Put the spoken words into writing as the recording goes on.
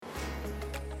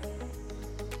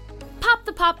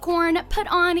popcorn, put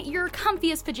on your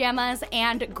comfiest pajamas,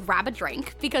 and grab a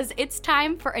drink because it's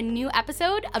time for a new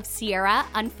episode of Sierra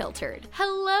Unfiltered.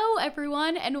 Hello,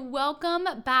 everyone, and welcome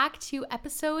back to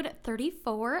episode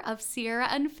 34 of Sierra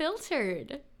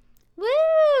Unfiltered.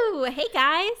 Woo! Hey,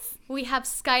 guys. We have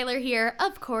Skylar here,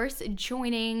 of course,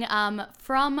 joining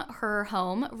from her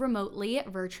home remotely,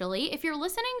 virtually. If you're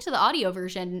listening to the audio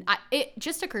version, it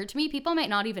just occurred to me, people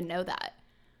might not even know that.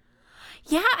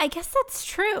 Yeah, I guess that's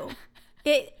true.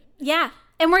 Yeah.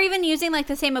 And we're even using like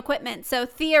the same equipment. So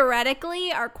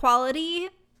theoretically, our quality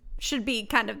should be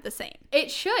kind of the same.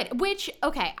 It should, which,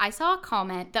 okay, I saw a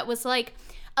comment that was like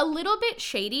a little bit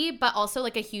shady, but also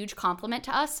like a huge compliment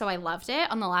to us. So I loved it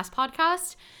on the last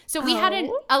podcast. So we had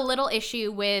a little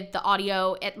issue with the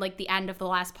audio at like the end of the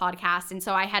last podcast. And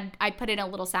so I put in a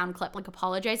little sound clip like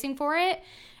apologizing for it.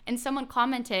 And someone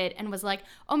commented and was like,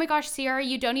 oh my gosh, Sierra,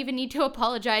 you don't even need to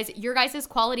apologize. Your guys'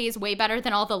 quality is way better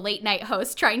than all the late night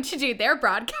hosts trying to do their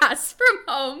broadcasts from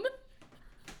home.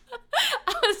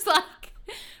 I was like,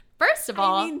 first of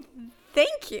all,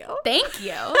 thank you. Thank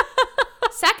you.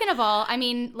 Second of all, I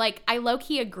mean, like, I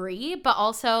low-key agree, but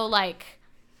also, like,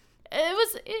 it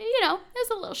was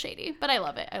a little shady, but I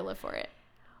love it. I live for it.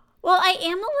 Well, I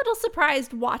am a little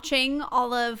surprised watching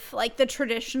all of, like, the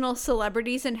traditional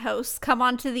celebrities and hosts come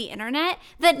onto the internet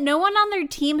that no one on their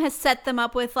team has set them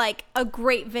up with, like, a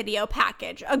great video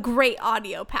package, a great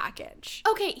audio package.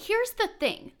 Okay, here's the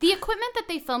thing. The equipment that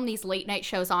they film these late night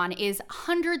shows on is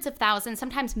hundreds of thousands,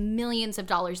 sometimes millions of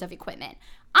dollars of equipment.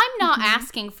 I'm not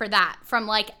asking for that from,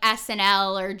 like,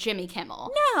 SNL or Jimmy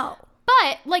Kimmel. No.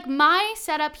 But, like, my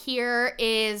setup here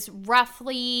is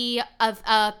roughly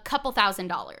a couple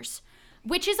 $1,000s,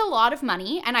 which is a lot of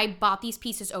money, and I bought these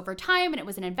pieces over time, and it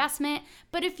was an investment.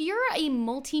 But if you're a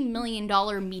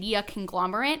multi-million-dollar media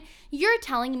conglomerate, you're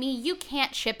telling me you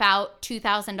can't ship out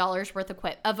 $2,000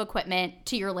 worth of equipment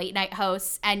to your late-night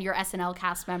hosts and your SNL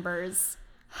cast members.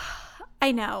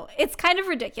 I know. It's kind of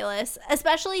ridiculous,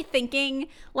 especially thinking,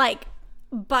 like,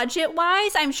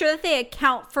 budget-wise. I'm sure that they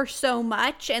account for so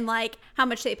much and, like, how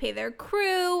much they pay their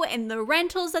crew and the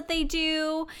rentals that they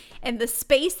do and the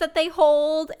space that they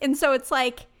hold. And so it's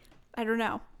like, I don't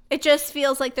know. It just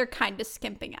feels like they're kind of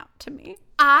skimping out to me.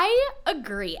 I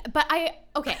agree. But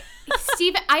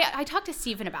Steven, I talked to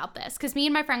Steven about this because me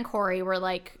and my friend Corey were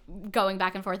like going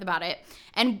back and forth about it.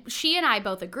 And she and I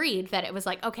both agreed that it was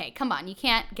like, okay, come on, you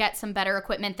can't get some better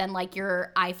equipment than like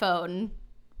your iPhone,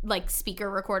 like speaker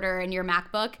recorder and your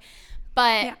MacBook.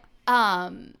 But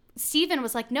Steven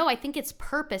was like, no, I think it's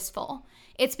purposeful.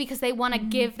 It's because they want to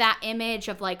give that image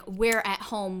of like, we're at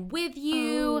home with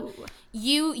you. Oh.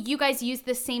 You guys use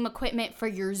the same equipment for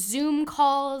your Zoom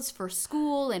calls, for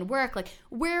school and work. Like,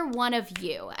 we're one of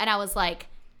you. And I was like,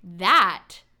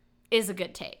 that is a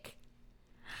good take.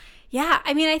 Yeah,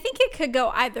 I mean, I think it could go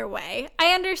either way.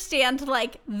 I understand,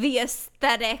 like, the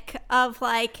aesthetic of,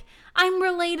 like, I'm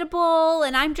relatable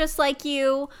and I'm just like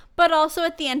you. But also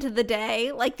at the end of the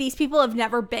day, like, these people have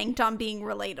never banked on being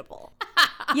relatable.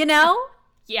 You know?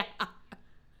 Yeah.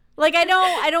 Like, I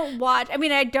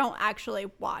don't actually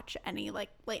watch any, like,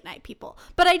 late night people.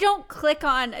 But I don't click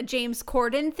on a James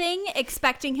Corden thing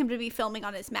expecting him to be filming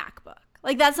on his MacBook.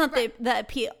 Like, that's not the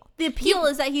appeal. The appeal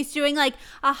is that he's doing, like,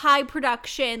 a high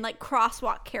production, like,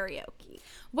 crosswalk karaoke.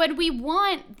 When we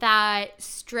want that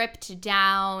stripped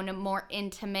down, more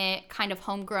intimate kind of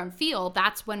homegrown feel,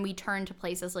 that's when we turn to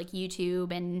places like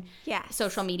YouTube and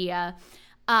social media.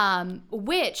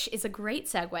 Which is a great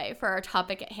segue for our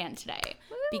topic at hand today.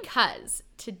 Woo. Because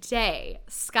today,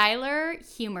 Skylar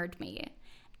humored me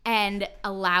and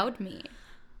allowed me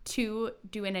to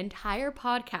do an entire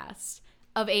podcast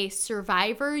of a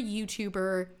Survivor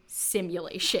YouTuber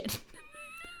simulation.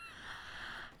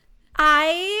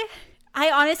 I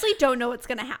honestly don't know what's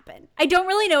going to happen. I don't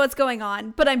really know what's going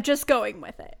on, but I'm just going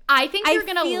with it. I think you're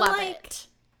going to love it.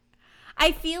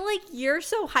 I feel like you're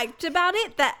so hyped about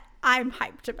it that I'm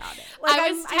hyped about it. Like,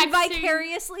 I'm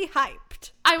vicariously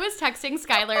hyped. I was texting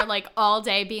Skylar like all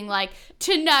day being like,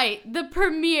 tonight, the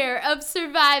premiere of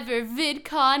Survivor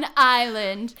VidCon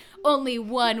Island. Only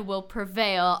one will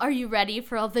prevail. Are you ready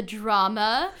for all the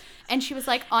drama? And she was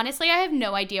like, honestly, I have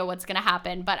no idea what's going to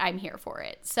happen, but I'm here for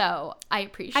it. So I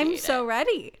appreciate it. I'm so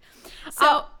ready.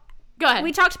 So go ahead.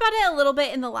 We talked about it a little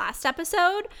bit in the last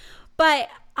episode, but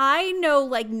I know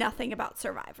like nothing about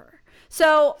Survivor.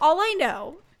 So all I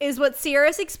know is what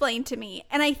Sierra's explained to me.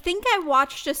 And I think I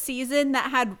watched a season that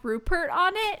had Rupert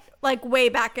on it, like way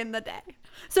back in the day.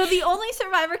 So the only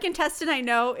Survivor contestant I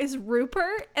know is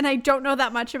Rupert, and I don't know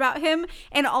that much about him.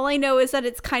 And all I know is that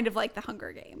it's kind of like the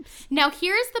Hunger Games. Now,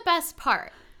 here's the best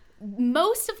part.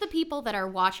 most of the people that are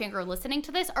watching or listening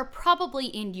to this are probably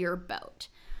in your boat.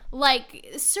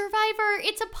 Like, Survivor,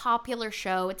 it's a popular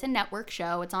show. It's a network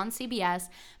show. It's on CBS.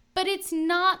 But it's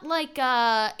not like,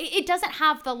 it doesn't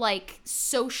have the, like,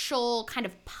 social kind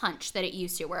of punch that it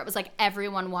used to, where it was like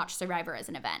everyone watched Survivor as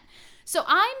an event. So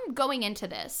I'm going into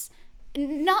this.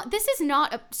 This is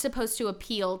not supposed to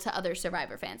appeal to other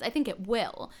Survivor fans. I think it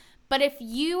will. But if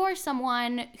you are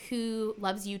someone who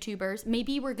loves YouTubers,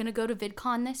 maybe we're going to go to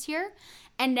VidCon this year,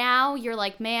 and now you're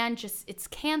like, man, it's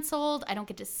canceled. I don't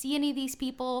get to see any of these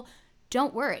people.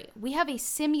 Don't worry. We have a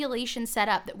simulation set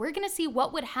up that we're going to see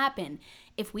what would happen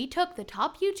if we took the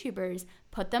top YouTubers,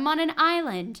 put them on an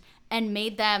island, and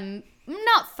made them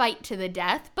not fight to the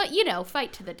death, but,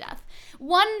 fight to the death.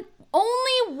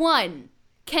 Only one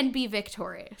can be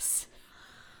victorious.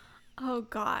 Oh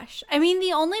gosh. I mean,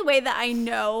 the only way that I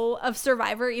know of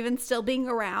Survivor even still being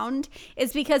around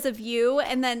is because of you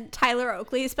and then Tyler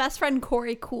Oakley's best friend,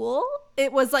 Corey Cool.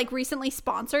 It was like recently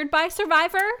sponsored by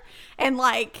Survivor and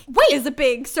is a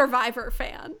big Survivor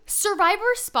fan.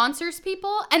 Survivor sponsors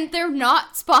people and they're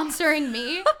not sponsoring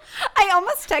me. I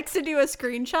almost texted you a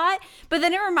screenshot, but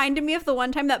then it reminded me of the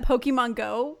one time that Pokemon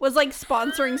Go was like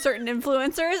sponsoring certain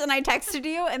influencers, and I texted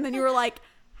you and then you were like,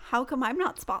 how come I'm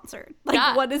not sponsored?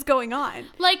 What is going on?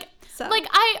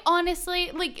 I honestly,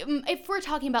 if we're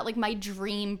talking about, like, my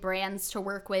dream brands to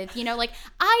work with,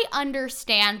 I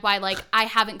understand why, I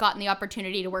haven't gotten the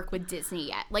opportunity to work with Disney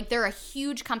yet. Like, they're a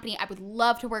huge company. I would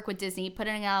love to work with Disney.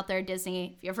 Putting it out there,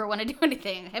 Disney, if you ever want to do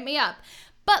anything, hit me up.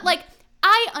 But,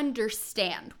 I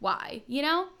understand why,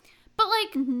 But,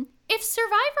 if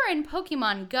Survivor and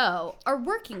Pokemon Go are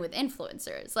working with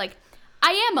influencers,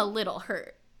 I am a little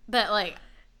hurt that,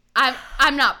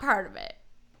 I'm not part of it.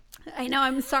 I know.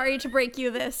 I'm sorry to break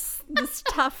you this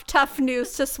tough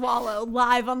news to swallow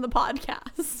live on the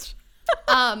podcast.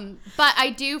 But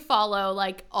I do follow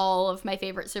all of my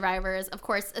favorite Survivors, of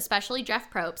course, especially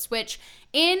Jeff Probst, which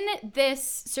in this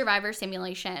Survivor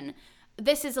simulation,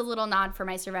 this is a little nod for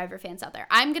my Survivor fans out there.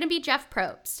 I'm going to be Jeff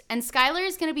Probst and Skylar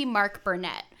is going to be Mark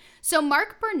Burnett. So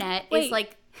Mark Burnett is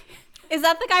is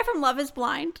that the guy from Love is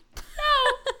Blind?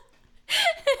 No.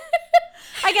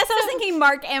 I guess I was thinking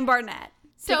Mark and Barnett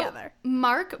together.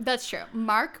 That's true.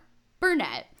 Mark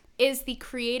Burnett is the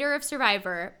creator of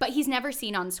Survivor, but he's never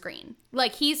seen on screen.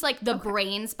 He's the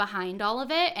brains behind all of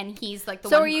it, and he's the one who created the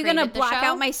show. So are you going to black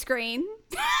out my screen?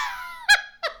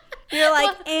 You're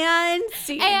and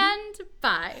scene. And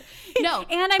bye. No.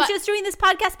 And I'm just doing this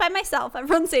podcast by myself.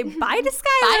 Everyone say bye to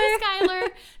Skylar. Bye to Skylar.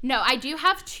 No, I do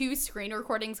have 2 screen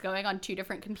recordings going on 2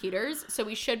 different computers, so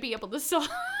we should be able to still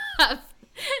have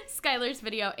Skylar's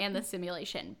video and the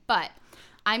simulation. But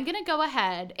I'm going to go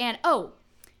ahead and,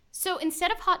 so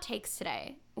instead of hot takes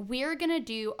today, we're going to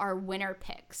do our winner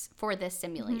picks for this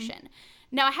simulation.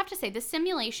 Mm-hmm. Now, I have to say, this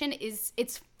simulation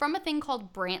it's from a thing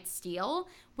called Brant Steele,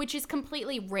 which is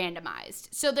completely randomized.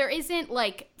 So there isn't,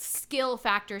 skill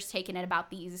factors taken in about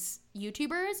these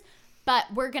YouTubers, but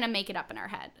we're going to make it up in our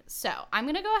head. So I'm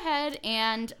going to go ahead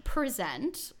and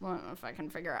present. Well, I don't know if I can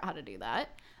figure out how to do that.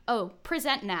 Oh,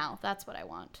 present now. That's what I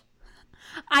want.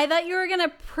 I thought you were going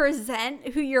to present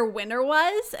who your winner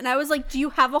was, and I was like, do you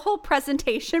have a whole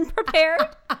presentation prepared?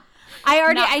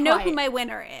 I know who my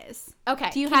winner is. Okay.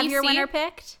 Do you have your winner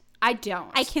picked? I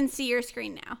don't. I can see your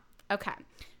screen now. Okay.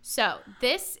 So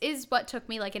this is what took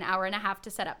me an hour and a half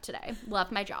to set up today.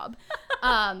 Love my job.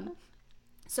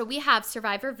 So we have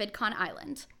Survivor VidCon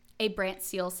Island, a Brant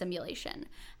Steele simulation.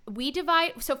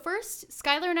 So first,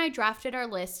 Skylar and I drafted our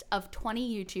list of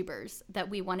 20 YouTubers that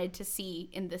we wanted to see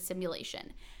in the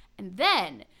simulation. And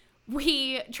then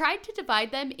we tried to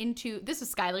divide them into, this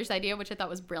was Skylar's idea, which I thought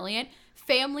was brilliant,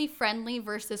 family-friendly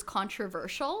versus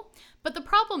controversial. But the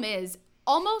problem is,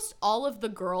 almost all of the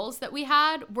girls that we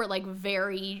had were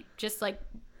very just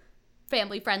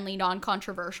family-friendly,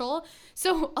 non-controversial.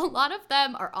 So a lot of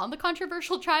them are on the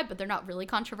controversial tribe, but they're not really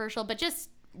controversial, but just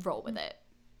roll with it.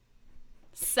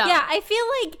 So yeah, I feel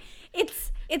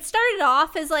it started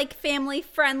off as family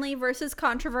friendly versus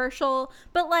controversial,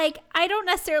 but I don't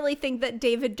necessarily think that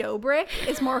David Dobrik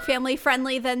is more family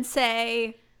friendly than,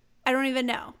 say, I don't even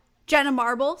know, Jenna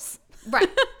Marbles. Right.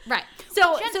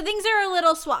 So things are a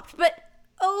little swapped, but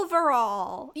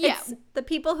overall, it's the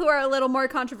people who are a little more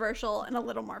controversial and a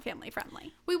little more family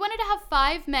friendly. We wanted to have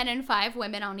 5 men and 5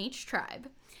 women on each tribe.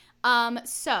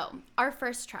 So our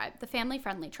first tribe, the family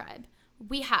friendly tribe,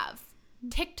 we have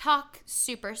TikTok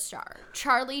superstar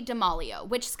Charli D'Amelio,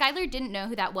 which Skylar didn't know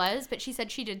who that was, but she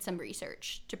said she did some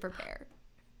research to prepare.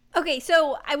 Okay,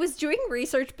 so I was doing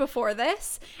research before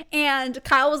this, and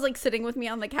Kyle was sitting with me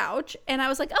on the couch, and I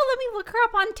was like, oh, let me look her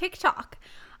up on TikTok.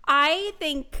 I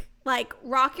think like,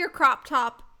 rock your crop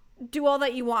top, do all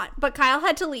that you want. But Kyle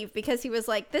had to leave because he was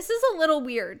like, this is a little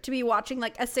weird to be watching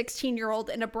like a 16-year-old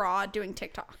in a bra doing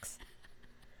TikToks.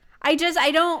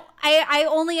 I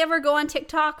only ever go on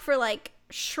TikTok for like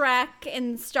Shrek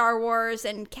and Star Wars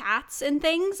and cats and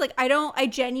things. Like, I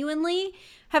genuinely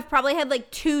have probably had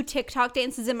like 2 TikTok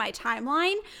dances in my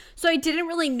timeline. So I didn't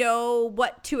really know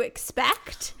what to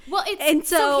expect. Well,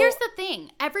 so here's the thing.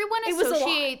 Everyone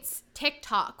associates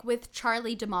TikTok with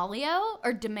Charli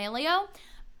D'Amelio.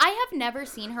 I have never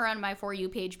seen her on my For You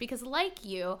page because, like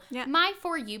you, my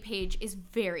For You page is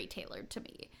very tailored to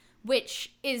me,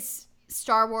 which is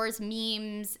Star Wars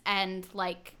memes and,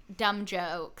 like, dumb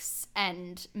jokes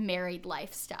and married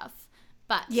life stuff.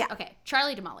 But, okay,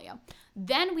 Charli D'Amelio.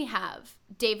 Then we have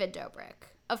David Dobrik.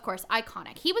 Of course,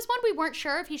 iconic. He was one we weren't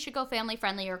sure if he should go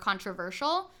family-friendly or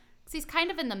controversial because he's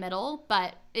kind of in the middle,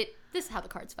 but this is how the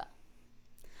cards fell.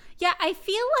 Yeah, I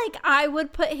feel like I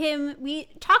would put him, we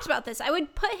talked about this, I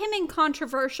would put him in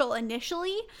controversial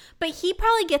initially, but he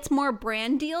probably gets more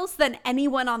brand deals than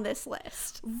anyone on this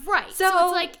list. Right. So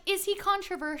it's like, is he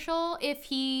controversial if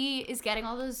he is getting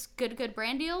all those good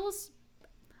brand deals?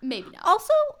 Maybe not.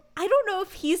 Also, I don't know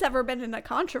if he's ever been in a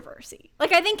controversy.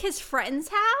 Like, I think his friends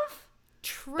have.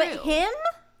 True. But him?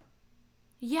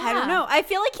 Yeah. I don't know. I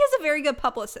feel like he has a very good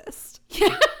publicist.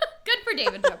 Good for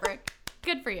David Dobrik.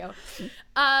 Good for you.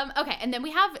 Okay, and then we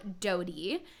have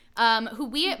Dodie,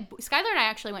 who Skylar and I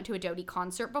actually went to a Dodie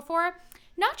concert before.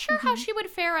 Not sure how she would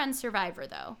fare on Survivor,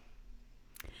 though.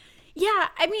 Yeah,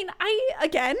 I mean,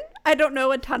 I don't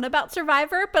know a ton about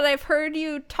Survivor, but I've heard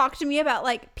you talk to me about,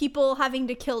 like, people having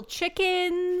to kill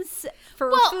chickens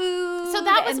for food. So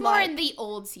that was more in the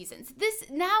old seasons.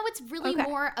 Now it's really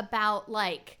more about,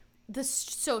 like, the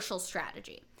social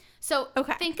strategy. So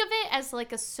think of it as,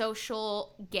 like, a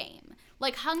social game.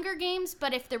 Like Hunger Games,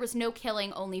 but if there was no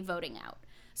killing, only voting out.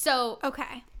 So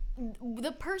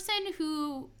the person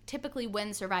who typically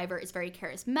wins Survivor is very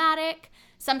charismatic.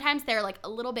 Sometimes they're like a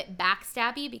little bit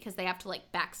backstabby because they have to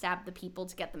like backstab the people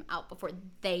to get them out before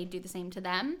they do the same to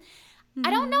them. I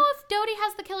don't know if Dodie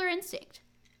has the killer instinct.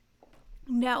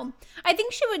 No. I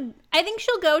think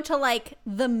she'll go to like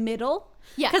the middle.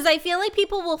 Yeah. Because I feel like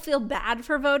people will feel bad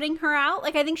for voting her out.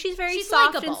 Like, I think she's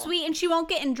soft likable and sweet and she won't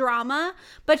get in drama,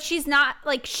 but she's not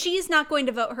going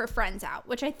to vote her friends out,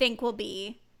 which I think will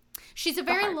be. She's a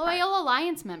very loyal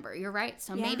Alliance member. You're right.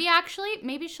 So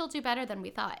maybe she'll do better than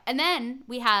we thought. And then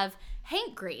we have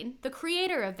Hank Green, the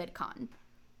creator of VidCon.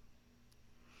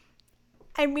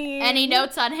 I mean, any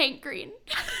notes on Hank Green?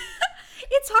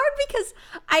 It's hard because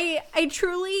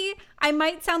I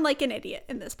might sound like an idiot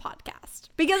in this podcast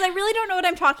because I really don't know what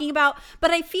I'm talking about,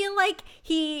 but I feel like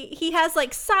he has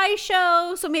like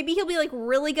SciShow, so maybe he'll be like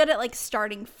really good at like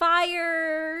starting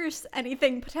fires,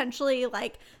 anything potentially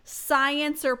like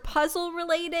science or puzzle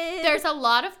related. There's a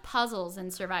lot of puzzles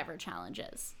in Survivor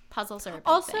challenges. Puzzles are a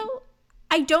big thing.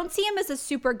 I don't see him as a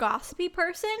super gossipy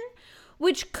person,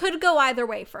 which could go either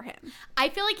way for him. I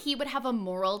feel like he would have a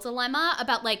moral dilemma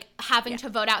about, like, having to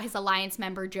vote out his Alliance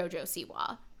member, JoJo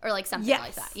Siwa. Or, like, something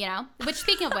like that, you know? Which,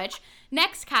 speaking of which,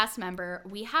 next cast member,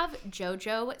 we have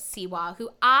JoJo Siwa, who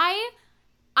I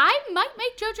might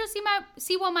make JoJo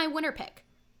Siwa my winner pick.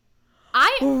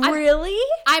 Really?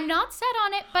 I'm not set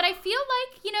on it, but I feel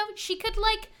like, you know, she could,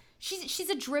 like, she's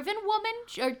a driven woman,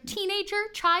 or teenager,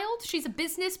 child. She's a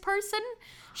business person.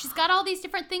 She's got all these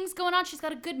different things going on. She's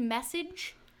got a good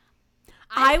message.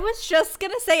 I was just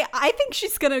going to say, I think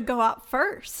she's going to go out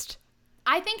first.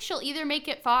 I think she'll either make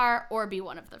it far or be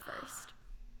one of the first.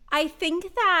 I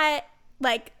think that,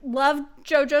 like, love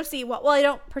JoJo Siwa. Well, I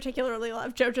don't particularly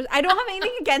love JoJo. I don't have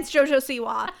anything against JoJo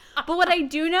Siwa. But what I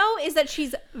do know is that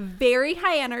she's very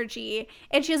high energy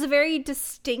and she has a very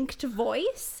distinct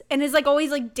voice and is, like,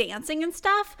 always, like, dancing and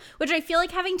stuff, which I feel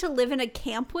like having to live in a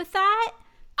camp with that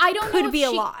could be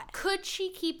a lot. Could she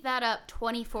keep that up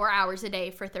 24 hours a day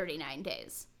for 39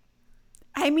 days?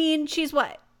 I mean, she's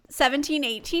what, 17,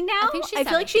 18 now? I think she's 17. I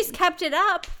feel like she's kept it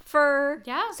up for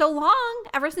so long,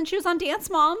 ever since she was on Dance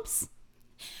Moms.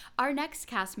 Our next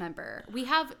cast member, we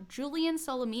have Julian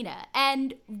Solomina.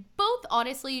 And both,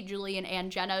 honestly, Julian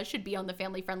and Jenna should be on the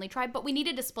Family Friendly tribe, but we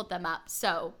needed to split them up.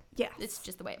 So it's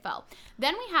just the way it fell.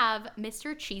 Then we have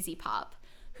Mr. Cheesy Pop,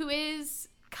 who is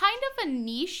kind of a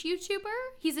niche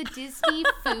YouTuber. He's a Disney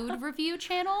food review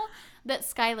channel that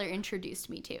Skylar introduced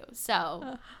me to.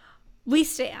 So we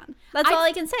stan. That's all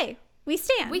I can say. We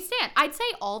stan. We stan. I'd say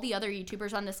all the other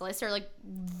YouTubers on this list are like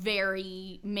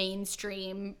very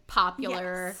mainstream,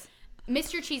 popular. Yes.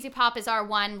 Mr. Cheesy Pop is our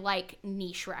one like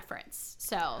niche reference.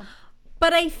 So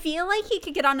But I feel like he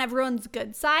could get on everyone's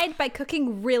good side by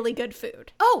cooking really good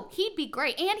food. Oh, he'd be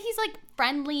great. And he's like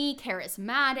friendly,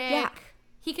 charismatic. Yeah.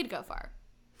 He could go far.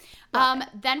 Love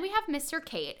Then we have Mr.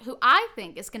 Kate, who I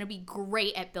think is going to be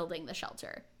great at building the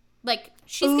shelter. Like,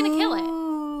 she's going to kill it.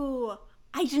 Ooh,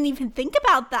 I didn't even think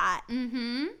about that.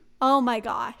 Mm-hmm. Oh my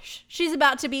gosh. She's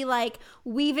about to be like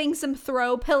weaving some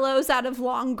throw pillows out of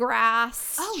long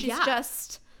grass. Oh, She's yeah.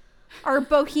 just our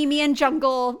bohemian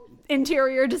jungle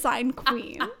interior design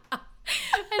queen.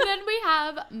 And then we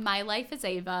have My Life is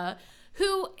Ava,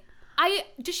 who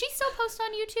does she still post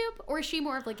on YouTube, or is she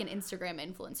more of like an Instagram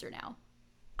influencer now?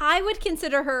 I would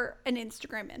consider her an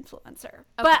Instagram influencer.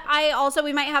 Okay. But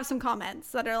we might have some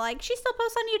comments that are like, she still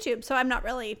posts on YouTube. So I'm not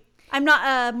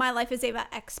a My Life is Ava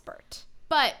expert.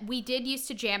 But we did used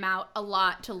to jam out a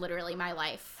lot to Literally My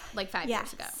Life like 5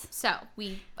 years ago. So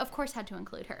we, of course, had to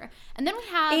include her. And then we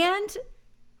have... And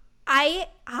I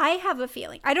have a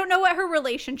feeling. I don't know what her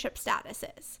relationship status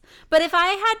is. But if I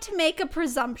had to make a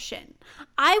presumption,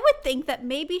 I would think that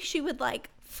maybe she would like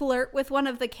flirt with one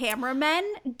of the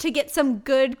cameramen to get some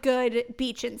good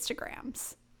beach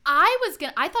Instagrams.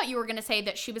 I thought you were going to say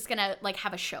that she was going to like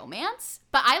have a showmance,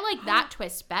 but I like that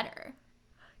twist better.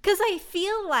 Because I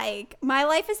feel like My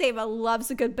Life is Ava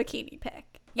loves a good bikini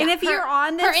pic. Yeah, and if you're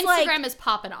on this, her Instagram is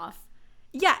popping off.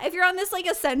 Yeah, if you're on this like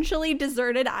essentially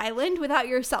deserted island without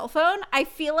your cell phone, I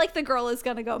feel like the girl is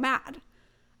going to go mad.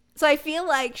 So I feel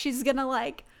like she's going to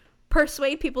like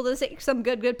persuade people to take some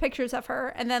good pictures of her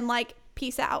and then like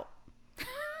peace out.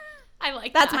 I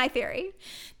like That's that. my theory.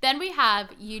 Then we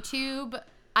have YouTube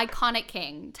iconic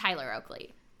king, Tyler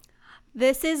Oakley.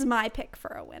 This is my pick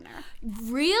for a winner.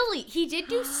 Really? He did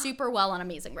do super well on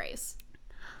Amazing Race.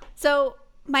 So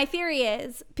my theory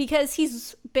is because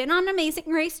he's been on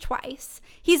Amazing Race twice,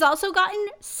 he's also gotten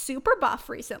super buff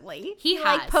recently. He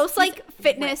like has. posts He's like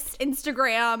fitness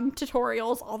Instagram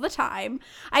tutorials all the time.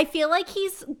 I feel like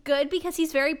he's good because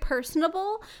he's very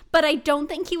personable, but I don't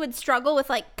think he would struggle with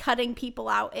like cutting people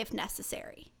out if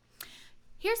necessary.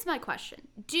 Here's my question.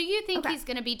 Do you think Okay. he's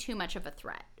going to be too much of a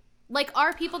threat? Like,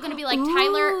 are people going to be like,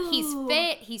 Tyler, he's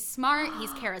fit, he's smart, he's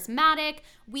charismatic.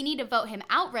 We need to vote him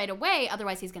out right away.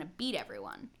 Otherwise, he's going to beat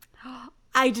everyone.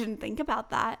 I didn't think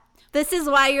about that. This is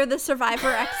why you're the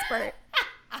Survivor expert.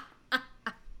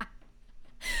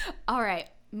 All right.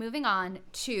 Moving on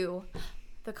to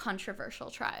the controversial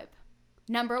tribe.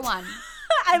 Number one.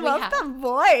 I love the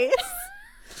voice.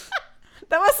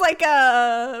 That was like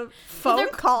a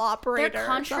phone call operator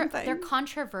or something. They're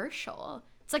controversial.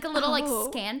 It's like a little like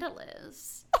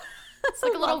scandalous. It's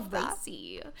like a little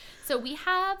racy. So we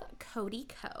have Cody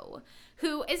Ko,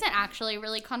 who isn't actually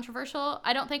really controversial.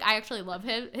 I don't think I actually love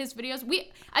his videos.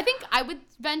 I think I would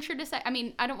venture to say, I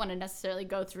mean, I don't want to necessarily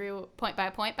go through point by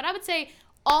point, but I would say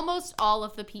almost all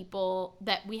of the people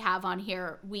that we have on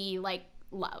here, we like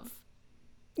love.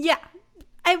 Yeah.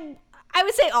 I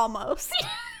would say almost.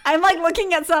 I'm like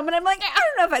looking at some and I'm like, I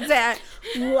don't know if I'd say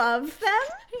I love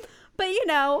them. But, you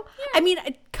know, I mean,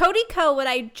 Cody Ko, what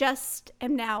I just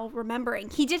am now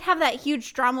remembering, he did have that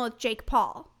huge drama with Jake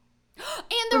Paul.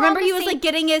 And remember he was like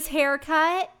getting his hair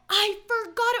cut? I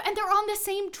forgot it. And they're on the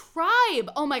same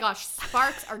tribe. Oh my gosh.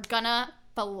 Sparks are gonna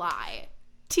fly.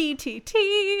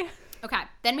 TTT. Okay.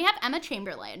 Then we have Emma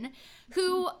Chamberlain,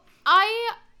 who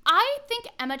I think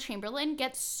Emma Chamberlain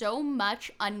gets so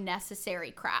much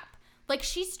unnecessary crap. Like,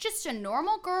 she's just a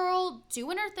normal girl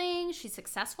doing her thing. She's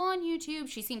successful on YouTube.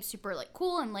 She seems super, like,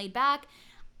 cool and laid back.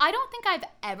 I don't think I've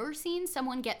ever seen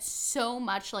someone get so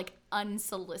much, like,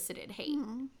 unsolicited hate.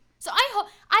 Mm-hmm. So I hope,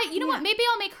 you know what? Maybe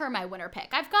I'll make her my winner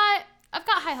pick. I've got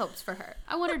high hopes for her.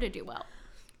 I want her to do well.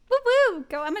 Woo woo!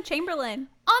 Go Emma Chamberlain.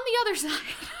 On the other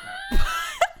side.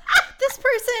 This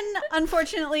person,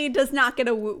 unfortunately, does not get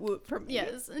a woot woot from me.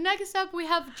 Yes. Next up, we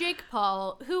have Jake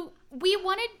Paul, who we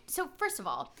wanted, so first of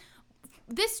all,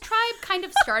 this tribe kind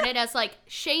of started as, like,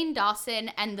 Shane Dawson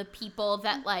and the people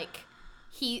that, like,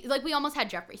 we almost had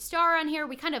Jeffree Star on here.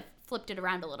 We kind of flipped it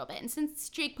around a little bit. And since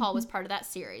Jake Paul was part of that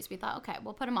series, we thought, okay,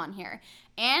 we'll put him on here.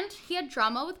 And he had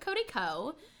drama with Cody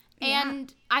Ko.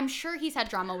 And I'm sure he's had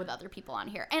drama with other people on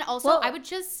here. And also, I would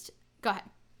just, go ahead.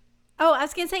 Oh, I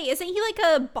was going to say, isn't he, like,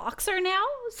 a boxer now?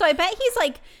 So I bet he's,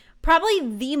 like, probably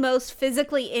the most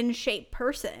physically in shape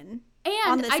person.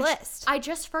 And on this list. I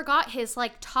just forgot his,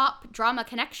 like, top drama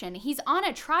connection. He's on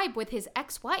a tribe with his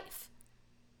ex-wife.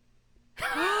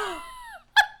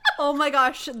 Oh my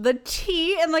gosh, the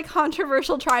tea in the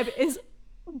controversial tribe is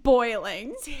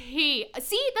boiling. See, that's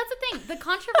the thing. The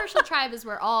controversial tribe is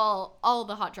where all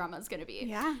the hot drama is going to be.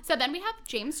 Yeah. So then we have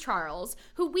James Charles,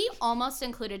 who we almost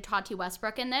included Tati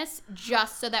Westbrook in this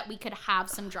just so that we could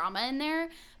have some drama in there.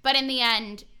 But in the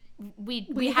end, we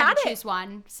had had to it. choose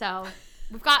one, so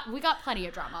we got plenty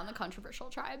of drama on the controversial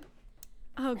tribe.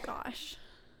 Oh gosh.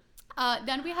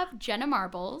 Then we have Jenna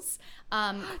Marbles,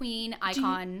 queen,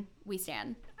 icon, we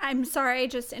stan. I'm sorry I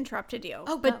just interrupted you.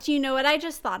 Oh, but go. do you know what I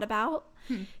just thought about?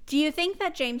 Do you think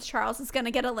that James Charles is going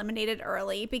to get eliminated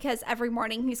early because every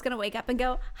morning he's going to wake up and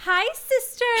go, "Hi,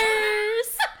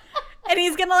 sisters," and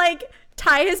he's going to like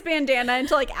tie his bandana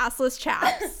into like assless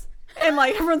chaps, and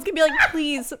like everyone's going to be like,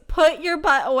 "Please put your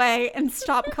butt away and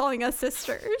stop calling us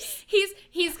sisters."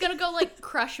 He's gonna go like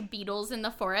crush beetles in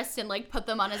the forest and like put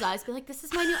them on his eyes, be like, "This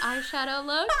is my new eyeshadow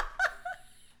look."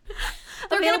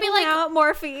 They're gonna be Available like, now at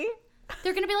Morphe.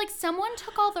 they're gonna be like, "Someone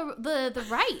took all the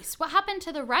rice. What happened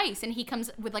to the rice?" And he comes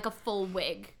with like a full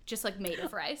wig, just like made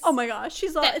of rice. Oh my gosh,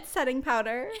 she's all it's setting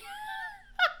powder.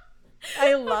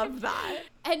 I love that.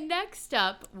 And next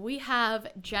up, we have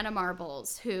Jenna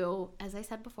Marbles, who, as I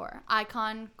said before,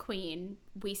 icon, queen,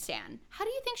 we stan. How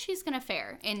do you think she's gonna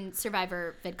fare in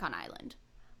Survivor VidCon Island?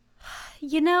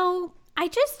 You know, I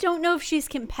just don't know if she's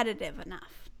competitive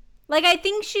enough. Like, I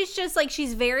think she's just, like,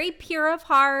 she's very pure of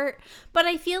heart, but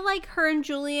I feel like her and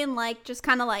Julian, like, just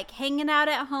kind of, like, hanging out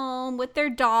at home with their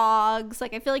dogs.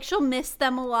 Like, I feel like she'll miss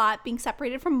them a lot, being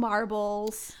separated from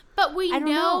Marbles. But we I don't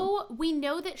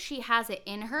know that she has it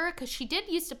in her, because she did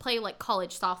used to play, like,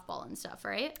 college softball and stuff,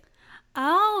 right?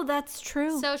 Oh, that's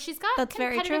true. So she's got That's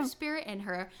very competitive true. spirit in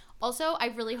her. Also, I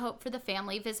really hope for the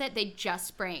family visit, they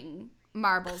just bring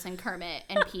Marbles and Kermit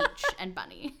and Peach and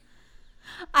Bunny.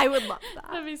 I would love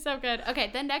that. That'd be so good. Okay,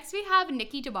 then next we have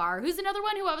Nikki DeBar, who's another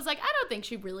one who I was like, I don't think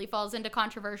she really falls into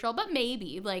controversial, but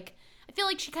maybe. Like, I feel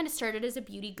like she kind of started as a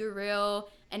beauty guru,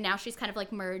 and now she's kind of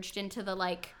like merged into the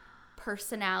like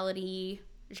personality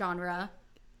genre.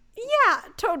 Yeah,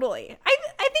 totally.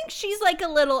 I think she's, like, a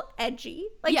little edgy.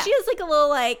 Like, Yeah. she has, like, a little,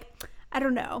 like, I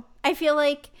don't know. I feel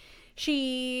like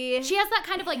she She has that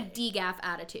kind of like DGAF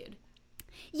attitude.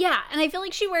 Yeah, and I feel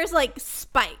like she wears like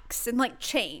spikes and like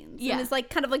chains Yeah. and is like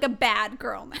kind of like a bad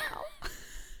girl now.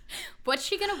 What's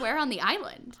she gonna wear on the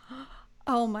island?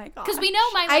 Oh my god. Because we know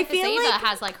My I Life as feel Ava like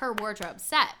has like her wardrobe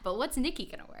set, but what's Nikki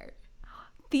gonna wear?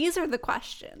 these are the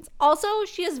questions. Also,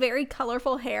 she has very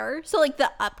colorful hair, so like the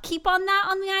upkeep on that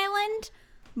on the island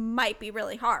might be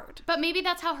really hard. But maybe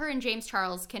that's how her and James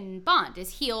Charles can bond,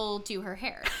 is he'll do her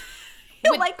hair.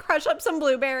 He'll With- like crush up some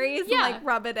blueberries Yeah. and like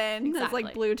rub it in as Exactly.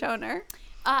 like blue toner.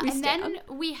 And stand. then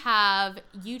we have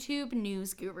YouTube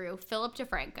news guru Philip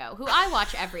DeFranco, who I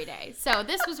watch every day. So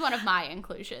this was one of my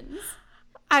inclusions.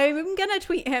 I'm gonna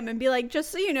tweet him and be like, just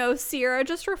so you know, Sierra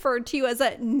just referred to you as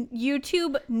a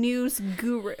YouTube news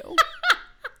guru.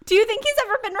 Do you think he's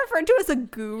ever been referred to as a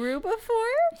guru before?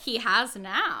 He has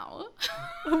now.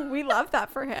 We love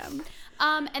that for him.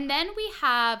 And then we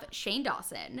have Shane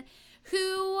Dawson, who,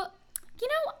 you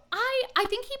know, I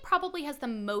think he probably has the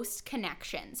most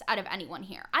connections out of anyone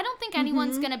here. I don't think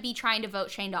anyone's going to be trying to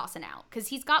vote Shane Dawson out because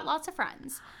he's got lots of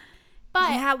friends. But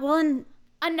Yeah, well, and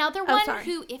another one sorry.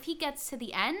 who, if he gets to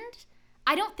the end,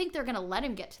 I don't think they're going to let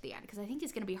him get to the end because I think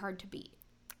he's going to be hard to beat.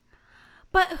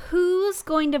 but who's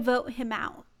going to vote him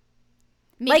out?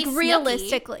 Maybe Like, Snooki.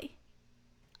 realistically.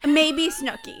 Maybe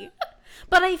Snooki.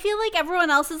 But I feel like everyone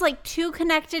else is, like, too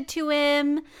connected to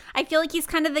him. I feel like he's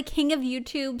kind of the king of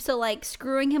YouTube, so, like,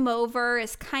 screwing him over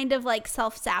is kind of, like,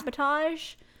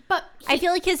 self-sabotage. But I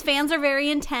feel like his fans are very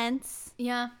intense.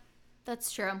 yeah,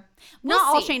 that's true. Not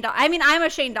all see. Shane Dawson. I mean, I'm a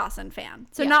Shane Dawson fan,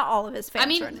 so Yeah. not all of his fans I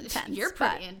mean, are intense. you're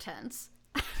pretty intense.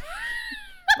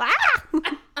 Ah!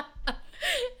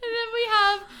 And then we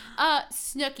have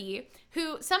Snooki,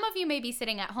 who some of you may be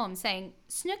sitting at home saying,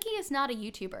 Snooki is not a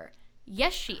YouTuber.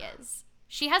 Yes, she is.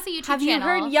 She has a YouTube Have channel.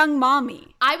 you heard Young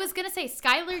Mommy? I was going to say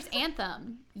Skylar's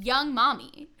Anthem, Young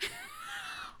Mommy.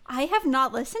 I have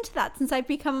not listened to that since I've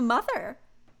become a mother.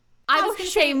 I How was gonna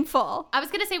say- shameful. I was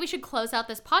going to say we should close out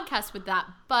this podcast with that,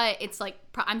 but it's like,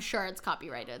 I'm sure it's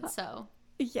copyrighted, so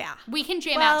Yeah. we can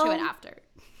jam out to Well- it after.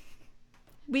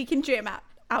 We can jam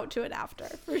out to it after,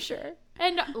 for sure.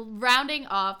 And rounding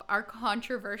off our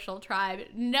controversial tribe,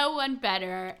 no one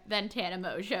better than Tana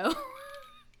Mojo.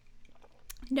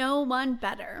 No one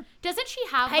better. Doesn't she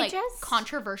have I like just-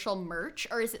 controversial merch,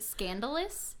 or is it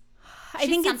scandalous? I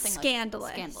think it's something like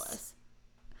scandalous. scandalous.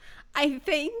 I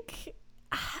think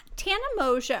Tana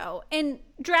Mojo, and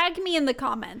drag me in the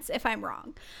comments if I'm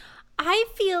wrong. I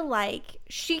feel like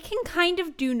she can kind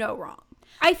of do no wrong.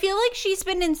 I feel like she's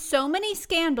been in so many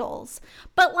scandals,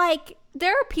 but like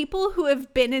there are people who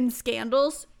have been in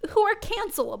scandals who are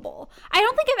cancelable. I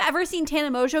don't think I've ever seen Tana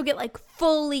Mojo get like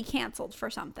fully canceled for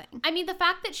something. I mean, the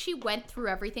fact that she went through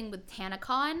everything with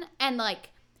TanaCon and like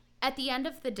at the end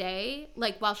of the day,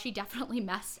 like while she definitely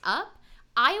messed up,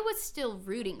 I was still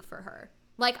rooting for her.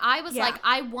 Like, I was Yeah. like,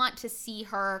 I want to see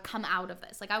her come out of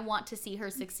this. Like, I want to see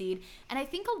her succeed. And I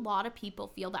think a lot of people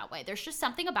feel that way. There's just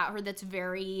something about her that's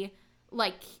very,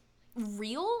 like,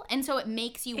 real. And so it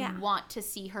makes you want to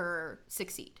see her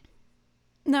succeed.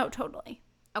 No, totally.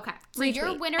 Okay. So Retweet.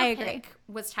 your winner I agree. pick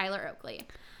was Tyler Oakley.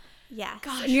 Yes.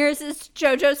 Gosh. And yours is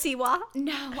JoJo Siwa.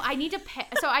 No, I need to pick.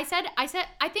 So I said, I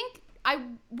think I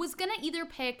was going to either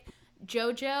pick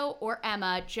JoJo or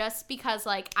Emma just because,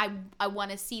 like, I want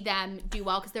to see them do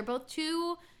well because they're both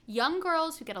two young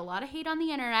girls who get a lot of hate on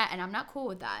the internet, and I'm not cool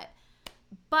with that.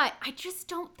 But I just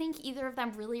don't think either of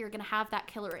them really are going to have that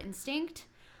killer instinct.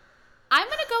 I'm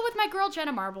going to go with my girl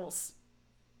Jenna Marbles.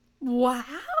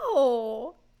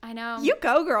 Wow. I know. You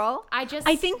go, girl. I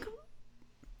think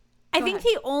ahead.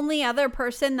 the only other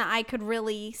person that I could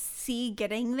really see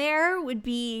getting there would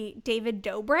be David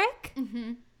Dobrik.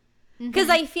 Mm-hmm. Because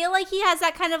I feel like he has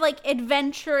that kind of, like,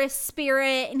 adventurous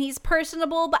spirit, and he's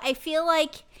personable, but I feel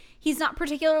like he's not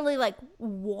particularly, like,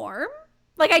 warm.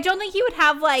 Like, I don't think he would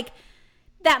have, like,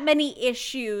 that many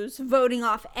issues voting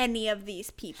off any of these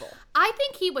people. I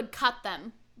think he would cut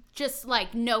them. Just,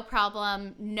 like, no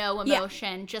problem, no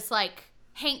emotion. Just, like,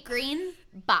 Hank Green,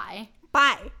 bye.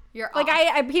 Bye. You're like,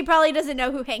 off. he probably doesn't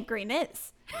know who Hank Green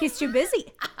is. He's too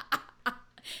busy.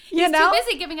 He's too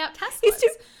busy giving out Teslas. He's too...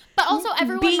 But also,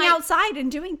 everyone being outside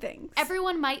and doing things.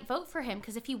 Everyone might vote for him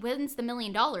because if he wins the $1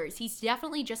 million, he's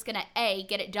definitely just gonna A,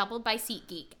 get it doubled by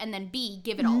SeatGeek, and then B,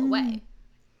 give it all away.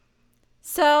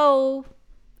 So,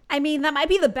 I mean, that might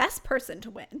be the best person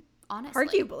to win. Honestly,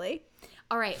 arguably.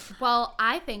 All right. Well,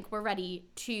 I think we're ready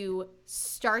to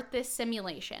start this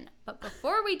simulation. But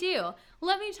before we do,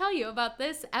 let me tell you about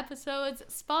this episode's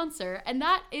sponsor, and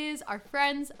that is our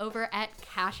friends over at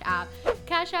Cash App.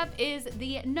 Cash App is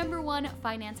the #1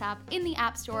 finance app in the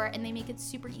App Store, and they make it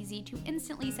super easy to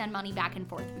instantly send money back and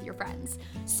forth with your friends.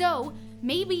 So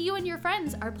maybe you and your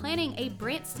friends are planning a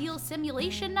Brant Steele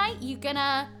simulation night. You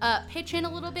gonna pitch in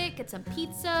a little bit, get some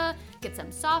pizza, get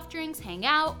some soft drinks, hang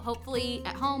out, hopefully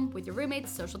at home with your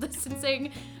roommates, social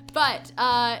distancing. But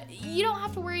you don't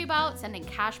have to worry about sending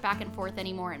cash back and forth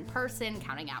anymore in person,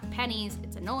 counting out pennies.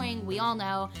 It's annoying, we all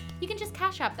know. You can just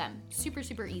Cash App them. Super,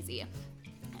 super easy.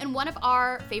 And one of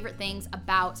our favorite things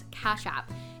about Cash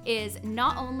App is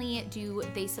not only do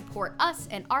they support us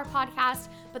and our podcast,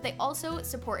 but they also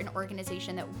support an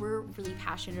organization that we're really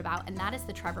passionate about, and that is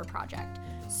the Trevor Project.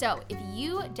 So if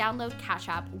you download Cash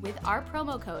App with our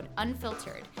promo code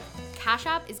UNFILTERED, Cash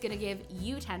App is going to give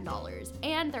you $10,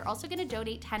 and they're also going to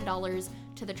donate $10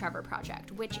 to the Trevor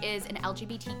Project, which is an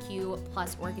LGBTQ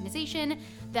plus organization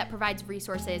that provides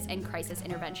resources and crisis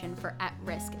intervention for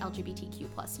at-risk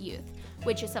LGBTQ plus youth,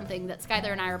 which is something that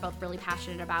Skylar and I are both really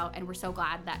passionate about, and we're so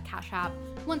glad that Cash App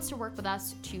wants to work with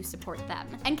us to support them.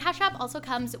 And Cash App also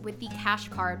comes with the Cash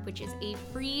Card, which is a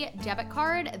free debit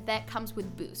card that comes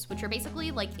with boosts, which are basically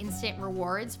like instant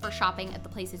rewards for shopping at the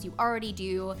places you already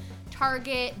do: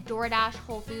 Target, DoorDash,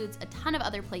 Whole Foods, a ton of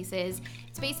other places.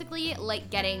 It's basically like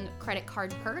getting credit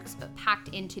card perks, but packed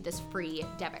into this free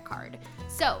debit card.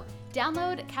 So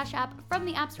download Cash App from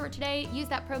the App Store today, use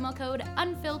that promo code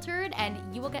UNFILTERED, and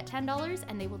you will get $10,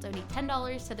 and they will donate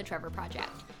 $10 to the Trevor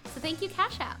Project. So thank you,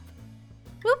 Cash App.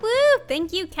 Whoop whoop.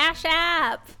 Thank you, Cash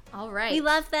App. All right. We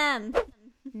love them.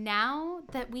 Now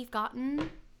that we've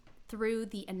gotten through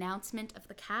the announcement of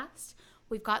the cast,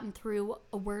 we've gotten through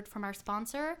a word from our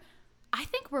sponsor, I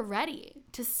think we're ready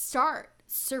to start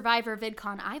Survivor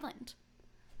VidCon Island.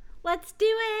 Let's do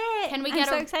it. Can we get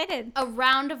I'm so excited. a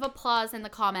round of applause in the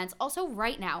comments? Also,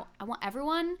 right now, I want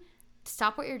everyone to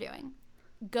stop what you're doing.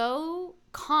 Go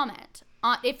comment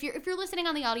on, if you're listening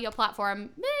on the audio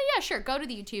platform, yeah, sure, go to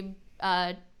the YouTube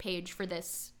page for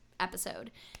this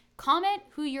episode. Comment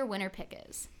who your winner pick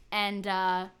is, and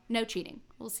no cheating.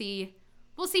 We'll see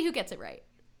who gets it right.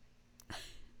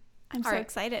 I'm so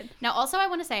excited. Now, also, I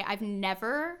want to say I've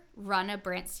never run a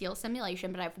Brant Steele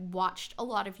simulation, but I've watched a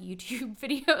lot of YouTube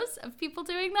videos of people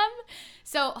doing them.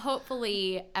 So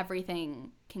hopefully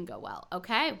everything can go well.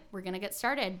 Okay, we're going to get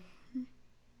started.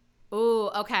 Ooh,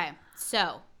 okay.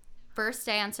 So, first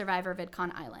day on Survivor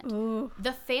VidCon Island. Ooh.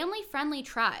 The family-friendly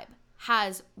tribe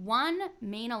has one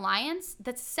main alliance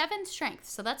that's 7 strength,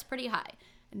 so that's pretty high.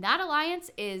 And that alliance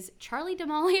is Charlie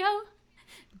D'Amelio,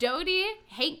 Dodie,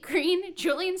 Hank Green,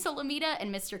 Julian Solomita,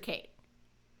 and Mr. Kate.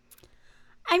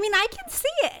 I mean, I can see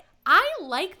it. I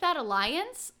like that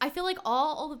alliance. I feel like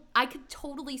I could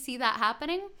totally see that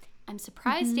happening. I'm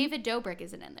surprised David Dobrik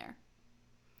isn't in there.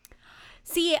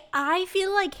 See, I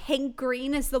feel like Hank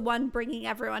Green is the one bringing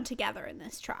everyone together in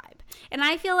this tribe. And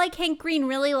I feel like Hank Green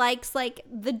really likes, like,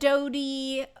 the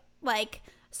Dodie, like,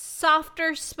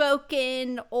 softer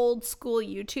spoken old school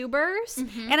YouTubers.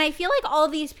 And I feel like all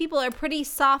these people are pretty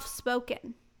soft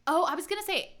spoken. Oh, I was going to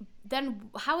say, then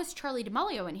how is Charlie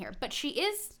D'Amelio in here? But she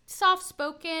is soft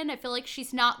spoken. I feel like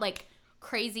she's not like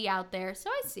crazy out there. So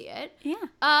I see it.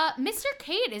 Yeah. Mr.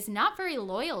 Kate is not very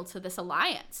loyal to this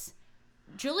alliance.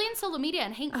 Julian Solomita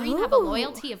and Hank Green have a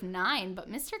loyalty of 9,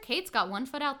 but Mr. Kate's got one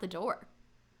foot out the door.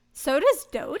 So does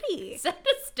Dodie. So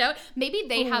does Maybe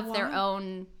they have their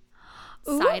own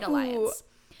side alliance.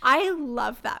 I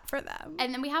love that for them.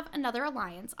 And then we have another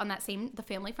alliance on that same, the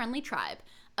family-friendly tribe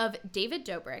of David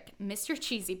Dobrik, Mr.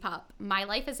 Cheesy Pop, My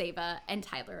Life as Ava, and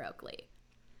Tyler Oakley.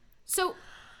 So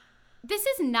this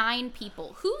is 9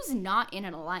 people. Who's not in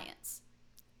an alliance?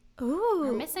 Ooh.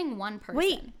 We're missing one person.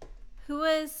 Wait. Who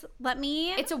is,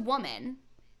 It's a woman.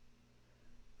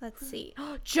 Let's see.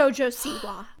 JoJo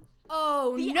Siwa.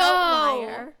 Oh, The no.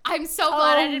 outlier. I'm so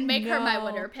glad I Oh, didn't make her my no.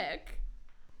 winner pick.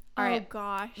 All right. Oh,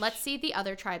 gosh. Let's see the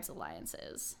other tribes'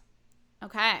 alliances.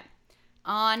 Okay.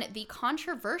 On the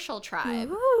controversial tribe.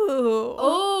 Ooh.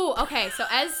 Oh, okay. So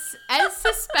as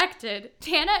suspected,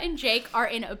 Tana and Jake are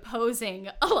in opposing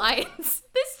alliance.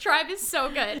 This tribe is so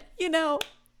good. You know,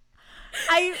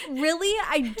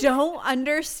 I don't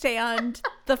understand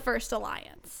the first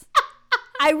alliance.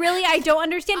 I don't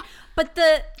understand. But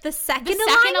the second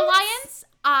alliance,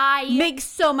 I makes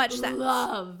so much sense.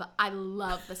 I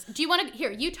love this. Do you want to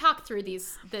here? You talk through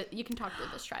these. You can talk through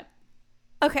this tribe.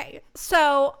 Okay,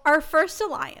 so our first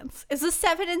alliance is a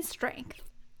 7 in strength.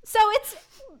 So it's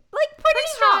like pretty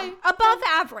strong, above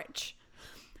average.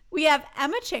 We have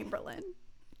Emma Chamberlain,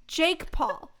 Jake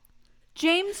Paul,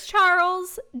 James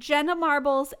Charles, Jenna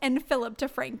Marbles, and Philip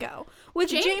DeFranco. With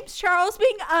James Charles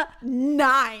being a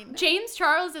 9. James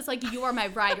Charles is like, you are my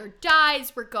ride or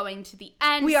dies. We're going to the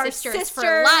end. We are sisters for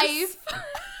sisters. life.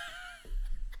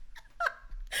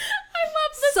 I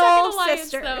love the Soul second alliance,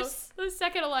 sisters. though. The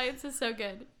second alliance is so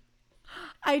good.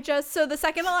 So the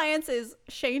second alliance is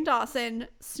Shane Dawson,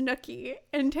 Snooki,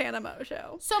 and Tana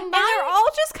Mojo. So and they're all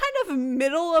just kind of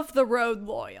middle of the road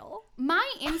loyal. My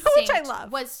instinct I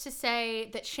love. was to say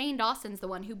that Shane Dawson's the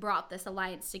one who brought this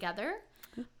alliance together.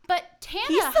 But Tana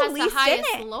He's the has the least in highest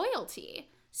it. loyalty.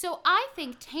 So I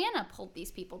think Tana pulled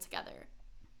these people together.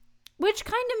 Which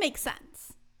kind of makes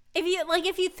sense.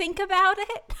 If you think about it,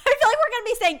 I feel like we're going to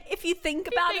be saying, if you think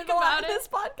about it a lot in this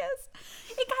podcast,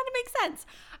 it kind of makes sense.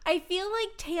 I feel like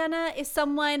Tana is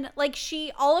someone, like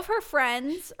all of her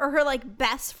friends, or her like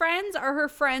best friends, are her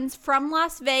friends from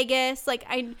Las Vegas. Like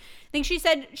I think she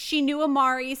said she knew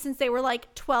Amari since they were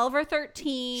like 12 or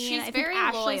 13. She's I think very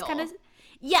Ashley's loyal.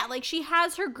 Yeah, like she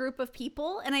has her group of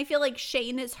people, and I feel like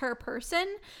Shane is her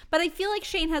person, but I feel like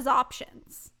Shane has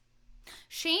options.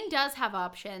 Shane does have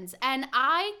options, and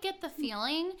I get the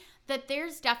feeling that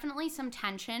there's definitely some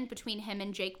tension between him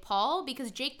and Jake Paul,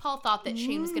 because Jake Paul thought that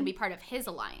Shane was going to be part of his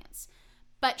alliance.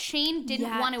 But Shane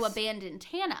didn't want to abandon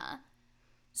Tana.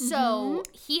 So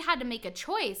he had to make a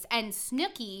choice, and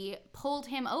Snooki pulled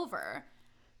him over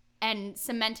and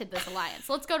cemented this alliance.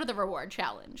 Let's go to the reward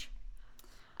challenge.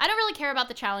 I don't really care about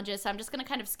the challenges, so I'm just going to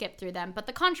kind of skip through them. But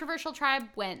the controversial tribe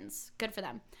wins. Good for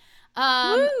them.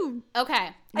 Woo!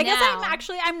 Okay. I guess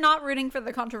I'm not rooting for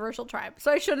the controversial tribe,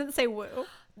 so I shouldn't say woo.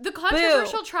 The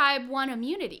controversial tribe won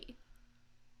immunity.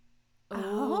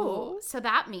 Oh. So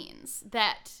that means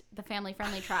that the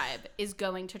family-friendly tribe is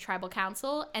going to tribal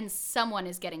council and someone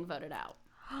is getting voted out.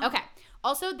 Okay.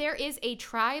 Also, there is a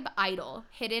tribe idol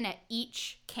hidden at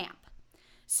each camp.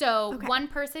 So one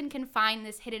person can find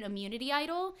this hidden immunity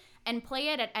idol and play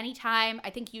it at any time, I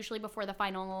think usually before the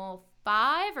final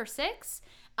 5 or 6,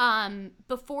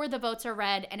 before the votes are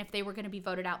read, and if they were going to be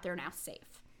voted out, they're now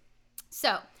safe.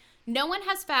 So no one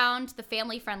has found the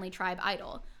family-friendly tribe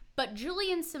idol, but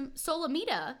Julian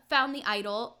Solomita found the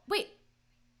idol. Wait.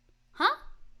 Huh?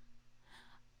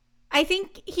 I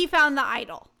think he found the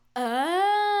idol.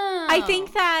 Oh. I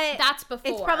think that's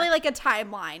before. It's probably like a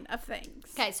timeline of things.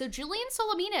 Okay, so Julian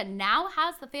Solomita now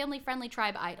has the family-friendly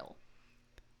tribe idol.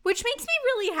 Which makes me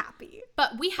really happy.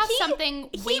 But we have something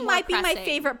way He more might be my pressing.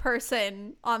 favorite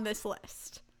person on this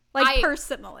list. Like,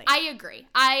 personally. I agree.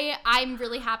 I'm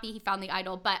really happy he found the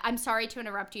idol, but I'm sorry to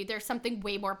interrupt you. There's something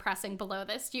way more pressing below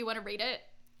this. Do you want to read it?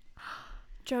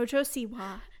 JoJo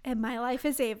Siwa and My Life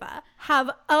as Ava have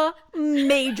a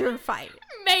major fight.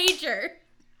 Major.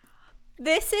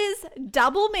 This is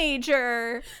double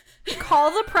major.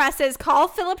 Call the presses. Call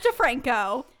Philip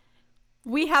DeFranco.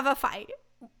 We have a fight.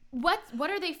 What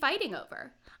are they fighting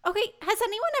over? Okay, has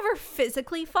anyone ever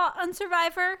physically fought on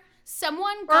Survivor?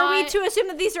 Someone Or are we got... to assume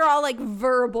that these are all like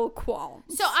verbal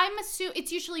qualms? So I'm assuming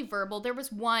it's usually verbal. There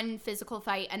was one physical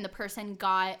fight and the person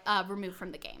got removed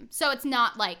from the game. So it's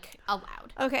not like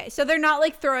allowed. Okay, so they're not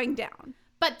like throwing down.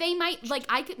 But they might, like,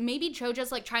 maybe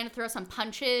JoJo's like trying to throw some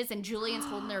punches and Julian's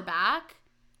holding her back.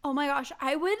 Oh my gosh,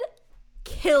 I would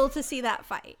kill to see that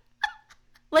fight.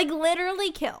 Like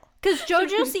literally kill. Because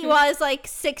JoJo Siwa is like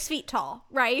 6 feet tall,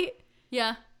 right?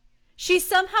 Yeah. She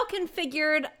somehow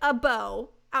configured a bow,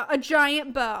 a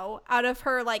giant bow, out of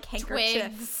her like handkerchief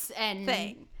Twigs and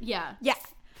thing. Yeah. Yeah.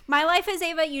 My Life as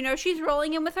Ava, you know she's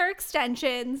rolling in with her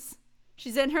extensions.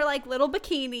 She's in her like little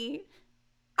bikini.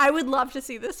 I would love to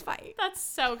see this fight. That's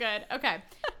so good. Okay.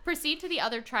 Proceed to the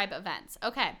other tribe events.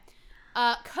 Okay.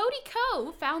 Cody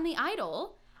Ko found the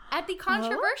idol at the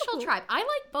controversial tribe. I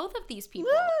like both of these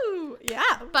people. Woo!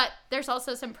 Yeah. But there's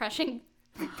also some pressing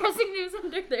news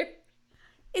under there.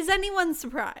 Is anyone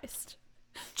surprised?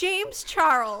 James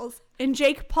Charles and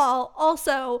Jake Paul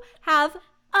also have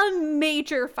a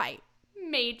major fight.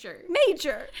 Major.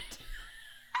 Major.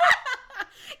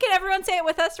 Can everyone say it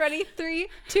with us? Ready? 3,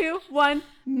 2, 1.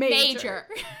 Major.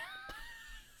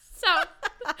 So,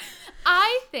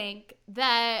 I think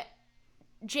that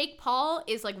Jake Paul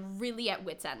is like really at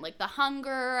wit's end. Like the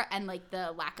hunger and like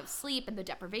the lack of sleep and the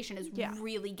deprivation is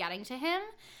really getting to him.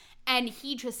 And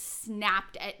he just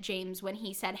snapped at James when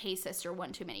he said, "Hey, sister,"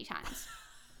 one too many times.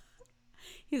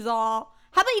 He's all,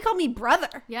 how about you call me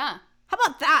brother? Yeah. How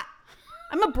about that?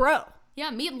 I'm a bro.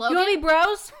 Yeah, me and Logan. You want to be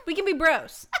bros? We can be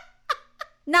bros.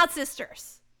 Not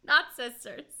sisters. Not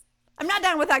sisters. I'm not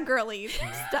down with that girly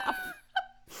stuff.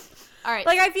 All right.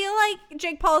 Like, I feel like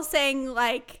Jake Paul's saying,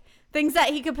 like, things that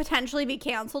he could potentially be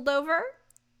canceled over.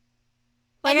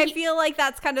 Like, I feel like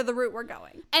that's kind of the route we're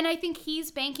going. And I think he's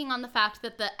banking on the fact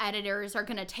that the editors are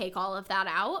going to take all of that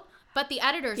out. But the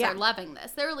editors are loving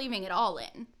this. They're leaving it all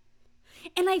in.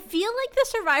 And I feel like the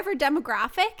Survivor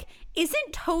demographic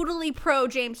isn't totally pro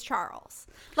James Charles.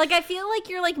 Like, I feel like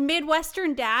your, like,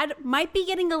 Midwestern dad might be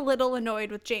getting a little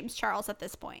annoyed with James Charles at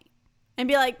this point. And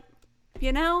be like,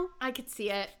 you know? I could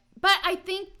see it. But I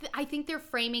think they're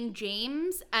framing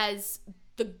James as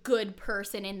the good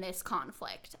person in this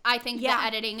conflict. I think the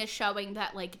editing is showing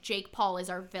that, like, Jake Paul is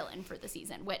our villain for the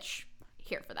season, which,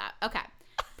 here for that. Okay.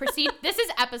 Proceed. This is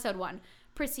episode 1.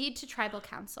 Proceed to Tribal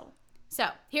Council. So,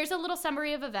 here's a little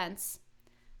summary of events.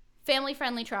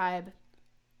 Family-friendly tribe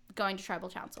going to Tribal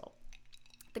Council.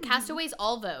 The castaways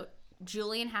all vote.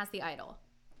 Julian has the idol.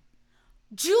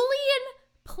 Julian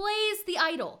plays the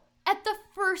idol at the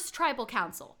first Tribal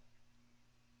Council.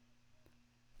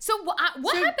 So,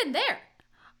 what happened there?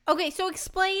 Okay, so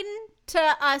explain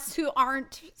to us who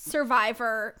aren't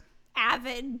Survivor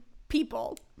avid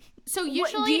people. So,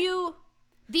 usually...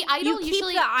 The idol you keep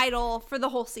usually... the idol for the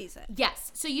whole season.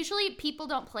 Yes. So usually people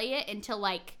don't play it until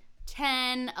like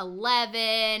 10,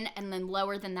 11, and then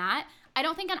lower than that. I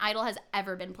don't think an idol has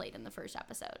ever been played in the first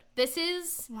episode. This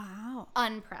is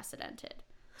unprecedented.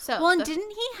 So, well, and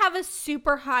didn't he have a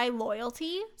super high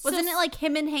loyalty? Wasn't it like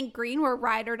him and Hank Green were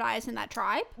ride or dies in that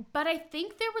tribe? But I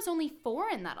think there was only 4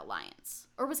 in that alliance.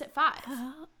 Or was it 5?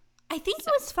 I think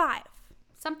it was 5.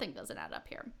 Something doesn't add up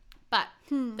here. But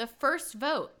the first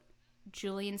vote,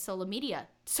 Julian Solomita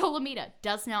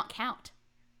does not count.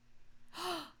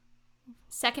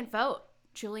 Second vote,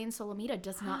 Julian Solomita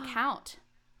does not count.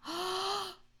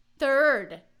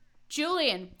 Third,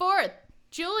 Julian. Fourth,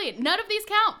 Julian. None of these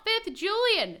count. Fifth,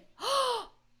 Julian.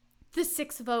 The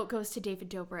 6th vote goes to David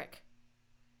Dobrik.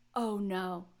 Oh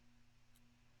no.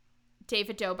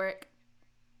 David Dobrik.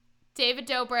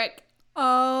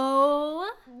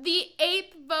 Oh. The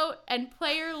 8th vote and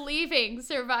player leaving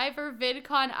Survivor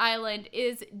VidCon Island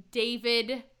is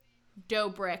David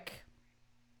Dobrik.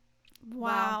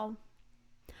 Wow.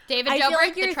 David Dobrik, I feel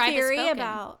like your the tribe theory has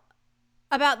spoken.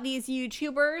 about these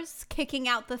YouTubers kicking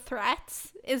out the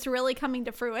threats is really coming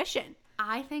to fruition.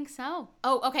 I think so.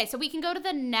 Oh, okay. So we can go to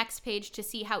the next page to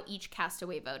see how each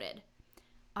castaway voted.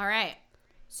 All right.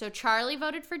 So Charlie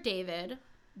voted for David.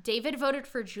 David voted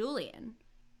for Julian.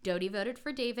 Dodie voted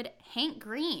for David. Hank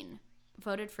Green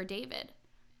voted for David.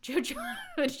 Jojo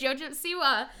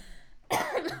Siwa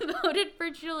voted for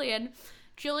Julian.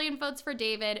 Julian votes for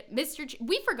David.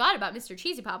 We forgot about Mr.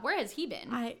 Cheesy Pop. Where has he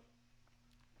been?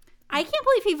 I can't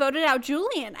believe he voted out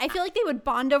Julian. I feel like they would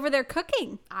bond over their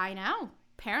cooking. I know.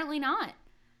 Apparently not.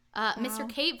 Mr.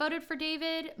 Kate voted for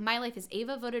David. My Life is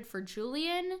Ava voted for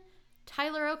Julian.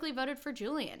 Tyler Oakley voted for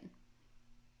Julian.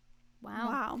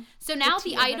 Wow. So now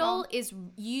the idol is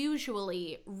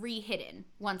usually re-hidden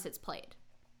once it's played.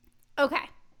 Okay.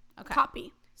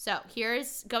 Copy. So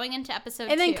here's going into episode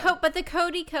And then 2. but the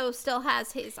Cody Co still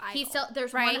has his idol.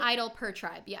 There's right? one idol per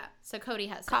tribe. Yeah. So Cody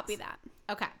has Copy his. that.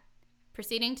 Okay.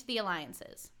 Proceeding to the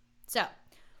alliances. So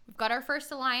we've got our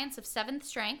first alliance of 7th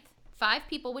strength, 5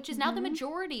 people, which is now the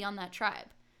majority on that tribe.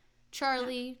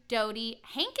 Charlie, Dodie,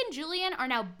 Hank, and Julian are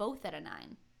now both at a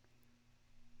 9.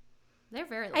 They're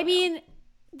very loyal. I mean,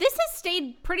 this has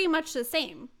stayed pretty much the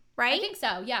same, right? I think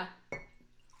so, yeah.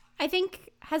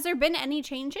 Has there been any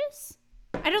changes?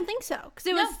 I don't think so. Because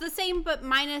it was the same, but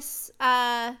minus,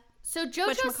 So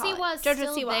JoJo Siwa is JoJo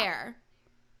still Siwa. there.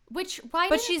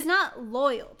 But she's not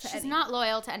loyal to She's anyone. not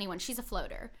loyal to anyone. She's a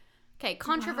floater. Okay,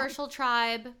 controversial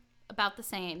tribe, about the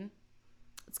same.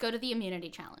 Let's go to the immunity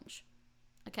challenge.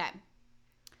 Okay.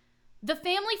 The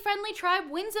family-friendly tribe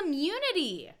wins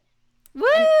immunity. Woo!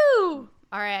 All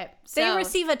right. So They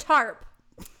receive a tarp.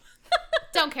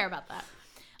 don't care about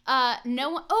that. No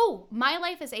one. Oh, My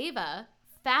Life as Ava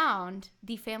found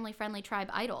the family-friendly tribe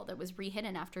idol that was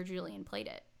re-hidden after Julian played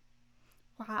it.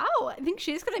 Wow, I think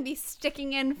she's going to be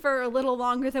sticking in for a little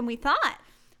longer than we thought.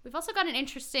 We've also got an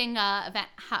interesting event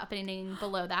happening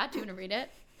below that. Do you want to read it?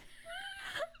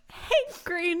 Hank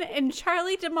Green and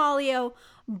Charlie D'Amelio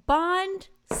bond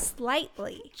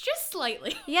slightly. Just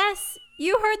slightly. Yes,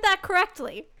 you heard that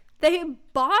correctly. They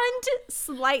bond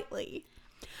slightly.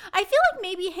 I feel like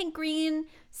maybe Hank Green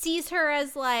sees her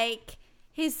as like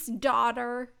his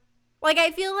daughter. Like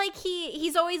I feel like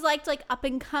he's always liked like up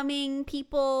and coming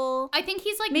people. I think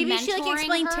he's like Maybe she like mentoring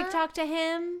explained her. TikTok to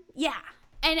him. Yeah.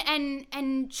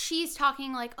 And she's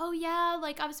talking like, oh yeah,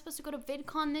 like I was supposed to go to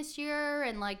VidCon this year,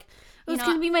 and like It was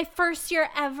going to be my first year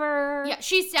ever. Yeah,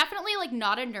 she's definitely like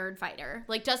not a nerd fighter.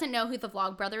 Like doesn't know who the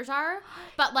Vlogbrothers are,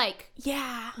 but like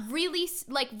Yeah.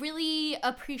 really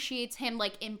appreciates him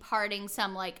like imparting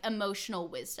some like emotional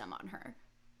wisdom on her.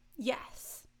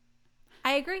 Yes.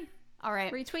 I agree. All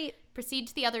right. Retweet. Proceed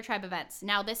to the other tribe events.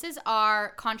 Now this is our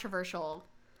controversial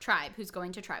tribe who's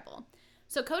going to tribal.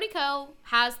 So Cody Co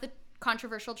has the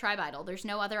controversial tribe idol. There's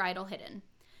no other idol hidden.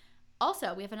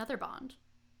 Also, we have another bond.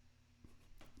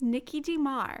 Nikki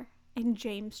DeMar and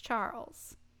James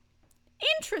Charles.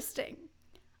 Interesting.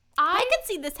 I could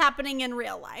see this happening in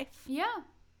real life. Yeah.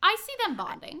 I see them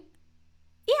bonding.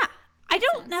 Yeah. I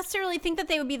don't sense. necessarily think that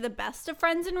they would be the best of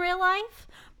friends in real life,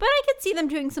 but I could see them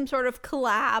doing some sort of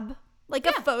collab, like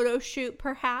a photo shoot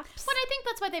perhaps. But I think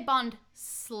that's why they bond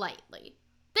slightly.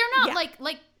 They're not Yeah.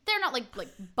 like they're not like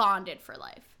bonded for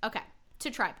life. Okay,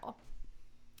 to tribal.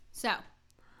 So,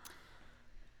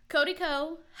 Cody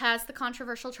Co has the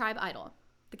controversial tribe idol.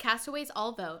 The castaways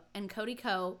all vote, and Cody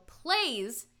Co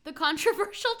plays the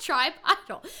controversial tribe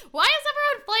idol. Why is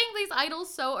everyone playing these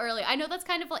idols so early? I know that's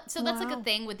kind of like that's like a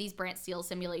thing with these Brant Steele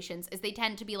simulations is they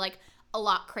tend to be like a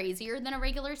lot crazier than a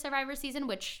regular Survivor season,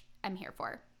 which I'm here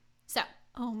for. So,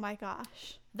 Oh my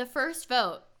gosh. the first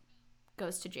vote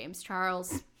goes to James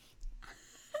Charles.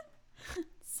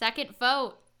 Second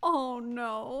vote, Oh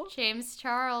no. James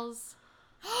Charles.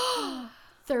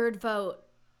 Third vote,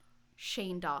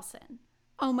 Shane Dawson.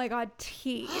 Oh my god,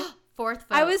 T. Fourth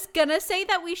vote. I was gonna say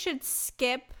that we should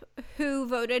skip who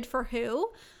voted for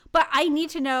who, but I need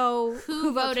to know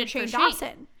who voted for Shane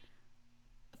Dawson.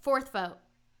 Fourth vote,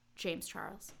 James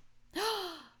Charles.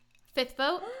 Fifth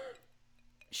vote,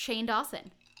 Shane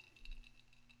Dawson.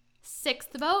 Sixth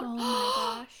vote, Oh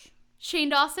my gosh. Shane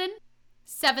Dawson.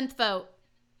 Seventh vote,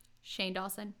 Shane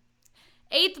Dawson.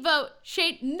 Eighth vote,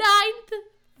 Ninth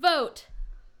vote,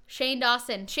 Shane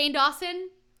Dawson. Shane Dawson,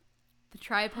 the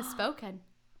tribe has spoken.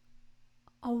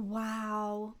 Oh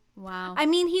wow. Wow. I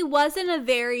mean, he was in a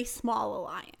very small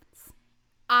alliance.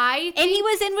 And And he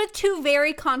was in with two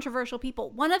very controversial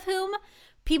people, one of whom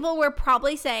people were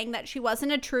probably saying that she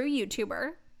wasn't a true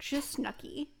YouTuber. She's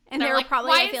Snooki. And They're they were like, probably,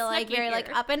 "Why I is feel like, Snooki very like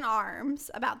here?" up in arms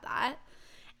about that.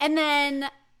 And then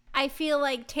I feel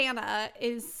like Tana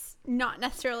is not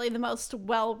necessarily the most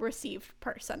well-received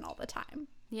person all the time.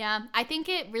 Yeah, I think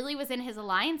it really was in his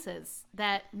alliances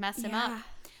that messed him Yeah. up.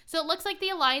 So it looks like the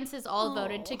alliances all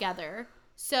voted together.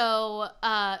 So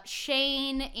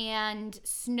Shane and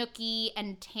Snooki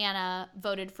and Tana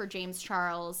voted for James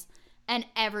Charles, and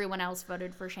everyone else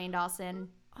voted for Shane Dawson.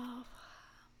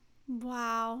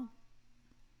 Wow.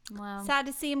 Wow. Sad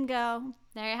to see him go.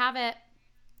 There you have it.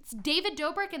 It's David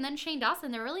Dobrik and then Shane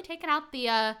Dawson. They're really taking out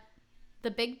the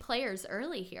big players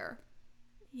early here.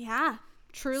 Yeah.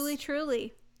 Truly,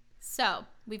 truly. So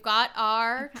we've got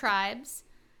our tribes.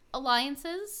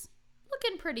 Alliances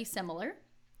looking pretty similar.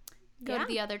 Go to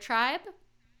the other tribe.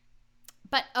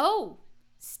 But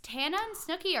Tana and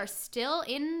Snooki are still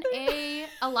in a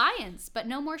alliance, but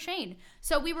no more Shane.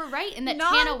 So we were right in that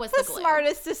Not Tana was the glue.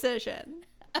 smartest decision.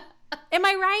 Am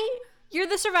I right? You're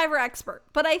the Survivor expert.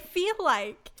 But I feel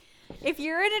like if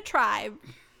you're in a tribe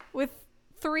with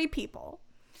 3 people,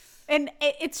 and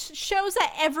it shows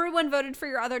that everyone voted for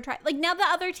your other tribe. Like, now the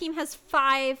other team has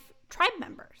 5 tribe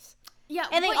members. Yeah.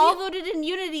 And they all voted in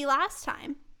unity last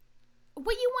time.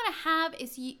 What you want to have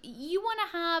is you want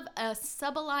to have a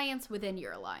sub-alliance within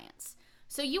your alliance.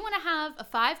 So you want to have a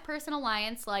 5-person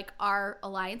alliance like our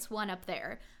Alliance 1 up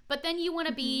there. But then you want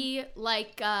to be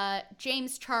like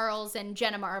James Charles and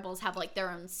Jenna Marbles have like their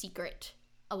own secret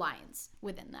alliance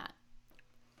within that.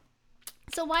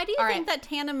 So why do you think that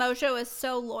Tana Mongeau is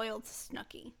so loyal to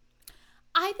Snooki?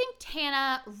 I think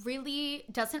Tana really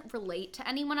doesn't relate to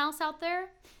anyone else out there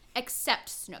except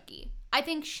Snooki. I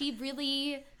think she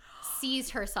really sees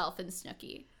herself in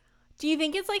Snooki. Do you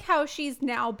think it's like how she's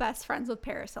now best friends with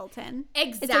Paris Hilton?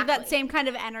 Exactly. It's like that same kind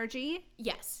of energy?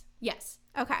 Yes. Yes.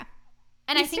 Okay.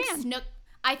 And I think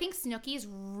Snooki is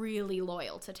really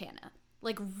loyal to Tana.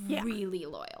 Like, really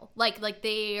loyal. Like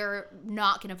they are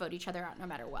not going to vote each other out no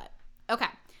matter what. Okay.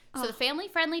 So the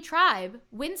family-friendly tribe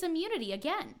wins immunity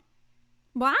again.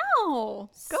 Wow. Go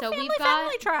so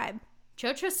family tribe.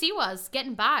 Jojo Siwa's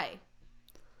getting by.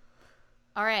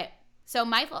 All right. So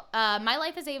My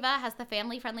Life as Ava has the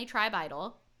family-friendly tribe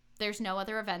idol. There's no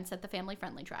other events at the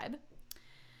family-friendly tribe.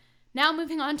 Now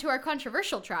moving on to our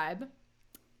controversial tribe.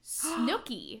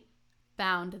 Snooki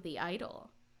found the idol.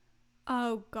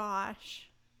 Oh, gosh.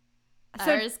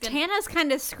 So Tana's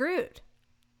kind of screwed.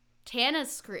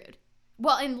 Tana's screwed.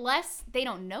 Well, unless they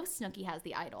don't know Snooki has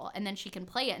the idol, and then she can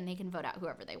play it and they can vote out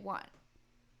whoever they want.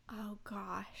 Oh,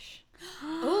 gosh.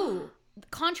 Ooh.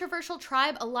 Controversial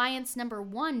tribe alliance number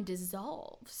 1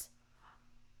 dissolves.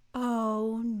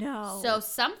 Oh, no. So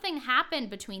something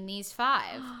happened between these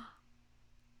 5.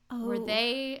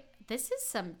 This is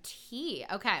some tea.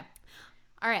 Okay.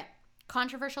 All right.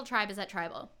 Controversial tribe is at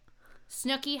tribal.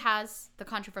 Snooki has the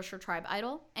controversial tribe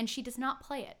idol, and she does not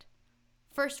play it.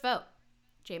 First vote,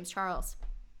 James Charles.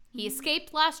 He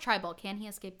escaped last tribal. Can he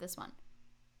escape this one?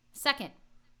 Second,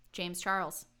 James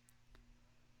Charles.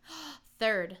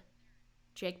 Third,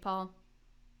 Jake Paul.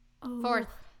 Fourth,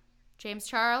 James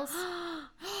Charles.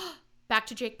 Back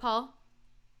to Jake Paul.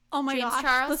 Oh my James gosh,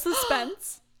 Charles. the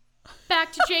suspense.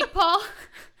 Back to Jake Paul.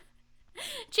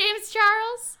 James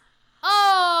Charles.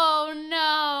 Oh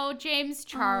no, James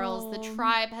Charles. The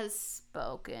tribe has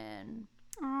spoken.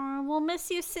 Oh, we'll miss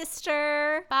you,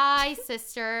 sister. Bye,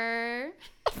 sister.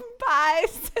 Bye,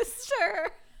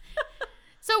 sister.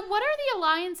 So what are the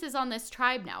alliances on this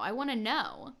tribe now? I want to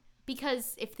know.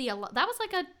 Because if that was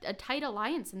like a tight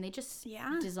alliance and they just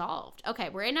dissolved. Okay,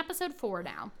 we're in episode 4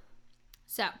 now.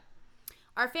 So,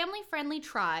 our family-friendly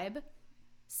tribe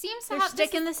seems to have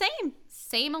sticking the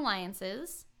same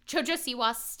alliances. Jojo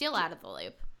Siwa's still out of the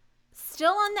loop.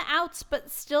 Still on the outs,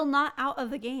 but still not out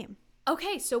of the game.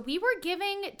 Okay, so we were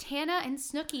giving Tana and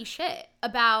Snooki shit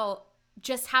about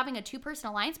just having a 2-person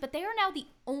alliance, but they are now the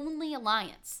only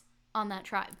alliance on that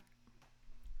tribe.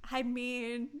 I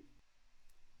mean,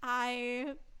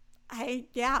 I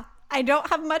don't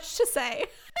have much to say.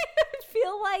 I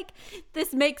feel like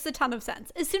this makes a ton of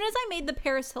sense. As soon as I made the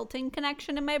Paris Hilton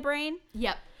connection in my brain,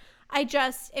 yep,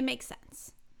 it makes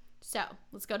sense. So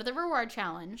let's go to the reward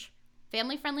challenge.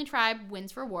 Family-friendly tribe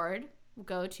wins reward. We'll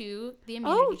go to the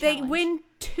immunity challenge. They win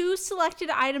 2 selected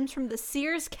items from the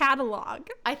Sears catalog.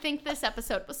 I think this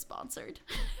episode was sponsored.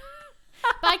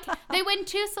 They win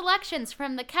 2 selections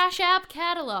from the Cash App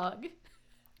catalog.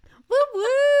 Woo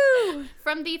woo!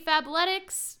 From the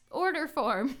Fabletics order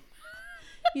form.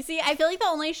 You see, I feel like the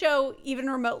only show even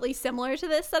remotely similar to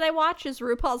this that I watch is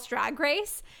RuPaul's Drag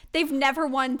Race. They've never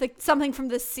won something from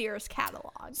the Sears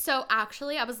catalog. So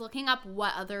actually, I was looking up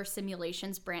what other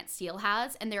simulations Brant Steele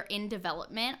has, and they're in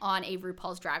development on a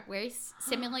RuPaul's Drag Race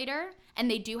simulator, and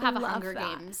they do have a Hunger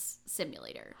Games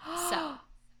simulator. So,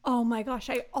 oh my gosh,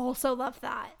 I also love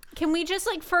that. Can we just,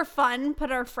 like, for fun,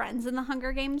 put our friends in the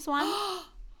Hunger Games one?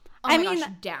 I mean, gosh,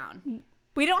 down.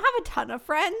 We don't have a ton of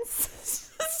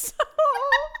friends, so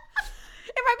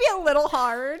it might be a little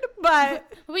hard,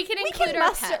 but we can include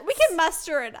our pets. We can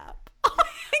muster it up.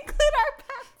 Include our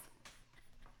pets.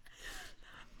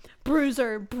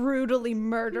 Bruiser brutally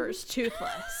murders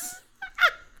Toothless.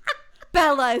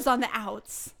 Bella is on the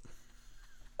outs.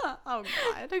 Oh,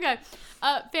 God. Okay.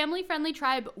 Family-friendly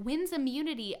tribe wins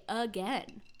immunity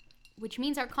again, which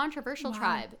means our controversial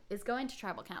tribe is going to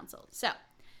tribal council. So,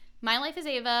 My Life as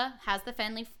Ava has the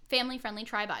family-friendly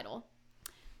tribe idol.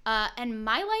 And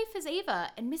My Life as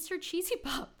Ava and Mr. Cheesy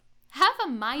Pup have a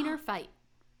minor fight.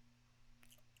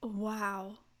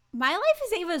 Wow. My Life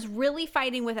as Ava is really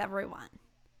fighting with everyone.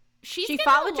 She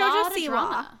fought with JoJo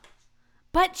Siwa,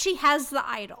 but she has the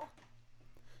idol.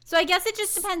 So I guess it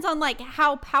just depends on like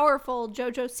how powerful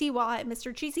JoJo Siwa and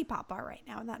Mr. Cheesy Pop are right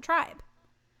now in that tribe.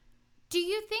 Do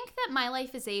you think that My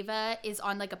Life is Ava is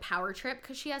on like a power trip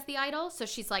because she has the idol? So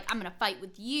she's like, I'm going to fight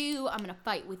with you. I'm going to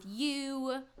fight with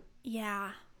you.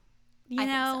 Yeah. I think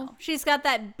so. She's got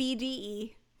that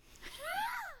BDE.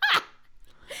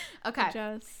 Okay.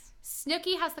 Just...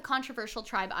 Snooki has the controversial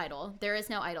tribe idol. There is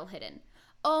no idol hidden.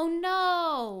 Oh,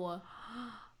 no.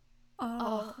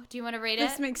 Oh, do you want to rate it?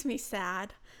 This makes me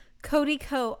sad. Cody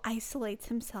Ko isolates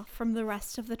himself from the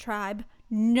rest of the tribe.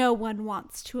 No one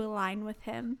wants to align with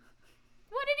him.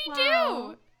 What did he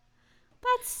do?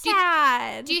 That's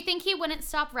sad. Do you think he wouldn't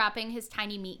stop rapping his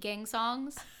Tiny Meat Gang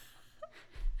songs?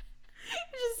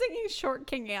 Just singing Short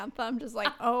King Anthem just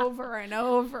like over and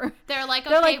over. They're like,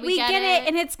 okay, we get it.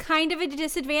 And it's kind of a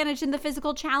disadvantage in the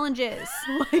physical challenges.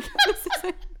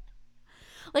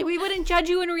 Like we wouldn't judge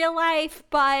you in real life,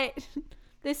 but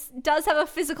this does have a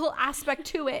physical aspect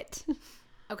to it.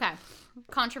 Okay.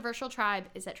 Controversial tribe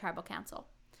is at tribal council.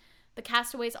 The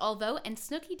castaways all vote, and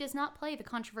Snooki does not play the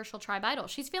controversial tribe idol.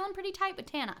 She's feeling pretty tight with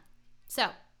Tana.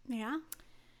 So, yeah.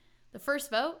 The first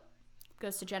vote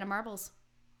goes to Jenna Marbles.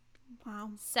 Wow.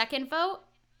 Second vote,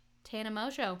 Tana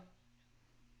Mojo.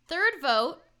 Third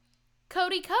vote,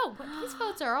 Cody Ko. These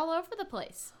votes are all over the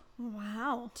place.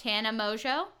 Wow. Tana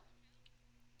Mojo.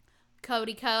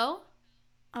 Cody Ko.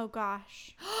 Oh,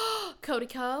 gosh. Cody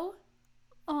Ko.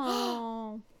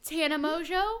 Oh. Tana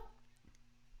Mojo.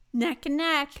 Neck and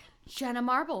neck. Jenna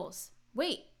Marbles.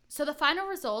 Wait, so the final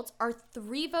results are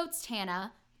 3 votes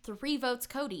Tana, 3 votes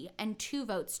Cody, and 2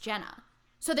 votes Jenna.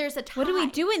 So there's a tie. What do we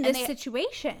do in this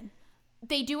situation?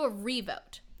 They do a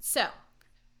revote. So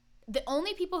the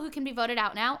only people who can be voted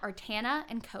out now are Tana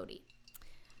and Cody.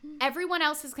 Everyone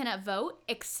else is going to vote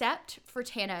except for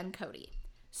Tana and Cody.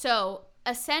 So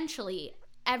essentially,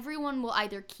 everyone will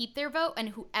either keep their vote, and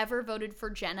whoever voted for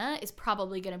Jenna is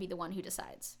probably going to be the one who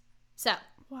decides. So,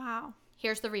 wow.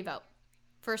 Here's the revote.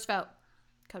 First vote,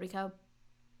 Cody Ko.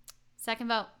 Second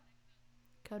vote,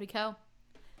 Cody Ko.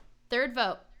 Third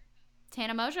vote,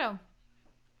 Tana Mojo.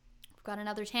 We've got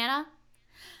another Tana.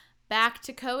 Back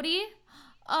to Cody.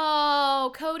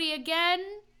 Oh, Cody again.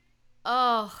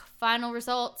 Oh, final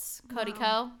results, Cody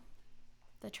Ko.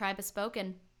 The tribe has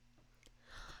spoken.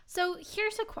 So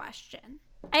here's a question.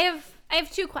 I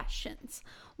have 2 questions.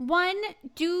 One,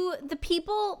 do the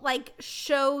people like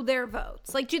show their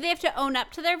votes? Like, do they have to own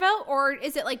up to their vote, or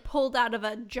is it like pulled out of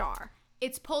a jar?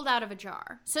 It's pulled out of a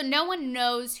jar. So no one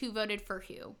knows who voted for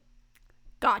who.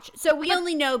 Gotcha. So we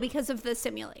only know because of the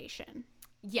simulation.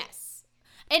 Yes.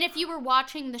 And if you were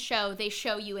watching the show, they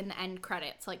show you in the end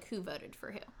credits like who voted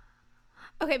for who.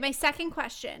 Okay, my second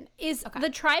question is the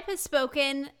tribe has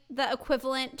spoken the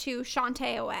equivalent to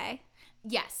Shantae away.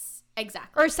 Yes,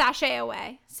 exactly. Or sashay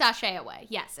away. Sashay away.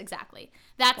 Yes, exactly.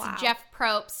 That's Jeff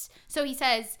Probst. So he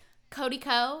says, Cody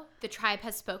Ko, the tribe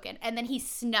has spoken. And then he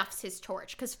snuffs his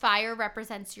torch because fire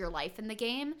represents your life in the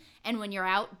game. And when you're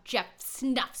out, Jeff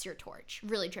snuffs your torch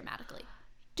really dramatically.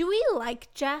 Do we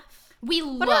like Jeff? We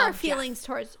love Jeff. What are our feelings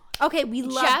towards... Okay, we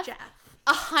love Jeff.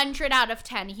 100 out of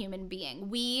 10 human being.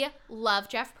 We love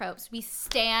Jeff Probst. We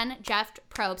stan Jeff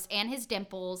Probst and his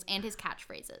dimples and his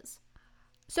catchphrases.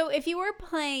 So if you were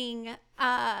playing,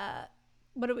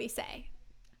 what do we say?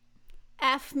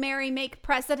 F, marry, make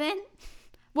president,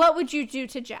 what would you do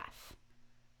to Jeff?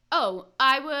 Oh,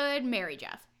 I would marry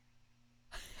Jeff.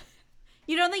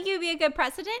 You don't think you'd be a good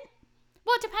president?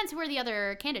 Well, it depends who are the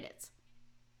other candidates.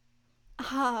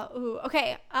 Ooh,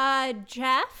 okay.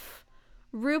 Jeff,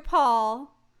 RuPaul,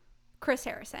 Chris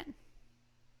Harrison.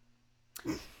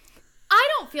 I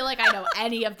don't feel like I know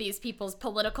any of these people's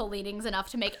political leanings enough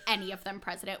to make any of them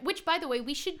president. Which, by the way,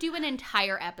 we should do an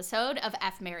entire episode of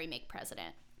F, Marry, Make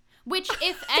President. Which,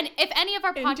 if any of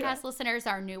our podcast listeners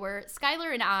are newer,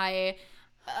 Skylar and I,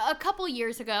 a couple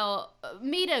years ago,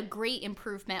 made a great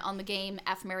improvement on the game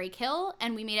F, Marry, Kill,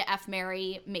 and we made it F,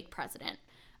 Marry, Make President.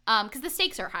 Because the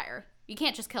stakes are higher. You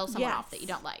can't just kill someone off that you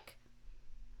don't like.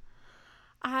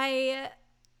 I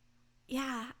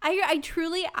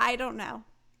truly, I don't know.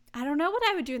 I don't know what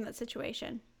I would do in that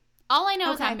situation. All I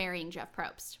know is I'm marrying Jeff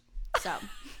Probst. So.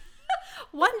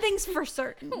 One thing's for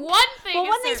certain. One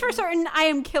thing's for certain. I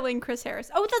am killing Chris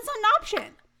Harris. Oh, that's not an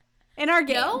option in our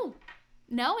game.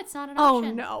 No, it's not an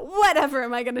option. Oh, no. Whatever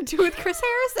am I going to do with Chris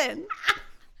Harrison? I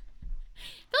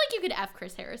feel like you could F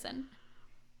Chris Harrison.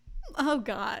 Oh,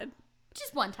 God.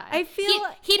 Just one time. I feel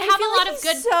he'd have a lot of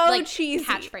good so cheesy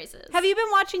catchphrases. Have you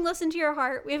been watching Listen to Your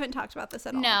Heart? We haven't talked about this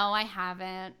at all. No, I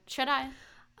haven't. Should I?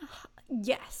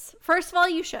 Yes. First of all,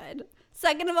 you should.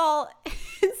 Second of all,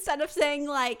 instead of saying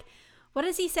like, what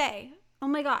does he say? Oh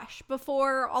my gosh,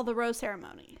 before all the rose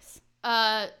ceremonies.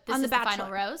 This On is The the final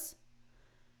Bachelor. rose.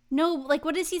 No, like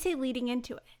what does he say leading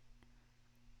into it?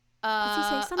 Does he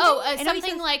say something? I know he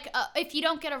Something says- like, if you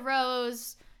don't get a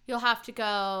rose, you'll have to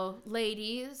go,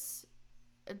 ladies.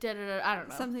 I don't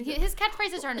know. Something- His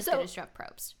catchphrases aren't as So- good as Jeff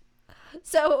Probst.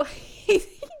 So he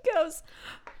goes,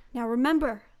 now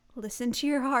remember, listen to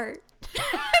your heart. And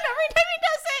every time he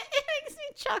does it, it makes me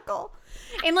chuckle.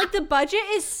 And like the budget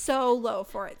is so low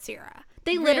for it, Sierra.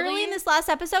 They literally Really? in this last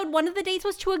episode, one of the dates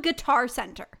was to a guitar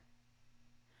center.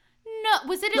 No,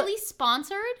 was it at least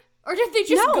sponsored? Or did they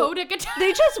just No. go to guitar?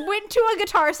 They just went to a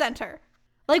guitar center.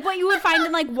 Like what you would find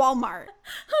in like Walmart.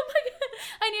 Oh my god.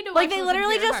 I need to watch Like they Listen to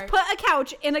literally Your just Heart. put a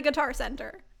couch in a guitar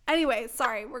center. Anyway,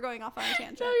 sorry, we're going off on a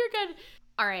tangent. No, you're good.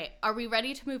 All right. Are we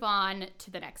ready to move on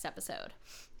to the next episode?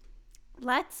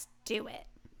 Let's do it.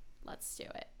 Let's do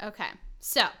it. Okay.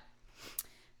 So,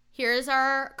 here's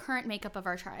our current makeup of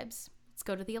our tribes. Let's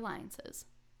go to the alliances.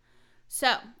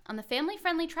 So, on the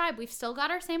family-friendly tribe, we've still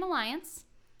got our same alliance.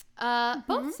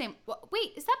 Both same.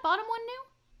 Wait, is that bottom one new?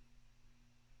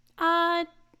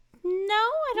 No,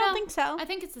 I don't No, think so. I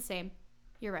think it's the same.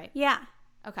 You're right. Yeah.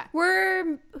 Okay.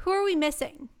 Who are we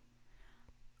missing?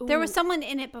 There was Ooh, someone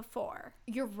in it before.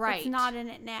 You're right. It's not in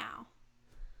it now.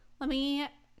 Let me Oh,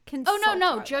 consult.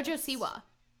 no. our Jojo list. Siwa.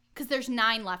 Because there's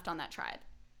 9 left on that tribe.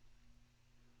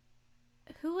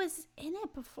 Who was in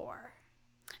it before?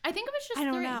 I think it was just I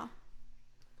don't 3. know.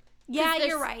 Yeah, there's-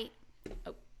 you're right.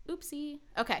 Oh, oopsie.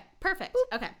 Okay, perfect.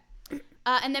 Okay.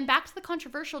 And then back to the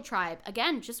controversial tribe.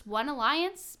 Again, just one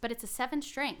alliance, but it's a 7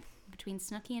 strength between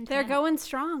Snooki and They're Tana. going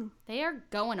strong. They are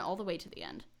going all the way to the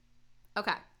end.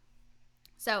 Okay.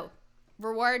 So,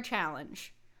 reward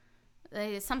challenge.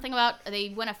 Something about they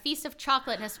win a feast of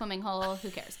chocolate in a swimming hole. Who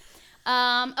cares?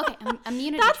 Okay,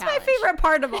 immunity That's challenge. my favorite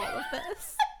part of all of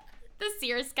this. The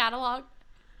Sears catalog.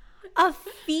 A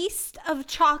feast of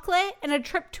chocolate and a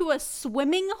trip to a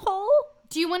swimming hole?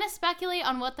 Do you want to speculate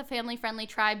on what the family-friendly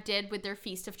tribe did with their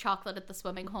feast of chocolate at the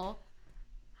swimming hole?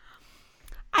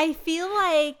 I feel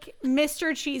like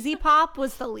Mr. Cheesy Pop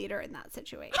was the leader in that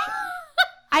situation.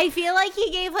 I feel like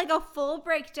he gave like a full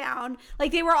breakdown.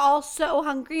 Like they were all so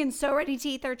hungry and so ready to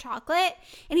eat their chocolate.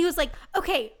 And he was like,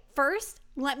 okay, first,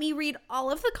 let me read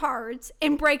all of the cards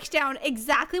and break down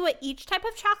exactly what each type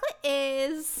of chocolate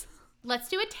is. Let's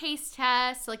do a taste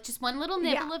test, like just one little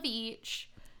nibble Yeah. of each.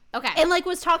 Okay. And like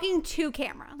was talking to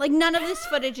camera. Like none of this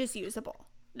footage is usable.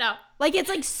 No. Like it's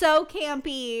like so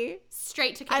campy.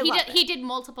 Straight to I he love did it. he did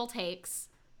multiple takes.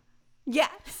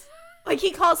 Yes. Like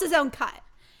he calls his own cut.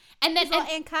 And then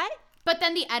And cut? but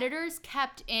then the editors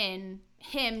kept in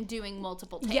him doing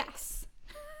multiple takes. Yes.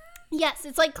 Yes,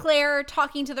 it's like Claire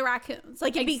talking to the raccoons.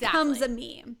 Like it becomes a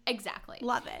Exactly. meme. Exactly.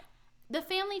 Love it. The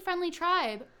family-friendly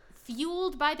tribe,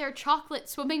 fueled by their chocolate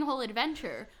swimming hole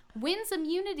adventure, wins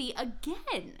immunity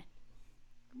again.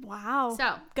 Wow.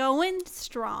 So, going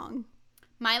strong.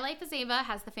 My Life as Ava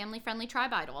has the family-friendly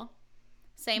tribe idol.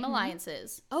 Same Mm-hmm.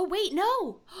 alliances. Oh, wait,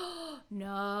 no.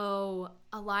 No.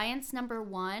 Alliance number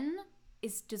 1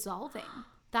 is dissolving.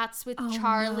 That's with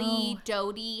Charlie, no.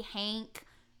 Dodie, Hank,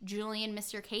 Julian,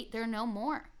 Mr. Kate. There are no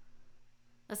more.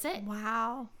 That's it.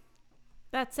 Wow.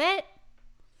 That's it.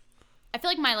 I feel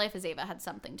like My Life as Ava had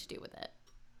something to do with it.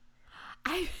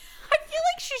 I feel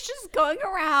like she's just going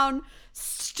around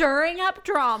stirring up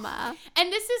drama. And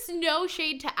this is no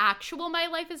shade to actual My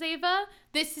Life as Ava.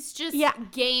 This is just Yeah.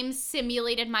 game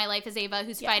simulated My Life as Ava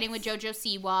who's fighting with JoJo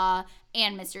Siwa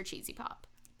and Mr. Cheesy Pop.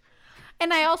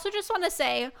 And I also just want to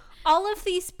say all of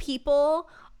these people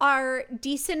are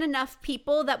decent enough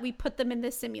people that we put them in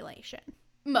this simulation.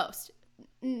 Most.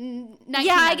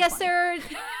 Yeah, I guess there are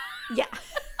yeah.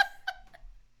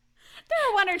 There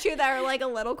are one or two that are like a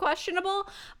little questionable,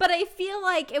 but I feel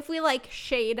like if we like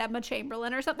shade Emma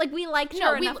Chamberlain or something, like we liked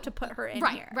her enough to put her in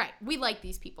right, here. Right, We like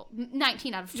these people.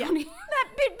 19 out of 20.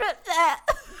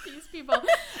 These people.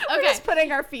 We're Okay. just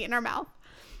putting our feet in our mouth.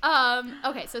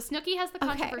 Okay, so Snooki has the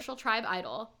controversial tribe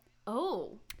idol.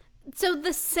 Oh. So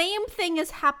the same thing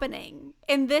is happening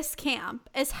in this camp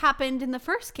as happened in the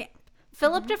first camp.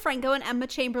 Philip DeFranco and Emma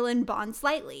Chamberlain bond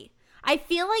slightly. I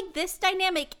feel like this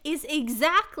dynamic is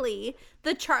exactly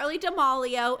the Charlie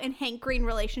D'Amelio and Hank Green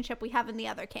relationship we have in the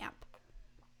other camp.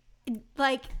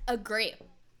 Like, Agree.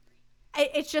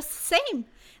 it's just the same.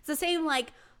 It's the same,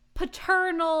 like,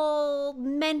 paternal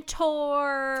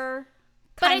mentor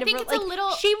But I kind of think it's a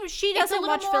little- She it's a doesn't little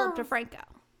watch more- Philip DeFranco.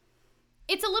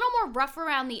 It's a little more rough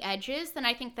around the edges than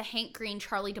I think the Hank Green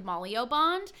Charlie D'Amelio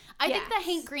bond. I think the Yes.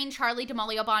 Hank Green Charlie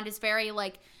D'Amelio bond is very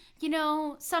like you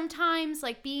know, sometimes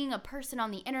like being a person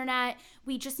on the internet,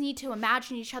 we just need to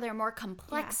imagine each other more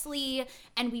complexly,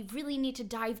 and we really need to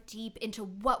dive deep into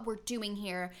what we're doing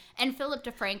here. And Philip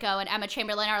DeFranco and Emma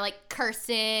Chamberlain are like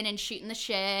cursing and shooting the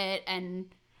shit and...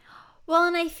 Well,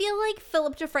 and I feel like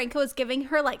Philip DeFranco is giving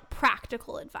her like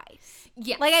practical advice.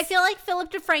 Yes. Like I feel like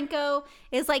Philip DeFranco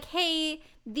is like, hey,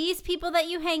 these people that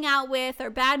you hang out with are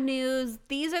bad news.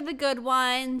 These are the good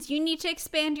ones. You need to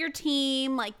expand your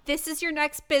team. Like, this is your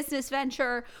next business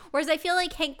venture. Whereas I feel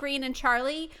like Hank Green and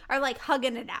Charlie are like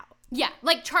hugging it out. Yeah,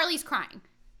 like Charlie's crying.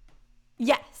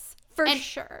 Yes, for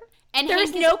sure. And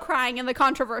there's no crying in the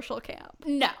controversial camp.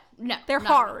 No. They're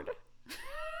hard.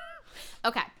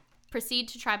 Okay, proceed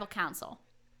to tribal council.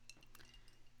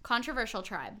 Controversial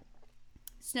tribe.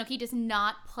 Snooki does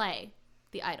not play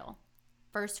the idol.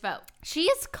 First vote. She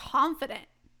is confident.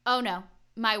 Oh no,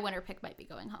 my winner pick might be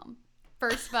going home.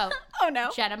 First vote. Oh no.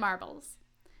 Jenna Marbles.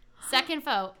 Second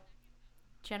vote.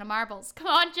 Jenna Marbles. Come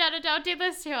on, Jenna, don't do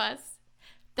this to us.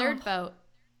 Third vote.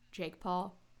 Jake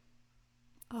Paul.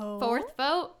 Oh. Fourth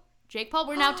vote. Jake Paul.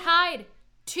 We're now tied.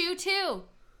 2-2.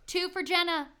 2 for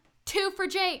Jenna. 2 for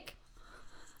Jake.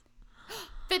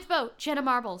 Fifth vote. Jenna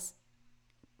Marbles.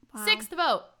 Wow. Sixth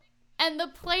vote. And the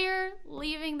player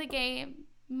leaving the game.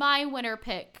 My winner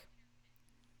pick.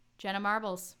 Jenna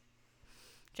Marbles.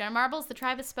 Jenna Marbles, the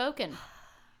tribe has spoken.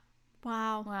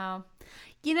 Wow.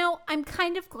 You know, I'm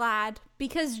kind of glad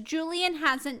because Julian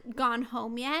hasn't gone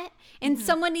home yet and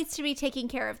someone needs to be taking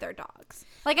care of their dogs.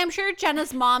 Like, I'm sure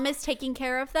Jenna's mom is taking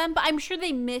care of them, but I'm sure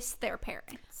they miss their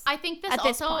parents. I think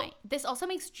this also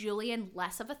makes Julian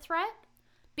less of a threat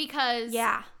because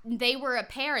they were a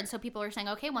pair, and so people are saying,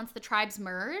 okay, once the tribes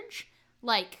merge,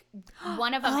 like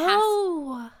one of them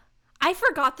I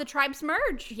forgot the tribes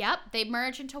merge. Yep, they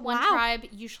merge into one tribe,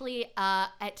 usually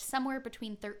at somewhere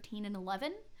between 13 and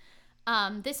 11.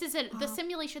 This is the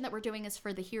simulation that we're doing is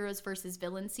for the Heroes versus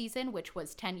Villains season, which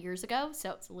was 10 years ago,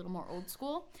 so it's a little more old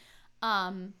school.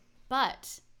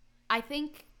 But I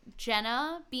think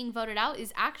Jenna being voted out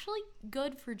is actually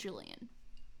good for Julian.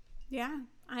 Yeah,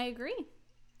 I agree.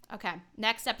 Okay,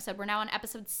 next episode. We're now on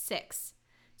episode 6.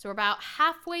 So we're about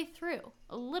halfway through,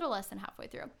 a little less than halfway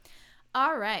through.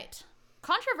 All right.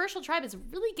 Controversial tribe is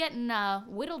really getting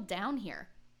whittled down here.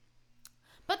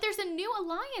 But there's a new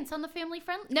alliance on the family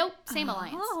friendly. Nope, same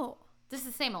alliance. This is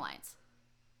the same alliance.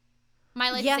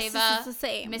 My Life is Ava, this is the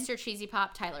same. Mr. Cheesy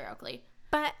Pop, Tyler Oakley.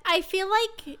 But I feel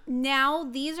like now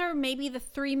these are maybe the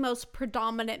 3 most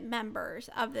predominant members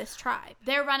of this tribe.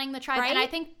 They're running the tribe. Right? And I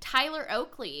think Tyler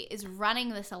Oakley is running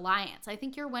this alliance. I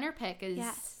think your winner pick is...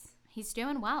 Yes. He's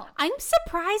doing well. I'm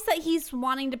surprised that he's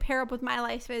wanting to pair up with My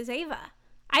Life is Ava.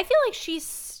 I feel like she's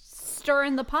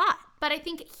stirring the pot. But I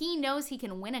think he knows he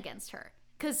can win against her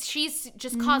because she's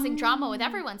just causing drama with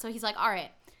everyone. So he's like, all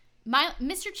right,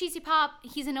 Mr. Cheesy Pop,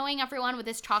 he's annoying everyone with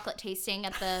his chocolate tasting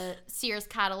at the Sears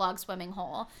catalog swimming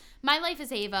hole. My Life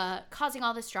is Ava, causing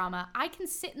all this drama. I can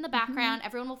sit in the background.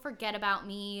 Everyone will forget about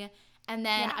me. And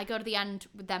then I go to the end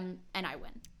with them and I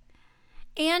win.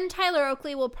 And Tyler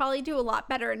Oakley will probably do a lot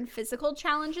better in physical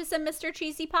challenges than Mr.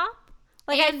 Cheesy Pop.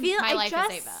 Like, and I feel My Life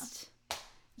is Ava.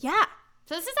 Yeah.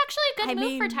 So this is actually a good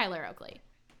move for Tyler Oakley.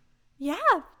 Yeah.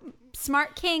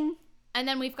 Smart king. And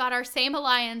then we've got our same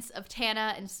alliance of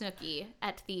Tana and Snooki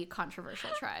at the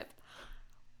controversial tribe.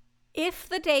 If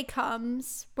the day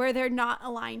comes where they're not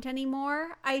aligned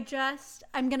anymore,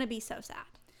 I'm going to be so sad.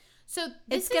 So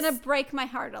it's going to break my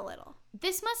heart a little.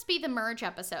 This must be the merge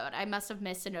episode. I must have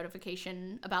missed a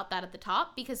notification about that at the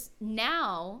top because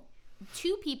now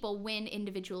 2 people win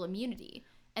individual immunity.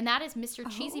 And that is Mr.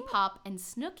 Cheesy Pop and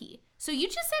Snooki. So you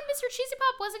just said Mr. Cheesy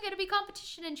Pop wasn't going to be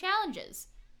competition and challenges.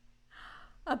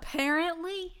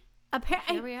 Apparently.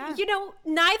 Here we are. You know,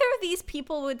 neither of these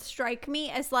people would strike me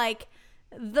as like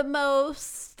the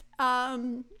most, I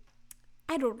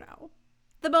don't know,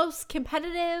 the most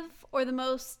competitive or the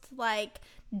most like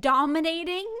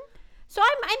dominating. So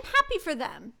I'm happy for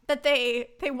them that they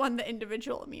won the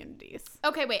individual immunities.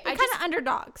 Okay, wait. They're kind of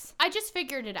underdogs. I just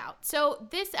figured it out. So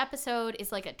this episode is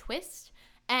like a twist,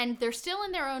 and they're still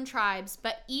in their own tribes,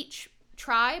 but each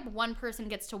tribe, one person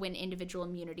gets to win individual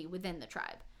immunity within the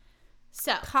tribe.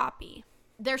 So copy.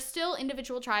 They're still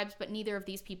individual tribes, but neither of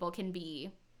these people can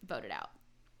be voted out.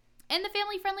 And the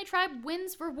family-friendly tribe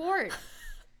wins reward.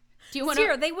 Do you want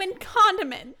to? They win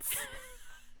condiments.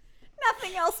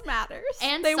 Nothing else matters.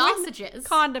 And they sausages. Win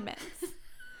condiments.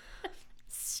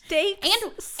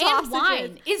 Steaks. And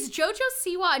wine. Is JoJo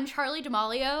Siwa and Charlie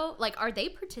D'Amelio, like, are they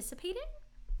participating?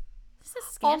 This is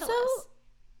scandalous.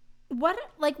 Also,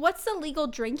 what's the legal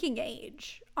drinking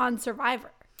age on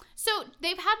Survivor? So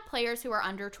they've had players who are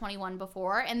under 21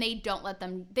 before, and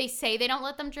they say they don't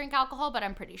let them drink alcohol, but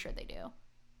I'm pretty sure they do.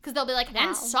 Because they'll be like,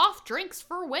 and soft drinks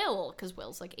for Will, because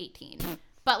Will's like 18.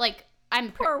 But like,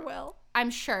 Poor Will. I'm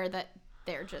sure that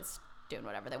they're just doing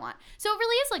whatever they want. So it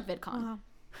really is like VidCon.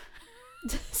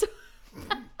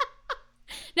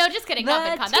 No, just kidding.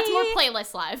 Not VidCon. That's more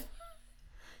Playlist Live.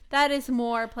 That is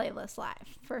more Playlist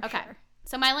Live, for sure.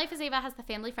 So My Life as Ava has the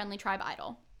family-friendly tribe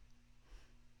idol.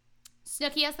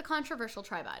 Snooki has the controversial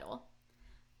tribe idol.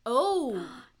 Oh.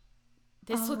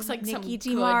 This looks like some Nikki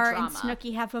good DeMar drama. and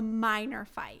Snooki have a minor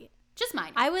fight. Just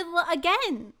minor. I would,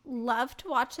 again, love to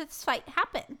watch this fight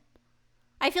happen.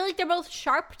 I feel like they're both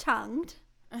sharp-tongued.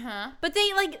 Uh-huh. But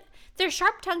they're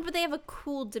sharp-tongued, but they have a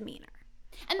cool demeanor.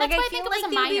 And that's why I think it was a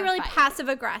minor be really fight.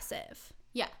 passive-aggressive.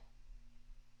 Yeah.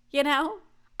 You know?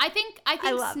 I think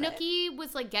love Snooki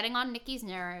was like getting on Nikki's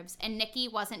nerves, and Nikki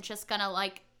wasn't just gonna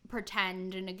like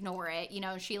pretend and ignore it. You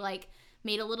know, she like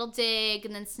made a little dig,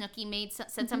 and then Snooki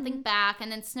said something back,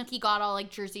 and then Snooki got all like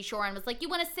Jersey Shore and was like, "You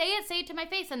want to say it to my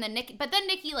face." And then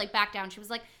Nikki like backed down. She was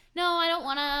like, "No, I don't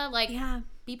want to like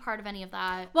be part of any of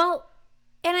that." Well,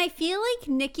 and I feel like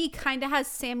Nikki kind of has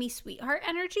Sammy Sweetheart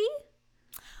energy.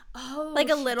 Oh, like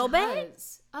a little bit.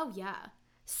 Oh yeah.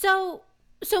 So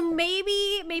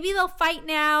maybe they'll fight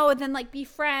now and then like be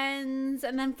friends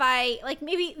and then fight. Like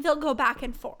maybe they'll go back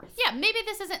and forth. Yeah, maybe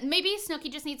maybe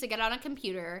Snooki just needs to get on a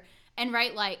computer and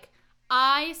write like,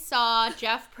 I saw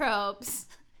Jeff Probst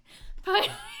put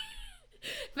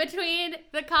between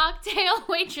the cocktail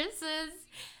waitress's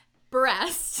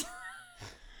breasts.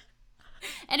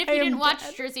 And if you didn't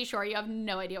watch Jersey Shore, you have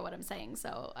no idea what I'm saying,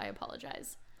 so I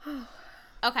apologize.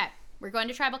 Okay, we're going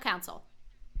to tribal council.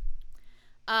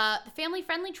 The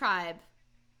family-friendly tribe.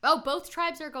 Oh, both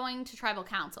tribes are going to tribal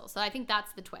council. So I think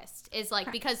that's the twist. Is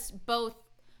like because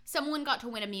someone got to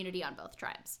win immunity on both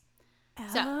tribes.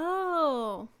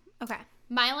 Oh, okay.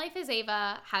 My Life as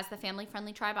Ava has the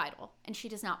family-friendly tribe idol, and she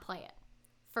does not play it.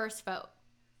 First vote,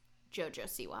 JoJo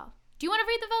Siwa. Do you want to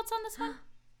read the votes on this one?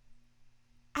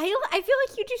 I feel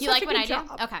like you do such a good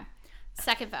job. Okay.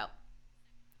 Second vote,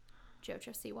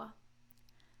 JoJo Siwa.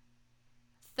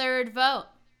 Third vote,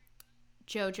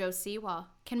 JoJo Siwa.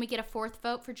 Can we get a fourth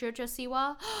vote for JoJo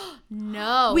Siwa?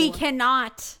 No. We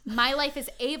cannot. My Life is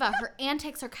Ava. Her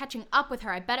antics are catching up with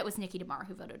her. I bet it was Nikki DeMar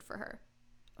who voted for her.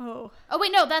 Oh,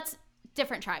 wait, no, that's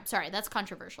different tribe. Sorry, that's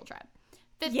controversial tribe.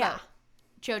 Fifth vote,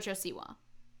 JoJo Siwa.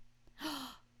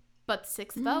 But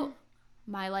sixth vote,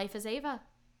 My Life is Ava.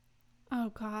 Oh,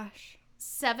 gosh.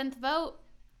 Seventh vote,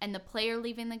 and the player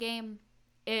leaving the game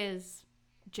is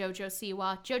JoJo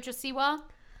Siwa. JoJo Siwa,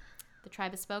 the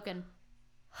tribe has spoken.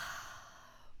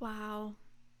 Wow.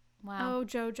 Wow. Oh,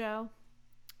 JoJo.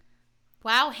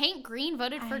 Wow, Hank Green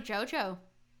voted for JoJo.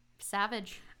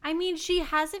 Savage. I mean, she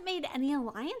hasn't made any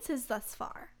alliances thus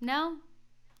far. No.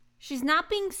 She's not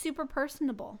being super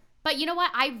personable. But you know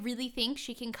what? I really think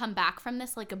she can come back from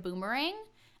this like a boomerang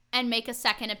and make a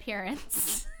second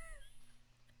appearance.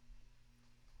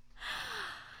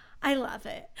 I love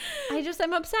it.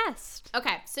 I'm obsessed.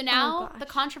 Okay, so now the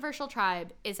controversial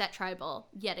tribe is at tribal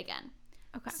yet again.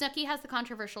 Okay. Snooki has the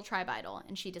controversial tribe idol,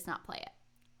 and she does not play it.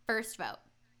 First vote,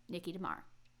 Nikki DeMar.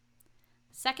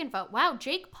 Second vote, wow,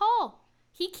 Jake Paul.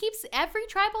 He keeps every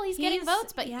tribal he's getting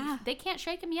votes, but they can't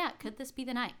shake him yet. Could this be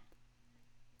the night?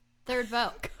 Third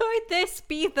vote. Could this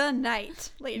be the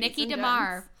night, ladies Nikki and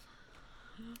DeMar.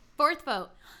 Gents. Fourth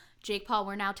vote, Jake Paul.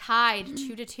 We're now tied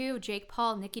 2-2. Jake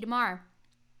Paul, Nikki DeMar.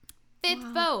 Fifth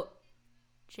vote,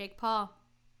 Jake Paul.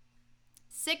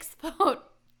 Sixth vote,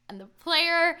 and the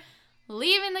player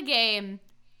leaving the game,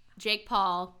 Jake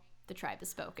Paul. The tribe has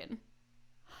spoken.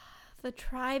 The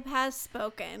tribe has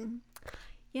spoken.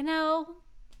 You know,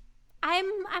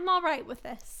 I'm all right with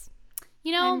this.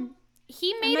 You know,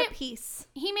 I'm at peace.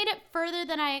 He made it further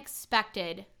than I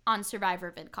expected on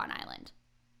Survivor VidCon Island.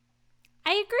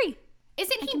 I agree.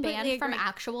 Isn't he banned from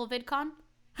actual VidCon?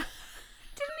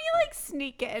 Didn't he like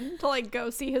sneak in to like go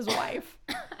see his wife?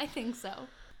 I think so.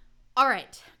 All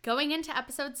right, going into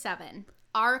episode 7.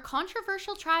 Our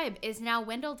controversial tribe is now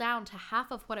dwindled down to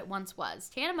half of what it once was.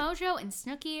 Tana Mongeau and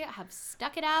Snooki have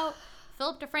stuck it out.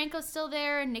 Philip DeFranco's still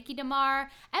there. Nikki DeMar.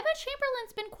 Emma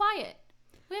Chamberlain's been quiet.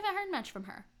 We haven't heard much from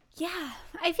her. Yeah,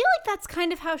 I feel like that's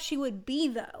kind of how she would be,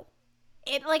 though.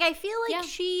 I feel like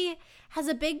she has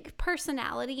a big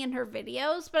personality in her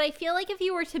videos, but I feel like if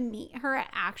you were to meet her at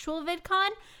actual VidCon, I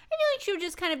feel like she would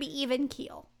just kind of be even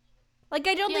keel. Like,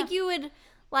 I don't think you would,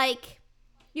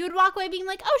 you would walk away being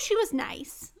like, oh, she was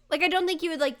nice. Like, I don't think you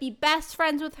would, be best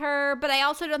friends with her, but I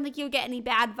also don't think you would get any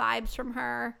bad vibes from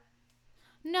her.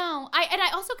 No, I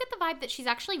also get the vibe that she's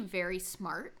actually very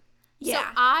smart. Yeah.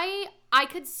 So I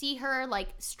could see her, like,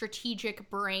 strategic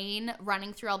brain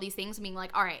running through all these things and being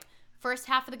like, all right, first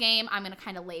half of the game, I'm going to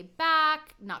kind of lay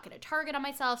back, not going to target on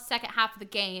myself. Second half of the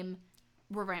game,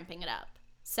 we're ramping it up.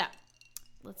 So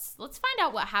let's find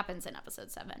out what happens in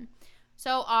episode 7.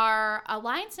 So our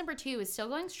alliance number 2 is still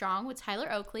going strong with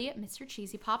Tyler Oakley, Mr.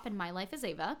 Cheesy Pop, and My Life as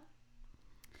Ava.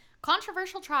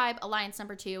 Controversial Tribe alliance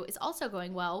number 2 is also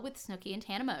going well with Snooki and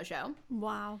Tana Mongeau.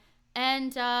 Wow.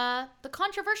 And the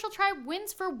Controversial Tribe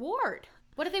wins for Ward.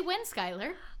 What do they win,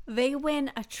 Skylar? They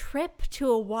win a trip to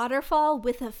a waterfall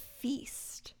with a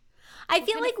feast. I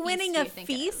feel like winning a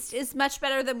feast is much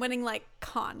better than winning, like,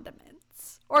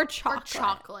 condiments or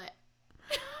chocolate.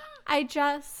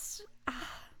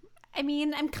 I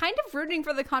mean, I'm kind of rooting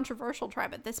for the Controversial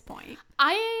Tribe at this point.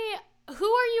 Who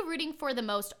are you rooting for the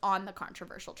most on the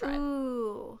Controversial Tribe?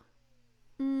 Ooh.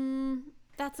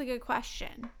 That's a good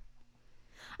question.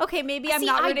 Okay, maybe I'm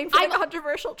not rooting for the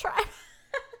Controversial Tribe.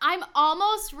 I'm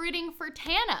almost rooting for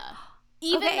Tana.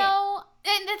 Even though,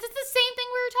 and this is the same thing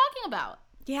we were talking about.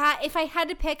 Yeah, if I had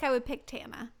to pick, I would pick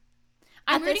Tana.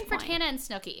 I'm rooting for Tana and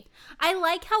Snooki. I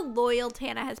like how loyal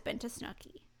Tana has been to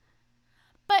Snooki.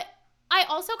 But I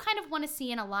also kind of want to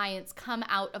see an alliance come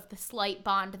out of the slight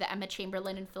bond that Emma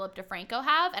Chamberlain and Philip DeFranco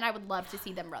have, and I would love to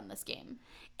see them run this game.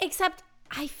 Except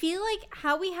I feel like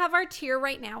how we have our tier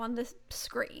right now on the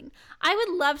screen, I would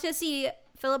love to see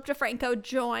Philip DeFranco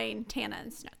join Tana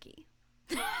and Snooki.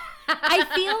 I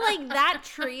feel like that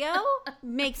trio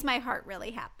makes my heart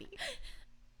really happy.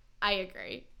 I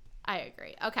agree.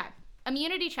 Okay.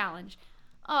 Immunity challenge.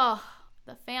 Oh,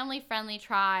 the family-friendly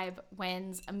tribe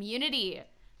wins immunity,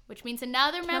 which means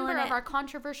another member of our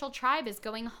controversial tribe is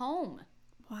going home.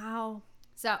 Wow.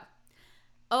 So,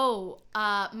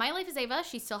 My Life as Ava,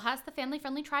 she still has the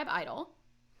family-friendly tribe idol.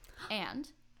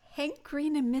 And Hank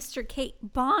Green and Mr. Kate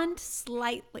bond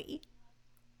slightly.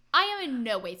 I am in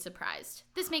no way surprised.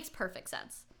 This makes perfect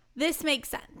sense.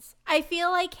 I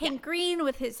feel like Hank Green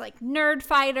with his, like, nerd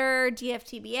fighter,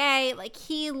 DFTBA, like,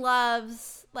 he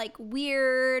loves, like,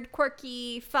 weird,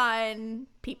 quirky, fun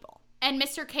people. And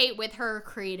Mr. Kate with her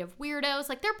creative weirdos.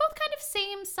 Like, they're both kind of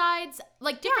same sides,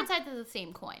 like, different sides of the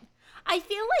same coin. I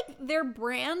feel like their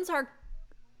brands are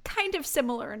kind of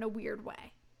similar in a weird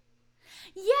way.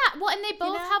 Yeah, well, and they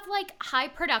both have, like, high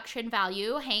production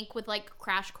value. Hank with, like,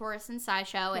 Crash Course and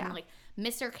SciShow, and, like,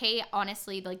 Mr. K,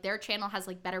 honestly, like, their channel has,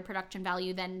 like, better production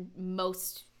value than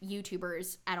most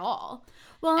YouTubers at all.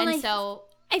 Well, and so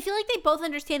I feel like they both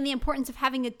understand the importance of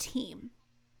having a team.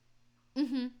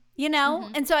 Mm-hmm. You know?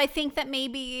 Mm-hmm. And so I think that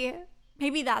maybe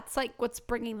that's, like, what's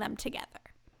bringing them together.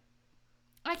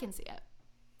 I can see it.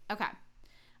 Okay.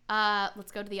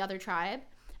 Let's go to the other tribe.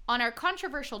 On our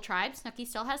controversial tribe, Snooki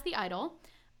still has the idol.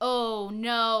 Oh,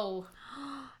 no.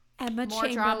 Emma More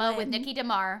Chamberlain drama with Nikki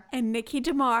DeMar. And Nikki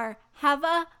DeMar have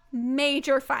a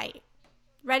major fight.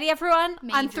 Ready, everyone?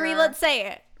 Major. On 3, let's say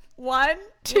it. 1,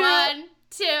 2. 1,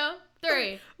 2,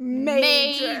 3.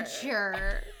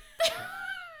 Major.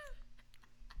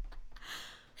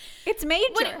 It's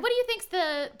major. What do you think's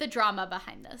the drama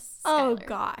behind this, Skylar? Oh,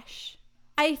 gosh.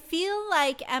 I feel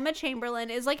like Emma Chamberlain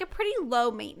is, like, a pretty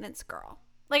low maintenance girl.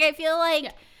 Like, I feel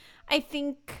like I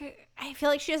feel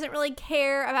like she doesn't really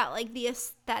care about, like, the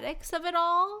aesthetics of it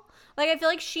all. Like, I feel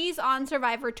like she's on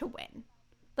Survivor to win.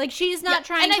 Like, she's not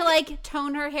trying to, like,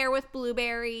 tone her hair with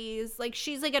blueberries. Like,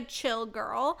 she's, like, a chill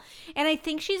girl. And I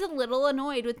think she's a little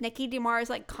annoyed with Nikki DeMar's,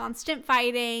 like, constant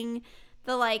fighting,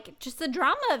 just the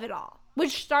drama of it all,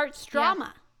 which starts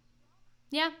drama.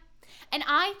 Yeah. And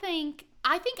I think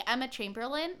Emma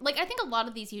Chamberlain, like, I think a lot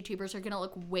of these YouTubers are going to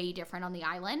look way different on the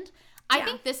island. I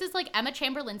think this is, like, Emma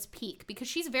Chamberlain's peak because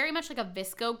she's very much like a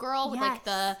Visco girl with, like,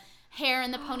 the hair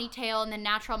and the ponytail and the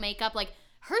natural makeup. Like,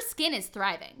 her skin is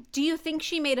thriving. Do you think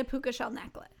she made a puka shell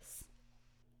necklace?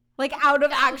 Like, out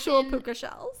of actual puka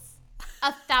shells?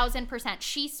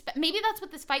 1,000%. Maybe that's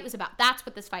what this fight was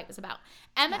about.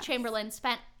 Emma Chamberlain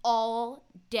spent all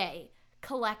day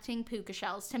collecting puka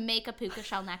shells to make a puka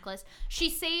shell necklace. She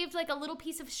saved, like, a little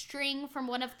piece of string from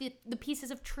one of the pieces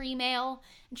of tree mail,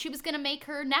 and she was gonna make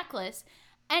her necklace.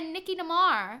 And Nikki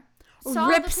DeMar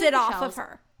rips it off of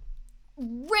her.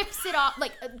 Rips it off,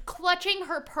 like, clutching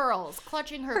her pearls,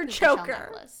 clutching her puka choker shell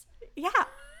necklace. Yeah.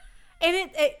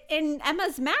 And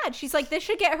Emma's mad. She's like, this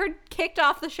should get her kicked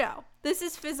off the show. This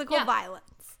is physical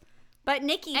violence. But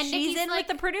she's in, like,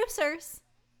 with the producers.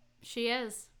 She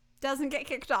is. Doesn't get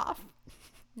kicked off.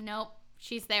 Nope.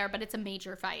 She's there, but it's a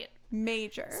major fight.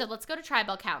 Major. So let's go to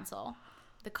Tribal Council.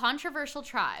 The controversial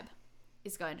tribe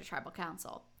is going to Tribal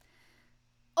Council.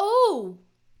 Oh,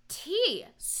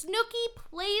 Snooki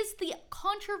plays the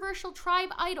controversial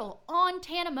tribe idol on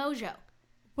Tana Mongeau.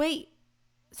 Wait.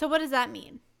 So what does that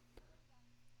mean?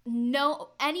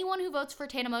 anyone who votes for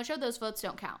Tana Mongeau, those votes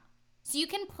don't count. So you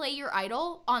can play your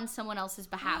idol on someone else's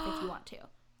behalf if you want to.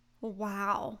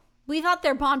 Wow. We thought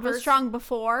their bond was strong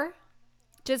before.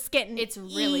 Just getting it's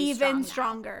really even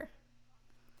stronger.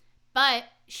 But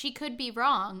she could be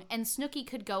wrong, and Snooki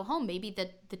could go home. Maybe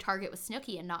the target was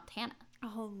Snooki and not Tana.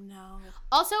 Oh, no.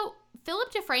 Also,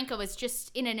 Philip DeFranco is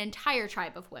just in an entire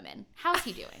tribe of women. How's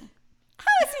he doing?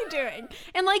 How is he doing?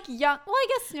 And like young, well, I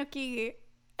guess Snooki,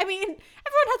 I mean,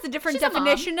 everyone has a different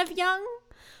definition of young,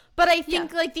 but I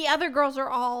think like the other girls are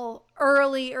all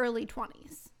early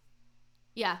 20s.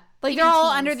 Yeah. Like they're all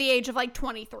under the age of like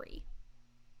 23.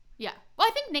 Yeah. Well,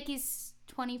 I think Nikki's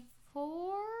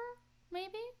 24,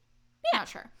 maybe? Yeah. Not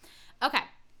sure. Okay.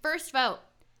 First vote.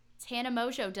 Tana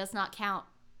Mongeau does not count.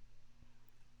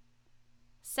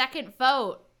 Second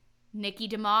vote. Nikki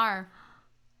DeMar.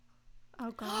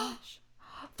 Oh, gosh.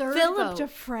 Third Philip vote.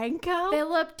 DeFranco?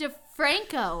 Philip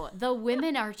DeFranco. The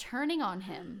women are turning on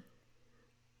him.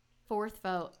 Fourth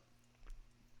vote.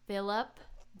 Philip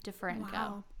DeFranco.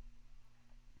 Wow.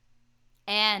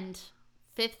 And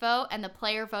fifth vote, and the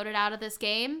player voted out of this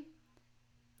game,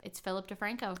 it's Philip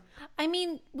DeFranco. I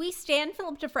mean, we stand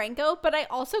Philip DeFranco, but I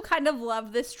also kind of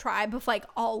love this tribe of like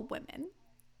all women.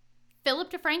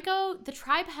 Philip DeFranco, the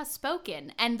tribe has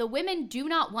spoken, and the women do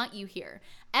not want you here.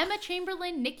 Emma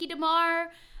Chamberlain, Nikki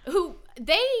DeMar, who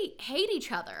they hate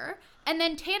each other, and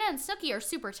then Tana and Snooki are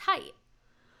super tight.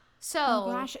 So,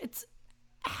 oh gosh,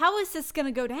 how is this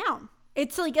gonna go down?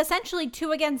 It's like essentially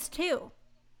 2 against 2.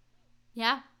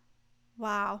 Yeah.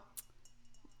 Wow.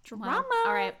 Drama. Wow.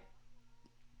 All right.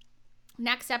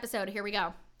 Next episode, here we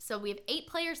go. So we have 8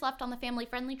 players left on the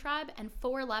family-friendly tribe and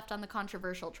 4 left on the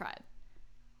controversial tribe.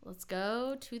 Let's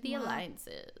go to the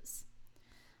alliances.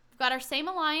 We've got our same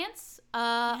alliance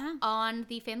on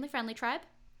the family-friendly tribe.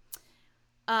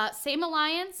 Same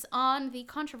alliance on the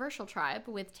controversial tribe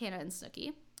with Tana and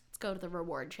Snooki. Let's go to the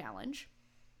reward challenge.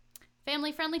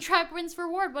 Family-friendly tribe wins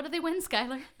reward. What do they win,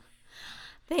 Skylar?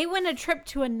 They win a trip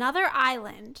to another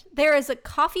island. There is a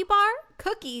coffee bar,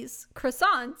 cookies,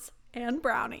 croissants, and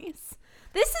brownies.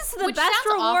 This is the Which best sounds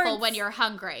rewards. awful when you're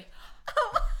hungry.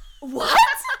 What?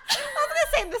 I was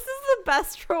gonna say this is the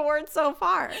best reward so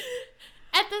far.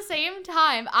 At the same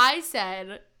time, I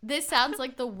said this sounds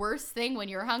like the worst thing when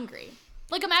you're hungry.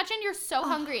 Like, imagine you're so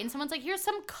hungry and someone's like, "Here's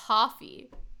some coffee."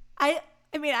 I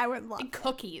mean, I would love And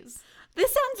cookies.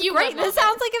 This sounds You great. would This love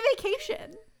sounds like a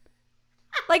vacation.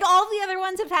 Like all the other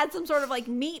ones have had some sort of like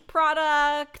meat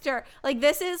product or like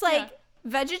this is like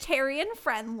vegetarian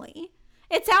friendly.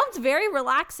 It sounds very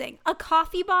relaxing. A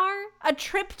coffee bar, a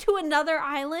trip to another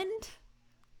island,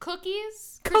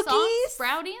 Cookies, Cookies? croissants,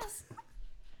 brownies.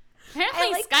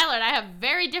 Apparently, like- Skylar and I have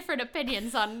very different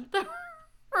opinions on the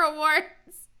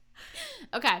rewards.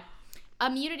 Okay.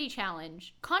 Immunity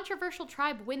challenge. Controversial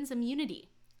tribe wins immunity.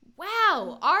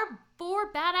 Wow. Our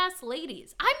 4 badass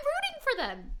ladies. I'm rooting for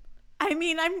them. I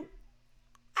mean,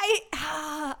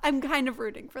 I'm kind of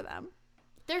rooting for them.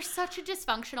 They're such a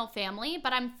dysfunctional family,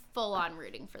 but I'm full on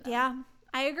rooting for them. Yeah,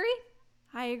 I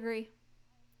agree.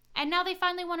 And now they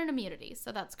finally won an immunity,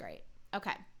 so that's great.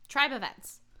 Okay, tribe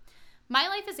events. My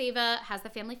Life as Ava has the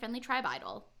family-friendly tribe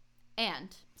idol.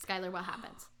 And, Skylar, what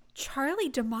happens? Charlie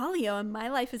D'Amelio and My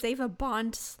Life as Ava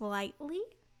bond slightly.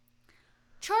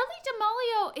 Charlie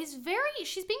D'Amelio is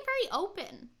she's being very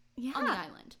open on the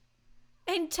island.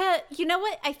 And you know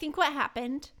what? I think what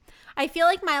happened, I feel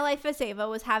like My Life as Ava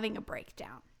was having a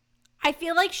breakdown. I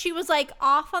feel like she was like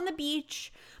off on the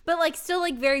beach, but like still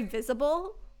like very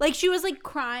visible. Like she was like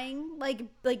crying,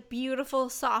 like beautiful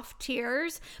soft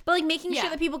tears, but like making sure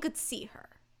that people could see her.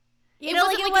 It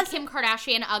wasn't like a Kim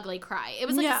Kardashian ugly cry. It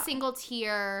was like a single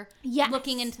tear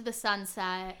looking into the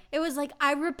sunset. It was like,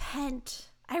 I repent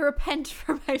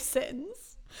for my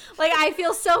sins. Like, I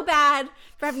feel so bad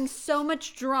for having so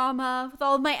much drama with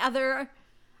all of my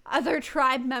other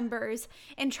tribe members.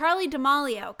 And Charlie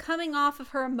D'Amelio, coming off of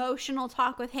her emotional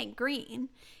talk with Hank Green,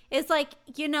 is like,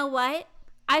 you know what?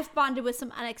 I've bonded with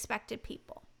some unexpected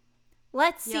people.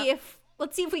 Let's see if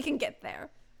we can get there.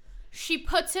 She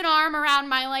puts an arm around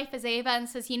My Life as Ava and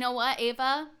says, "You know what,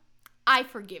 Ava? I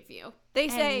forgive you." They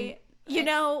say, you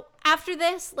know, after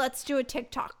this, let's do a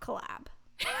TikTok collab.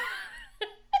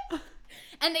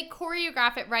 And they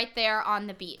choreograph it right there on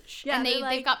the beach. Yeah, and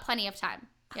they've got plenty of time.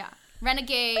 Yeah.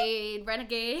 Renegade.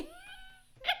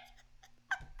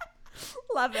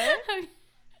 Love it.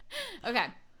 Okay.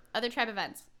 Other tribe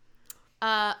events.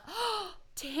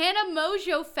 Tana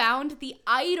Mongeau found the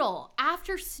idol.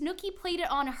 After Snooki played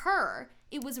it on her,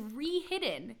 it was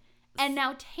re-hidden. And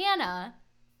now Tana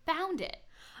found it.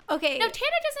 Okay. Now,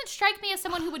 Tana doesn't strike me as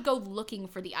someone who would go looking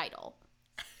for the idol.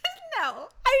 know.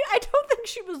 I don't think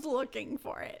she was looking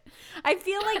for it. I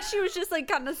feel like she was just like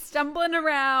kind of stumbling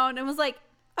around and was like,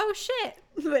 oh shit,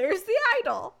 there's the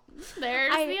idol.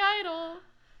 There's the idol.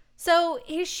 So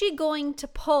is she going to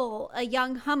pull a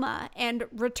young Humma and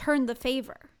return the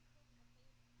favor?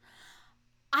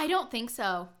 I don't think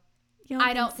so.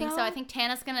 I don't think so. I think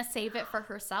Tana's going to save it for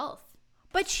herself.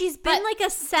 But she's been like a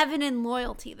 7 in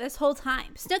loyalty this whole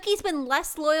time. Snooki's been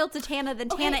less loyal to Tana than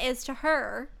Tana is to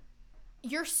her.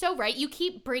 You're so right. You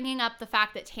keep bringing up the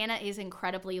fact that Tana is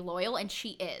incredibly loyal, and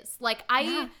she is. Like,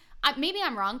 maybe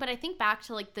I'm wrong, but I think back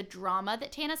to, like, the drama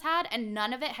that Tana's had, and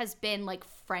none of it has been, like,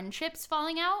 friendships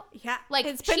falling out. Yeah. Like,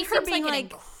 it's been her being,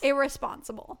 like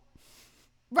irresponsible.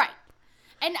 Right.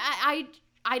 And I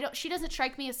don't, she doesn't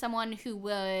strike me as someone who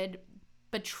would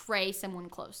betray someone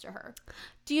close to her.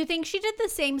 Do you think she did the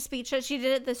same speech that she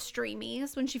did at the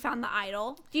Streamies when she found the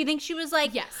idol? Do you think she was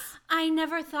like, yes, I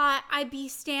never thought I'd be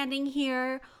standing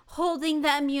here holding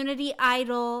the immunity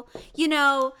idol. You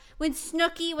know, when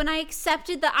I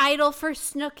accepted the idol for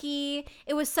Snooki,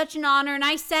 it was such an honor. And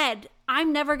I said,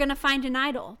 I'm never going to find an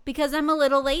idol because I'm a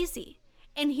little lazy.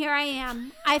 And here I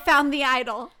am. I found the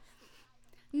idol.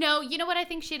 No, you know what I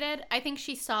think she did? I think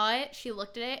she saw it, she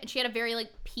looked at it, and she had a very,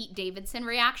 like, Pete Davidson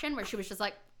reaction where she was just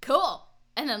like, cool,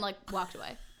 and then, like, walked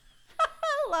away.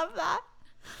 I love that.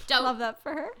 Love that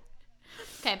for her.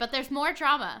 Okay, but there's more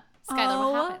drama.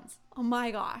 Skylar, what happens? Oh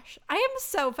my gosh. I am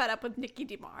so fed up with Nikki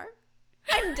DeMar.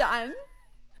 I'm done.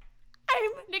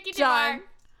 Nikki done. DeMar.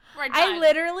 We're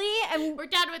done. We're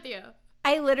done with you.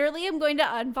 I literally am going to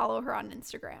unfollow her on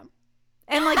Instagram.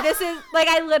 And, like, this is, like,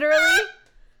 I literally...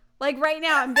 Like, right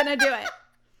now, I'm going to do it.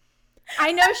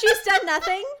 I know she's done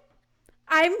nothing.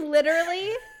 I'm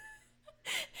literally...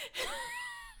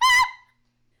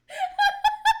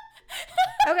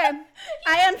 Okay.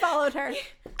 I unfollowed her.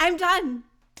 I'm done.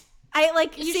 I,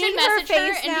 like, you seeing should message her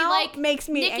face her and now be like, makes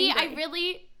me Nikki,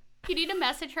 angry. you need to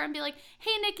message her and be like,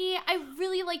 hey, Nikki, I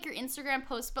really like your Instagram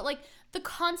posts, but, like, the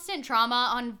constant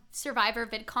drama on Survivor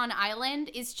VidCon Island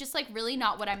is just, like, really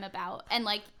not what I'm about. And,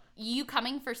 like, you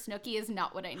coming for Snooki is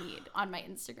not what I need on my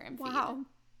Instagram feed. Wow.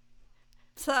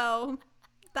 So,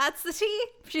 that's the tea.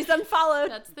 She's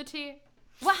unfollowed. That's the tea.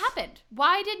 What happened?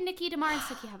 Why did Nikki DeMar and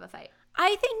Snooki have a fight?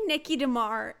 I think Nikki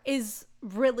DeMar is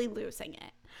really losing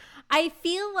it. I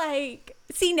feel like...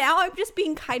 See, now I'm just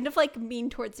being kind of, like, mean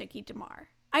towards Nikki DeMar.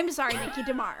 I'm sorry, Nikki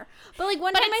DeMar. But, like,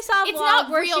 one time I saw a vlog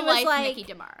where she was like... Nikki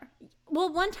DeMar.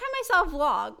 Well, one time I saw a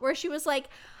vlog where she was like...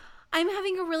 I'm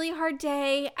having a really hard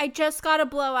day. I just got a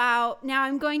blowout. Now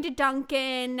I'm going to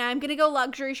Dunkin'. Now I'm going to go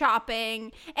luxury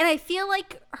shopping. And I feel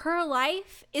like her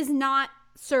life is not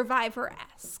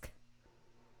Survivor-esque.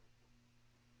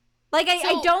 Like,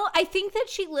 I think that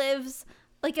she lives,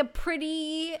 like, a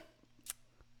pretty,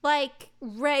 like,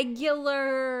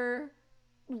 regular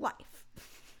life.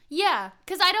 Yeah,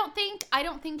 because I don't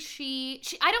think she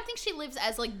lives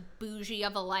as, like, bougie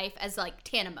of a life as, like,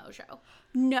 Tana Mongeau.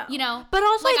 No. You know? But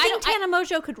also, like, I think Tana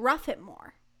Mongeau could rough it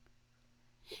more.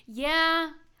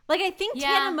 Yeah. Like, I think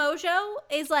Tana Mongeau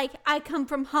is like, I come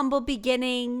from humble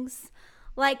beginnings.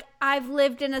 Like, I've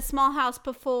lived in a small house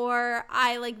before.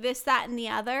 I, like, this, that, and the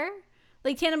other.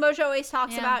 Like, Tana Mongeau always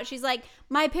talks about, she's like,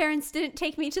 my parents didn't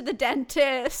take me to the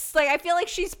dentist. Like, I feel like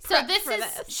she's prepped for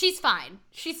this. She's fine.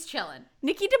 She's chilling.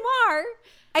 Nikki DeMar,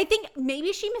 I think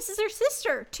maybe she misses her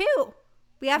sister, too.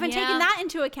 We haven't taken that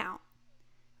into account.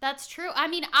 That's true. I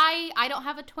mean, I don't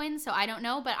have a twin, so I don't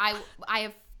know, but I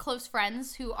have close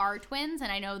friends who are twins,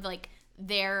 and I know, like,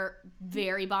 they're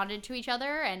very bonded to each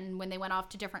other, and when they went off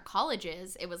to different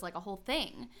colleges, it was, like, a whole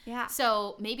thing. Yeah.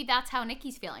 So maybe that's how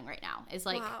Nikki's feeling right now, is,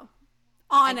 like... Wow.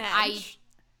 On edge.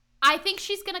 I think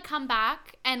she's going to come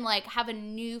back and, like, have a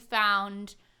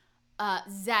newfound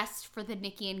zest for the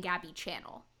Nikki and Gabby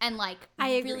channel, and, like,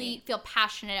 really feel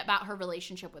passionate about her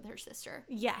relationship with her sister.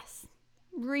 Yes.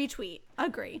 Retweet.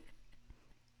 Agree.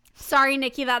 Sorry,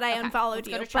 Nikki, that I unfollowed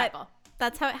you, but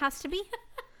that's how it has to be.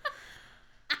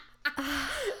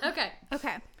 Okay.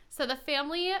 So the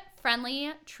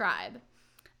family-friendly tribe,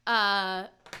 My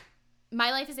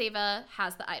Life is Ava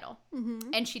has the idol,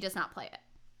 and she does not play it.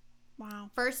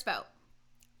 Wow. First vote,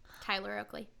 Tyler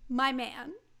Oakley. My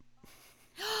man.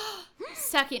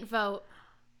 Second vote,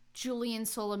 Julian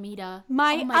Solomita.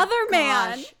 My other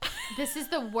man. This is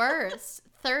the worst.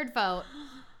 Third vote,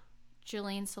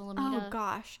 Julian Solomita. Oh,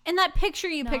 gosh. And that picture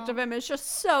you picked of him is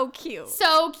just so cute.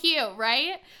 So cute,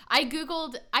 right? I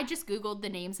just Googled the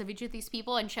names of each of these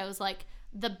people and chose, like,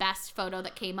 the best photo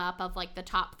that came up of, like, the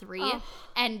top 3. Oh.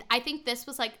 And I think this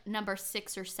was, like, number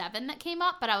 6 or 7 that came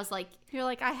up, but I was like... You're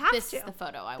like, I have this is the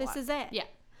photo I want. This is it. Yeah.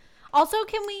 Also,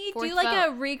 can we Fourth do like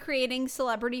vote. a recreating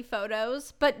celebrity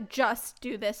photos, but just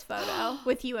do this photo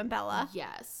with you and Bella?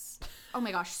 Yes. Oh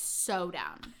my gosh, so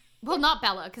down. Well, not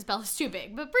Bella, because Bella's too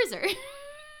big, but Bruiser.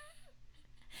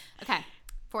 Okay,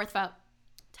 fourth vote,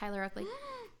 Tyler Oakley.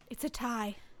 It's a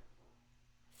tie.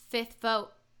 Fifth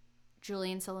vote,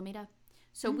 Julian Solomita.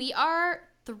 So we are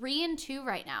 3-2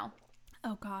 right now.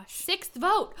 Oh gosh. Sixth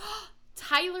vote,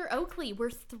 Tyler Oakley. We're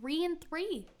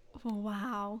 3-3.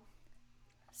 Wow.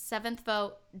 Seventh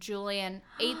vote, Julian.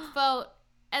 Eighth vote,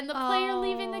 and the player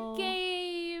leaving the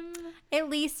game. At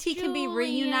least he can be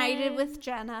reunited with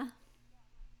Jenna.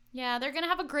 Yeah, they're going to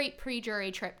have a great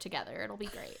pre-jury trip together. It'll be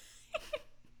great.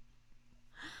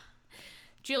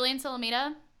 Julian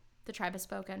Solomita, the tribe has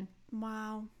spoken.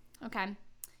 Wow. Okay.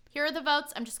 Here are the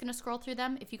votes. I'm just going to scroll through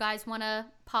them. If you guys want to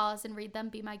pause and read them,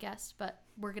 be my guest. But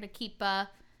we're going to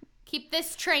keep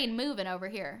this train moving over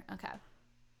here. Okay.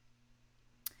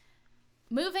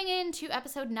 Moving into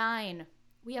episode 9.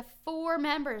 We have 4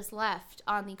 members left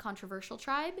on the controversial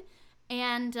tribe.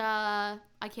 And I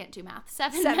can't do math.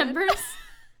 7 members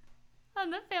on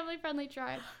the family-friendly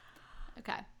tribe.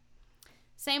 Okay.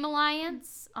 Same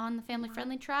alliance on the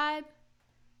family-friendly tribe.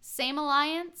 Same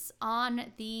alliance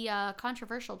on the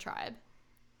controversial tribe.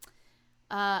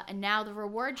 And now the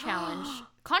reward challenge.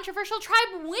 Controversial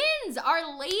tribe wins,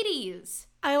 our ladies.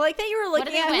 I like that you were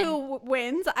looking do at they who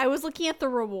wins. I was looking at the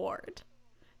reward.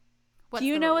 What's Do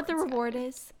you the know what the reward, reward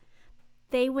is?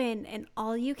 They win an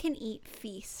all-you-can-eat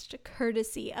feast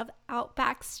courtesy of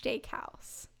Outback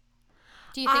Steakhouse.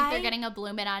 Do you think they're getting a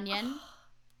bloomin' onion?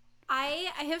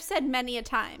 I have said many a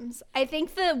times, I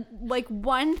think the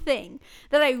one thing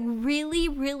that I really,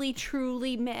 really,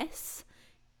 truly miss,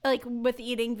 like with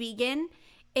eating vegan,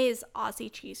 is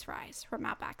Aussie cheese fries from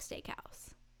Outback Steakhouse.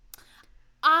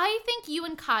 I think you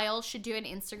and Kyle should do an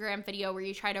Instagram video where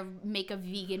you try to make a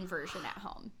vegan version at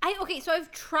home. So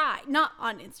I've tried, not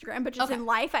on Instagram, but just in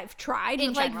life, I've tried In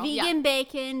with general, like vegan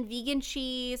bacon, vegan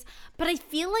cheese, but I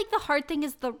feel like the hard thing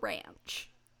is the ranch.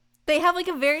 They have like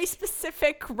a very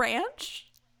specific ranch,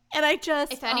 and I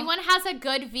just If anyone has a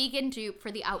good vegan dupe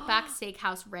for the Outback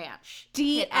Steakhouse ranch,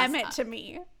 hit us DM it up. to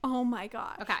me. Oh my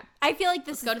gosh. Okay. I feel like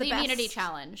this is Go to the the best. immunity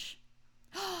challenge.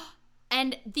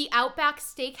 And the Outback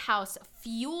Steakhouse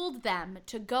fueled them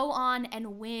to go on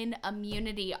and win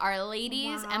immunity. Our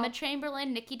ladies, Wow. Emma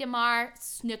Chamberlain, Nikki DeMar,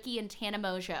 Snooki, and Tana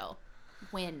Mojo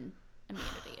win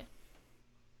immunity.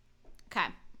 Okay.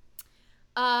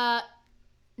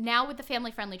 Now with the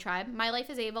family-friendly tribe, My Life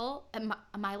is Ava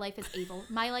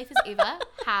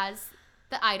has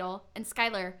the idol, and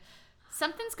Skylar,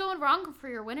 something's going wrong for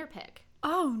your winner pick.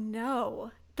 Oh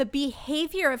no. The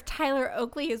behavior of Tyler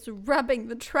Oakley is rubbing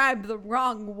the tribe the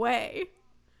wrong way.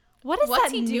 What's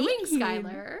What's that he doing, mean?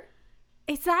 Skylar?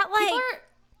 Is that like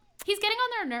He's getting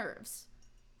on their nerves.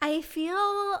 I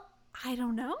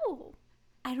don't know.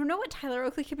 I don't know what Tyler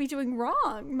Oakley could be doing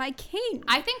wrong. My king.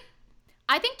 I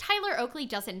think Tyler Oakley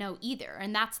doesn't know either,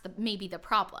 and that's maybe the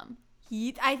problem.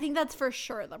 I think that's for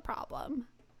sure the problem.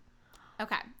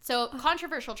 Okay, so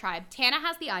controversial tribe. Tana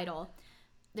has the idol.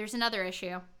 There's another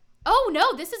issue. Oh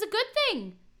no, this is a good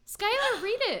thing. Skylar,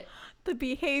 read it. The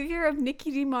behavior of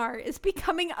Nikki DeMar is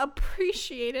becoming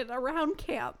appreciated around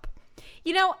camp.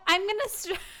 You know, I'm gonna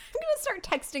start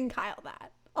texting Kyle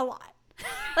that a lot.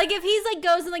 Like if he's like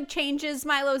goes and like changes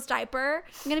Milo's diaper,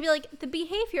 I'm gonna be like, the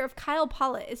behavior of Kyle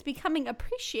Pollitt is becoming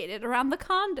appreciated around the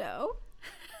condo.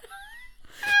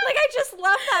 Like I just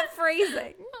love that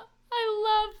phrasing.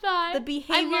 I love that. The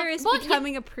behavior is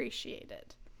becoming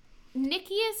appreciated.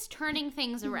 Nikki is turning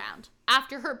things around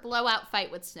after her blowout fight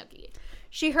with Snooki.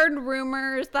 She heard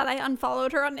rumors that I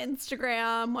unfollowed her on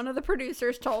Instagram. One of the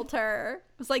producers told her.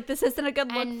 It was like, this isn't a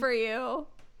good look for you.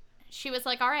 She was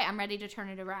like, all right, I'm ready to turn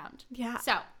it around. Yeah.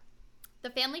 So, the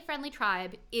family-friendly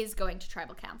tribe is going to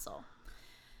tribal council.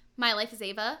 My Life is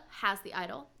Ava has the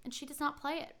idol, and she does not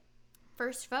play it.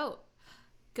 First vote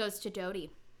goes to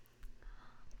Dodie.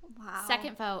 Wow.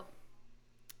 Second vote,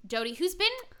 Dodie, who's been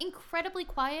incredibly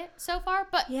quiet so far,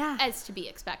 but as to be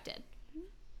expected.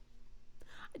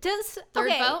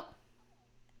 Third vote,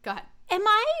 go ahead. Am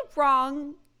I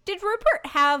wrong? Did Rupert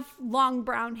have long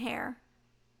brown hair?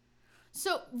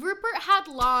 So Rupert had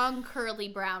long curly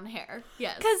brown hair,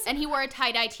 yes, and he wore a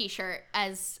tie-dye t-shirt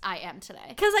as I am today.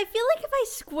 Because I feel like if I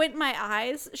squint my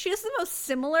eyes, she has the most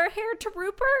similar hair to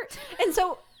Rupert, and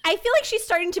so I feel like she's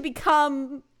starting to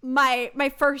become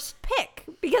my first pick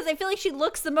because I feel like she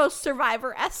looks the most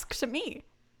Survivor-esque to me.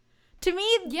 To me,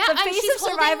 the face of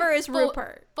Survivor is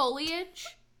Rupert. Foliage.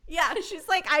 Yeah, she's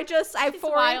like, I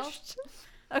foraged.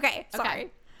 Okay, sorry.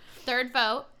 Okay. Third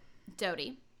vote,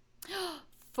 Dodie.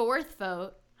 Fourth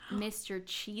vote, Mr.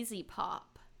 Cheesy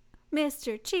Pop.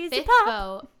 Mr. Cheesy Fifth Pop.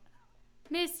 vote,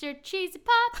 Mr. Cheesy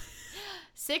Pop.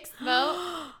 Sixth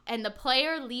vote, and the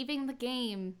player leaving the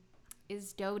game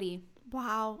is Dodie.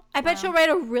 Wow. I bet she'll write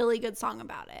a really good song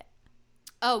about it.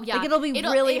 Oh, yeah. Like, it'll be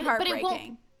really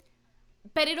heartbreaking.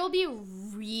 But it'll be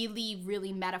really,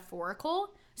 really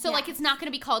metaphorical. So, Yeah. like, it's not going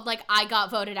to be called, like, I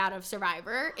got voted out of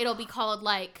Survivor. It'll be called,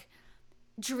 like,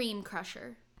 Dream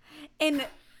Crusher. And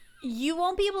you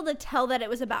won't be able to tell that it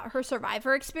was about her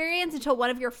Survivor experience until one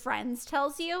of your friends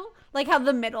tells you. Like how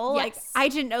the middle, like, Yes. I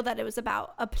didn't know that it was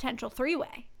about a potential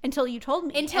three-way until you told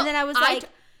me. Until and then I was I like,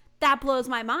 that blows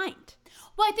my mind.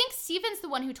 Well, I think Steven's the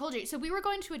one who told you. So we were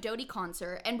going to a Dodie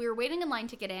concert, and we were waiting in line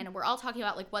to get in, and we're all talking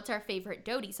about, like, what's our favorite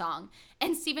Dodie song?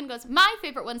 And Steven goes, my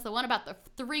favorite one's the one about the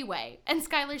three-way. And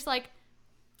Skylar's like,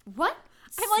 what?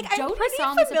 I'm like, I'm Dodie pretty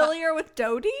song is about- familiar with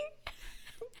Dodie,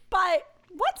 but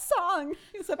what song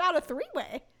is about a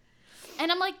three-way?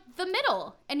 And I'm like, the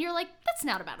middle. And you're like, that's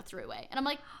not about a three-way. And I'm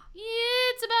like, yeah,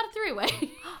 it's about a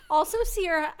three-way. Also,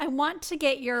 Sierra, I want to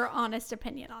get your honest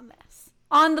opinion on this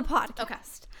on the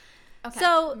podcast. Okay,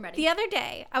 So I'm ready. the other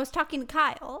day, I was talking to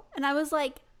Kyle, and I was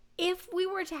like, if we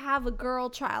were to have a girl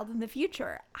child in the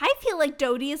future, I feel like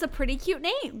Dodie is a pretty cute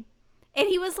name. And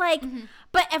he was like,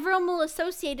 but everyone will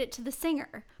associate it to the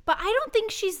singer. But I don't think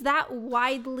she's that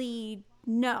widely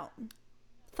known.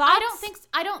 Thoughts?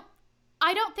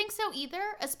 I don't think so either,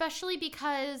 especially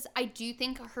because I do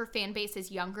think her fan base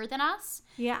is younger than us.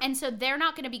 Yeah. And so they're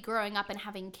not going to be growing up and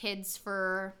having kids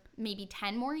for maybe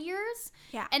 10 more years.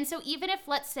 Yeah. And so even if,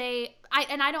 let's say,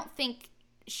 I don't think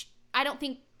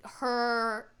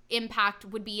her impact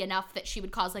would be enough that she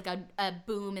would cause like a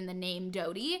boom in the name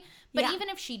Dodie. But Yeah. even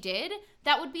if she did,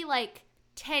 that would be like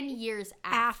 10 years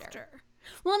after.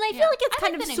 Well, and I Yeah. feel like it's I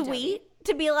kind like of the name sweet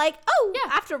to be like, oh,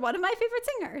 Yeah. after one of my favorite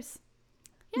singers.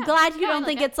 Yeah. I'm glad you Yeah, I don't like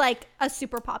think it. it's like a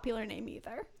super popular name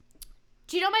either.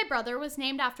 Do you know my brother was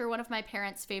named after one of my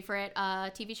parents' favorite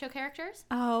TV show characters?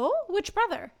 Oh, which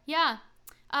brother? Yeah.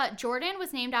 Jordan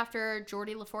was named after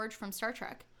Geordie LaForge from Star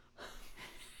Trek.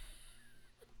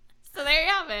 So there you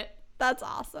have it. That's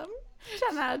awesome.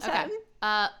 10 out of 10.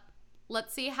 Okay.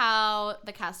 Let's see how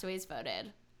the castaways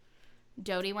voted.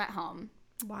 Dodie went home.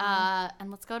 Wow.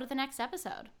 And let's go to the next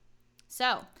episode.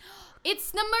 So,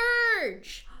 it's the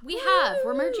merge.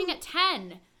 We're merging at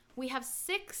 10. We have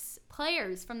 6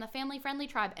 players from the family-friendly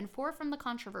tribe and 4 from the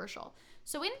controversial.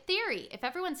 So in theory, if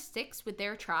everyone sticks with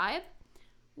their tribe,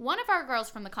 one of our girls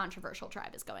from the controversial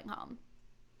tribe is going home.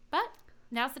 But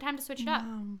now's the time to switch it up.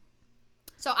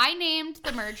 So I named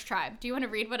the merge tribe. Do you want to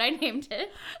read what I named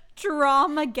it?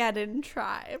 Dramageddon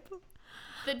tribe.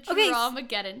 The Okay,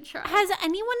 Dramageddon tribe. Has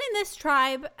anyone in this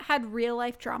tribe had real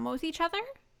life drama with each other?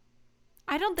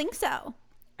 I don't think so.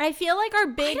 I feel like our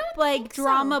big don't like think so.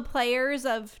 drama players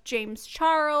of James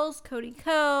Charles, Cody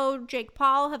Ko, Jake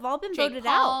Paul have all been voted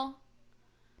out.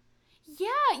 Yeah,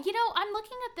 you know, I'm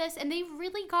looking at this and they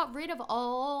really got rid of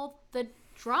all the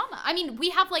drama. I mean, we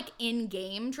have like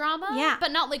in-game drama, Yeah.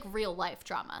 but not like real life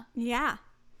drama. Yeah.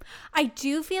 I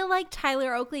do feel like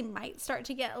Tyler Oakley might start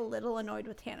to get a little annoyed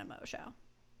with Hannah Mojo.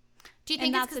 Do you And think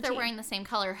it's that's because the they're team. wearing the same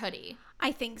color hoodie?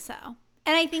 I think so.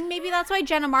 And I think maybe that's why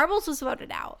Jenna Marbles was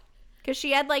voted out. Because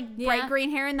she had like bright Yeah. green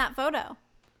hair in that photo.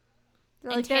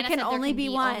 They're And like, there Tana can said there only can be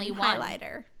be one only one.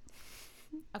 highlighter.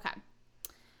 Okay.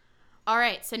 All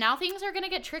right, so now things are going to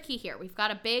get tricky here. We've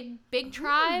got a big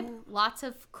tribe, lots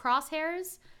of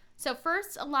crosshairs. So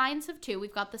first, alliance of 2.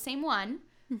 We've got the same one.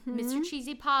 Mr.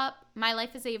 Cheesy Pop, My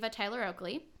Life is Ava, Tyler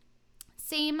Oakley.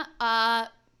 Same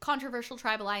controversial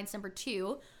tribe alliance number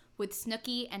 2 with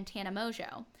Snooki and Tana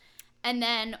Mojo. And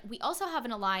then we also have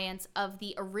an alliance of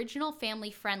the original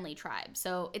family-friendly tribe.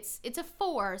 So it's a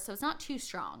 4, so it's not too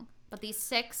strong. But these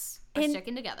 6 are And-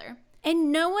 sticking together.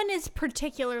 And no one is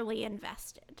particularly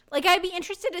invested. Like, I'd be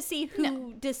interested to see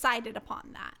who decided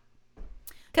upon that.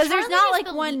 Because there's Charlie not is like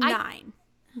the 1 le- I- 9,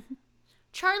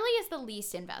 Charlie is the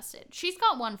least invested. She's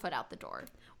got one foot out the door.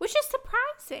 which is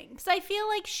surprising. Because I feel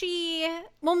like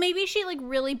maybe she like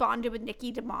really bonded with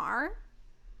Nikki DeMar.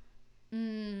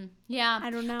 Yeah. I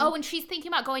don't know. Oh, and she's thinking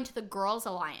about going to the Girls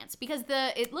Alliance because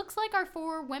it looks like our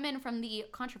 4 women from the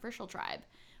controversial tribe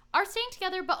are staying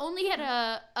together, but only at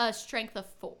a strength of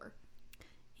 4.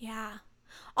 Yeah.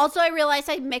 Also, I realized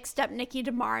I mixed up Nikki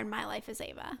DeMar and My Life is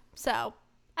Ava. So,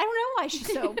 I don't know why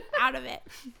she's so out of it.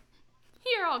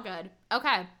 You're all good.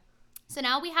 Okay. So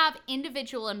now we have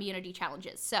individual immunity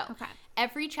challenges. So Okay.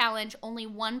 every challenge, only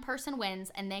one person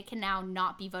wins, and they can now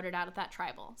not be voted out of that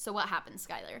tribal. So what happens,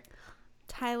 Skylar?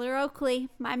 Tyler Oakley,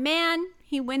 my man,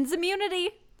 he wins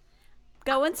immunity.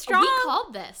 Going strong. We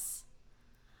called this.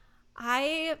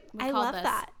 I called love this.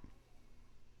 that.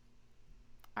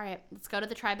 All right, let's go to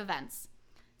the tribe events.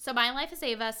 So My Life as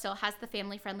Ava still has the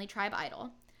family-friendly tribe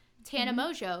idol. Tana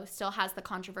Mojo still has the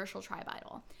controversial tribe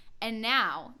idol. And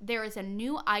now there is a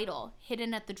new idol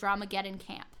hidden at the Dramageddon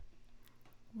camp.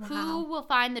 Wow. Who will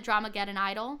find the Dramageddon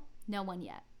idol? No one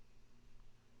yet.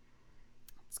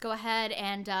 Let's go ahead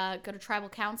and go to Tribal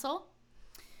Council.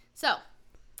 So,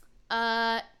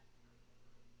 My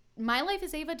Life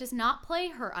as Ava does not play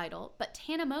her idol, but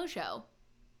Tana Mojo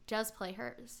does play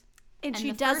hers. And she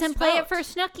the doesn't first play vote it for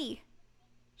Snooki.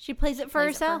 She plays it for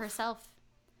herself.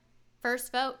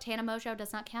 First vote, Tana Mojo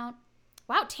does not count.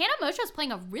 Wow, Tana Mojo's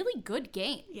playing a really good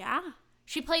game. Yeah.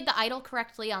 She played the idol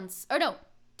correctly on... Oh, no.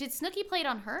 Did Snooki play it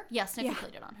on her? Yeah, Snooki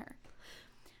played it on her.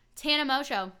 Tana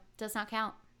Mojo does not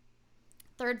count.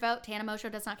 Third vote, Tana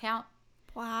Mojo does not count.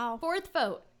 Wow. Fourth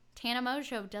vote, Tana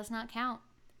Mojo does not count.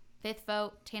 Fifth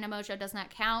vote, Tana Mojo does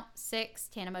not count. 6,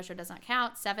 Tana Mojo does not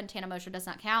count. 7, Tana Mojo does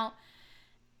not count.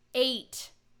 8,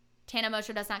 Tana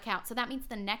Mojo does not count. So that means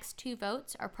the next 2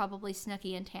 votes are probably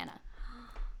Snooki and Tana.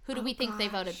 Who do we think they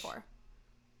voted for?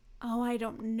 Oh, I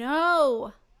don't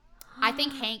know. I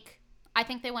think Hank. I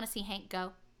think they want to see Hank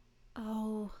go.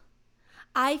 Oh.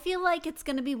 I feel like it's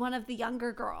going to be one of the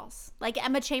younger girls. Like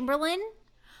Emma Chamberlain,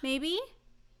 maybe?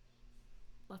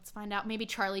 Let's find out. Maybe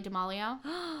Charlie D'Amelio.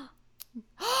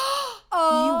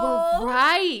 Oh. You were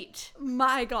right.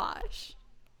 My gosh.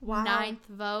 Wow. 9th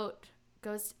vote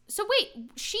goes. So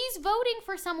wait, she's voting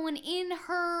for someone in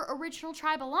her original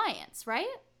tribe alliance, right?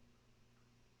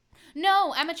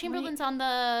 No, Emma Chamberlain's on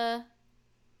the...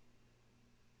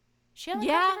 She on the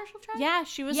controversial tribe? Yeah,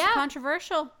 she was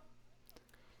controversial.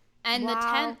 And the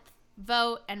 10th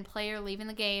vote and player leaving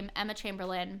the game, Emma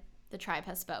Chamberlain, the tribe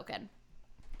has spoken.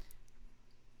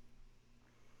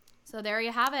 So there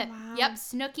you have it. Wow. Yep,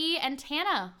 Snooki and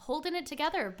Tana holding it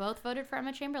together. Both voted for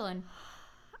Emma Chamberlain.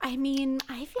 I mean,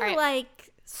 I feel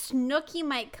like Snooki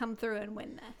might come through and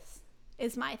win this,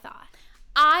 is my thought.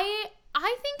 I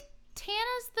think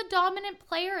Tana's the dominant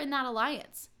player in that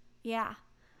alliance. Yeah.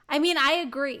 I mean, I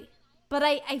agree. But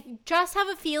I just have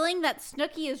a feeling that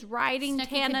Snooki is riding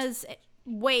Tana's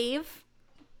wave.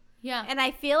 Yeah. And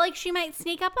I feel like she might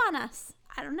sneak up on us.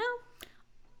 I don't know.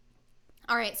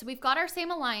 All right, so we've got our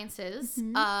same alliances.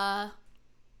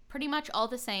 Pretty much all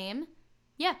the same.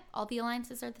 Yeah, all the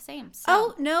alliances are the same. So.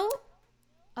 Oh, no.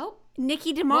 Oh.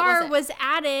 Nikki DeMar was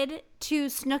added to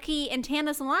Snooki and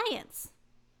Tana's alliance.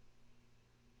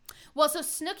 Well, so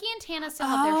Snooki and Tana still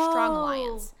have their strong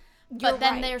alliance. But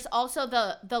then there's also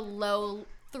the low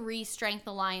 3 strength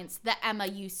alliance that Emma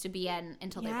used to be in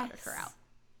until they voted her out.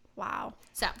 Wow.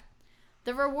 So,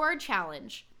 the reward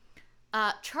challenge.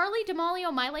 Charlie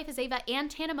D'Amelio, My Life as Ava, and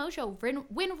Tana Mojo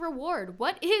win reward.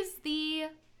 What is the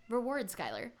reward,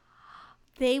 Skylar?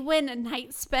 They win a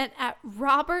night spent at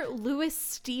Robert Louis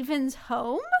Stevens'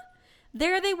 home.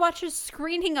 There they watch a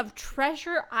screening of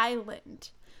Treasure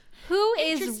Island. Who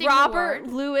is Robert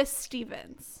Louis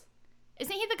Stevens?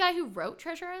 Isn't he the guy who wrote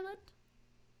Treasure Island?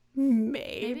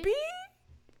 Maybe?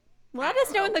 Let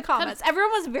us know in the comments.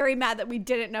 Everyone was very mad that we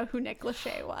didn't know who Nick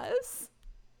Lachey was.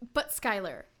 But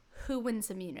Skylar, who wins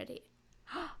immunity?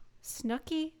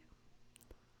 Snooki.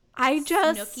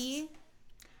 Snooki?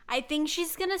 I think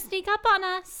she's going to sneak up on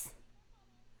us.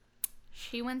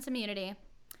 She wins immunity.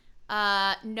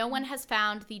 No one has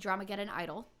found the Dramageddon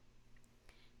idol.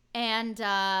 And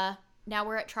now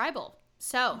we're at Tribal.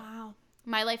 So,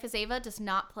 My Life as Ava does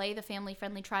not play the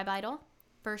family-friendly tribe idol.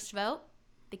 First vote.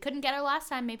 They couldn't get her last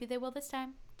time. Maybe they will this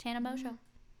time. Tana Mojo.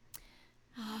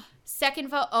 Second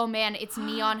vote. Oh, man. It's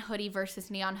Neon Hoodie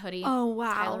versus Neon Hoodie. Oh,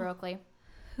 wow. Tyler Oakley.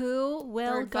 Who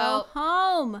will Third go vote.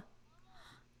 home?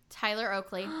 Tyler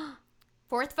Oakley.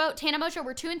 Fourth vote. Tana Mojo.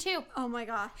 We're 2-2. Oh, my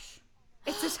gosh.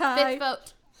 It's a tie. Fifth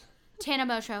vote. Tana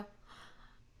Mojo.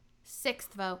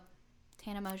 Sixth vote.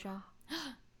 Tana Mojo.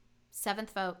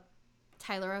 Seventh vote.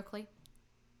 Tyler Oakley.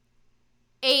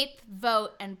 8th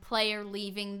vote and player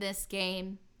leaving this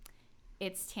game.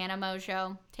 It's Tana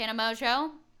Mojo. Tana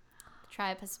Mojo, the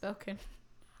tribe has spoken.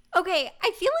 Okay,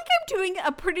 I feel like I'm doing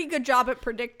a pretty good job at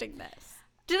predicting this.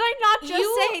 Did I not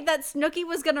just say that Snooki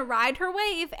was going to ride her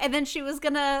wave and then she was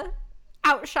going to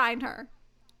outshine her?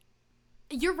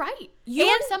 You're right. You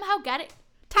are somehow get it.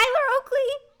 Tyler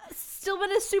Oakley, still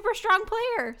been a super strong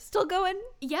player. Still going.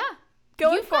 Yeah.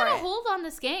 Going You've for got a it. hold on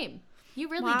this game. You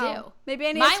really do. Maybe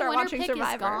I need to start watching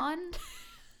Survivor. Is gone.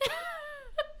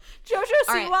 Jojo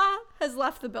Siwa has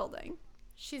left the building.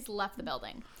 She's left the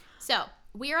building. So,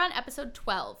 we are on episode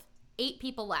 12. 8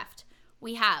 people left.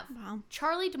 We have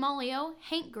Charlie D'Amelio,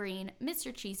 Hank Green,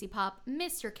 Mr. Cheesy Pop,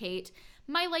 Mr. Kate,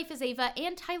 My Life as Ava,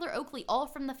 and Tyler Oakley, all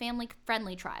from the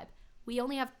family-friendly tribe. We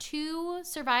only have 2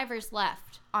 survivors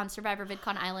left on Survivor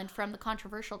VidCon Island from the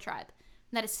controversial tribe.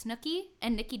 And that is Snooki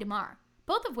and Nikki DeMar,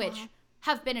 both of which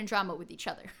have been in drama with each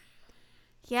other.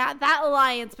 Yeah, that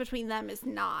alliance between them is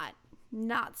not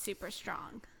super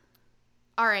strong.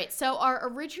 All right, so our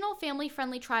original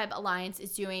family-friendly tribe alliance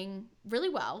is doing really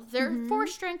well. They're 4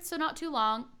 strength, so not too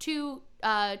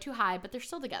high, but they're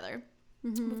still together.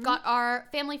 We've got our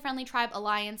family-friendly tribe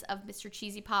alliance of Mr.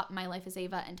 Cheesy Pop, My Life is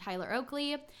Ava, and Tyler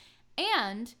Oakley,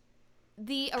 and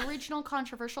the original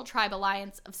controversial tribe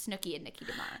alliance of Snooki and Nikki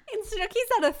DeMar. And Snooki's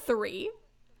at a 3.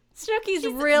 Snooki's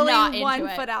really 1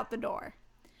 foot out the door.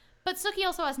 But Snooki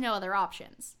also has no other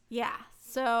options. Yeah,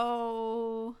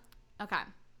 so... Okay.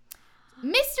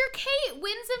 Mr. Kate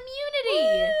wins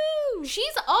immunity. Woo!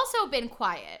 She's also been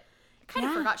quiet. I kind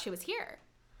of Yeah. forgot she was here.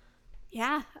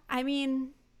 Yeah, I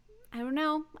mean, I don't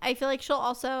know. I feel like she'll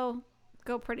also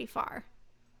go pretty far.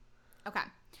 Okay.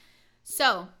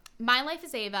 So, My Life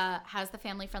is Ava has the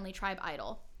family-friendly tribe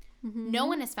idol. No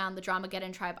one has found the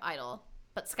Dramageddon tribe idol.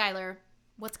 But Skylar,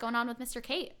 what's going on with Mr.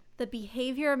 Kate? The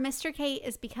behavior of Mr. Kate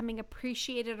is becoming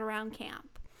appreciated around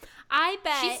camp. I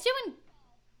bet She's doing...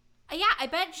 Yeah, I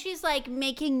bet she's like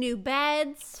making new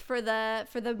beds for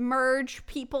the merge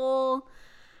people.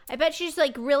 I bet she's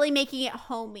like really making it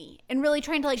homey and really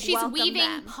trying to like She's welcome weaving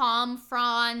them. palm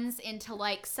fronds into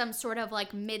like some sort of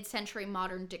like mid-century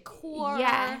modern decor.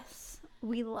 Yes,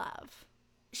 we love.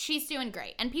 She's doing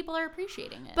great, and people are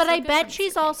appreciating it. But So I good bet for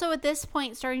she's Mr. Kate. also at this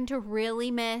point starting to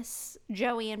really miss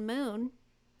Joey and Moon.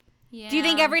 Yeah. Do you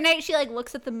think every night she like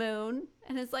looks at the moon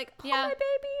and is like, "Oh, Yeah. my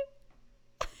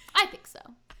baby"? I think so.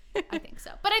 I think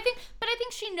so. But I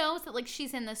think she knows that like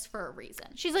she's in this for a reason.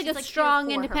 She's like a here strong,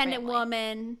 for her independent family.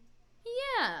 woman.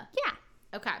 Yeah.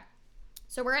 Yeah. Okay.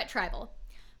 So we're at tribal.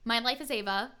 My Life is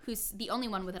Ava, who's the only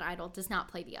one with an idol, does not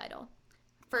play the idol.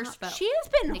 First vote. She has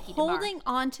been Nikki DeMar. holding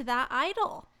on to that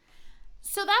idol.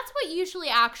 So that's what usually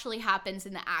actually happens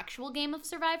in the actual game of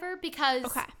Survivor,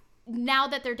 because now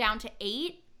that they're down to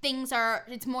 8,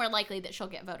 it's more likely that she'll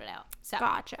get voted out. So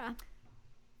Gotcha.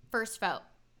 first vote,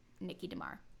 Nikki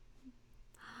DeMar.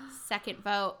 Second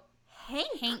vote,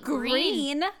 Hank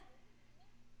Green.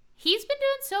 He's been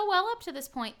doing so well up to this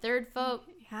point. Third vote,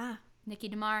 Yeah. Nikki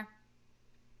DeMar.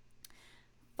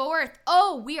 Fourth,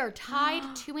 we are tied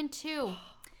 2-2.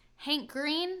 Hank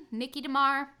Green, Nikki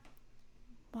DeMar.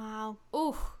 Wow.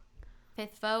 Ooh.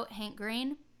 Fifth vote, Hank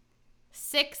Green.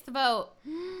 Sixth vote,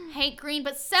 Hank Green.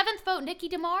 But seventh vote, Nikki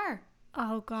DeMar.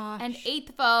 Oh gosh. And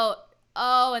eighth vote,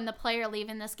 and the player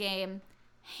leaving this game,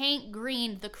 Hank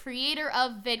Green, the creator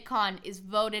of VidCon, is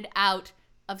voted out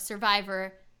of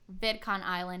Survivor VidCon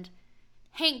Island.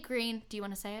 Hank Green, do you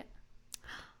want to say it?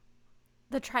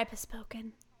 The tribe has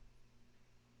spoken.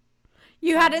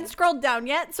 You hadn't scrolled down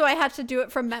yet, so I had to do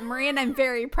it from memory, and I'm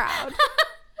very proud.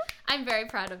 I'm very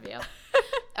proud of you.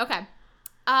 Okay.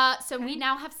 So we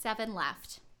now have 7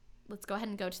 left. Let's go ahead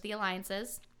and go to the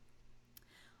alliances.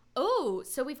 Oh,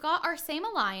 so we've got our same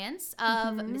alliance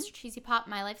of Mr. Cheesy Pop,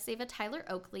 My Life is Ava, Tyler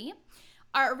Oakley.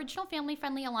 Our original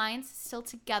family-friendly alliance is still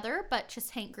together, but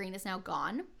just Hank Green is now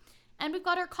gone. And we've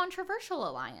got our controversial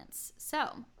alliance.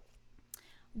 So,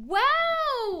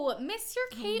 wow! Mr.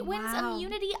 Kate wins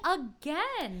immunity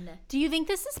again. Do you think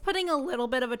this is putting a little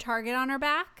bit of a target on her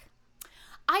back?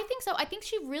 I think so. I think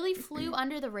she really flew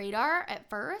under the radar at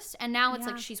first, and now it's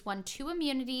like she's won 2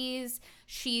 immunities.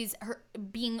 She's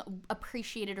being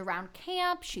appreciated around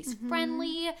camp. She's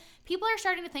friendly. People are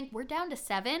starting to think we're down to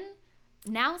 7.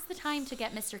 Now's the time to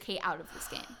get Mr. Kate out of this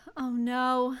game. Oh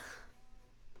no.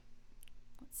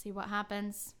 Let's see what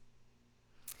happens.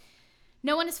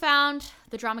 No one has found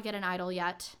the Dramageddon idol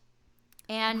yet.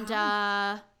 And,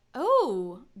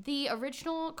 the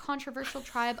original controversial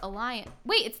tribe alliance.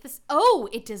 Wait, it's this. Oh,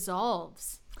 it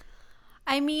dissolves.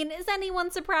 I mean, is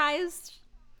anyone surprised?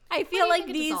 I feel like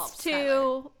these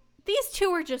two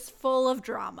are just full of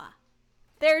drama.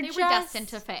 They were destined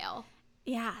to fail.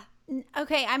 Yeah.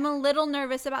 Okay, I'm a little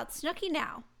nervous about Snooki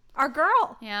now. Our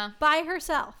girl. Yeah. By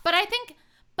herself. But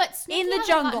Snooki in the hasn't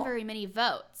jungle. gotten very many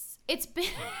votes. It's been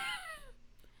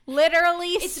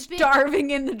Literally starving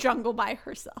in the jungle by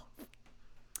herself.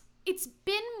 It's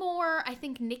been more, I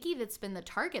think, Nikki that's been the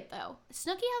target, though.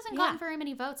 Snooki hasn't gotten very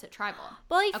many votes at Tribal.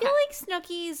 Well, I feel like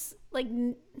Snooki's, like,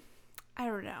 I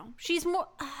don't know. She's more,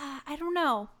 I don't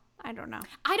know. I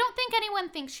don't think anyone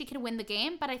thinks she can win the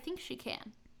game, but I think she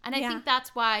can. And I think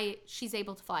that's why she's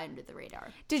able to fly under the radar.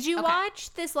 Did you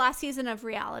watch this last season of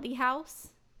Reality House?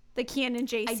 The Kian and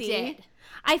JC? I did.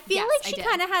 I feel like she did.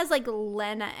 kind of has, like,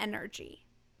 Lena energy.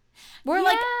 Where,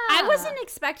 like, I wasn't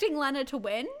expecting Lena to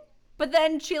win, but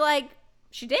then she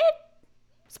did.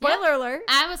 Spoiler alert.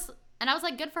 I was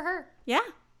like, good for her. Yeah.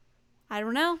 I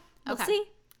don't know. We'll see.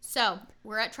 So,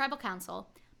 we're at Tribal Council.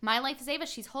 My Life is Ava.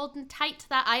 She's holding tight to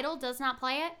that idol, does not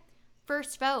play it.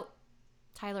 First vote,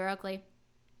 Tyler Oakley.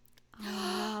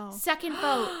 Oh. Second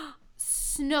vote,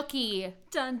 Snooki.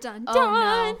 Dun, dun, dun.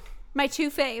 Oh, no. My 2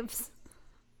 faves.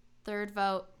 Third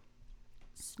vote,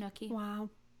 Snooki. Wow.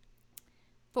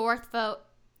 Fourth vote,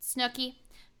 Snooki.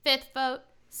 Fifth vote,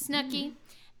 Snooki.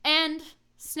 And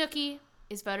Snooki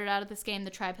is voted out of this game.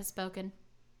 The tribe has spoken.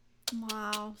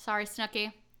 Wow. Sorry,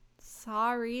 Snooki.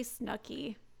 Sorry,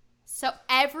 Snooki. So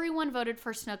everyone voted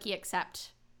for Snooki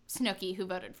except Snooki, who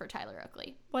voted for Tyler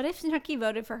Oakley. What if Snooki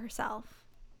voted for herself?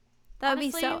 That would be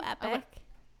Honestly, so epic.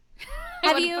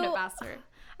 I wouldn't put it past her.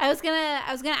 I was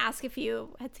gonna ask if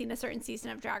you had seen a certain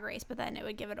season of Drag Race, but then it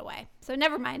would give it away. So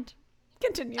never mind.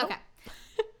 Continue. Okay.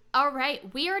 All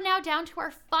right. We are now down to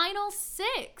our final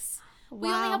 6. We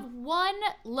only Wow. have one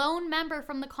lone member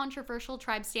from the controversial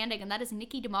tribe standing, and that is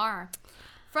Nikki DeMar.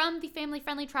 From the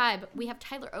family-friendly tribe, we have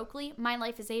Tyler Oakley, My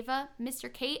Life is Ava,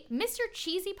 Mr. Kate, Mr.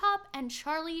 Cheesy Pop, and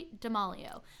Charlie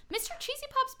D'Amelio. Mr. Cheesy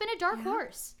Pop's been a dark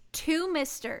horse. 2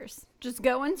 misters. Just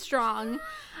going strong.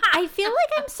 I feel like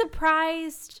I'm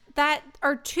surprised that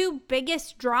our 2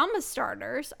 biggest drama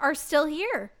starters are still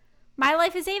here. My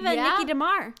Life is Ava and Yeah. Nikki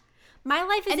DeMar. My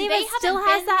Life is And Ava they still haven't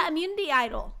has been- that immunity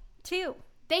idol, too.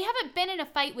 They haven't been in a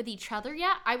fight with each other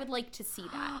yet. I would like to see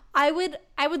that. I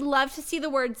would love to see the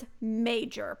words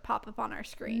major pop up on our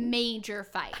screen. Major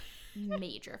fight.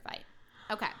 Major fight.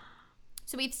 Okay.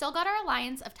 So we've still got our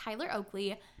alliance of Tyler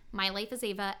Oakley, My Life is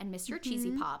Ava, and Mr.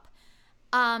 Cheesy Pop.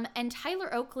 And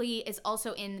Tyler Oakley is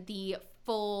also in the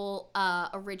full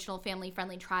original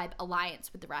family-friendly tribe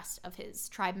alliance with the rest of his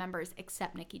tribe members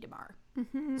except Nikki DeMar.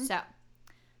 So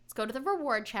let's go to the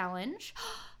reward challenge.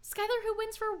 Skylar, who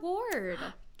wins reward?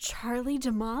 Charlie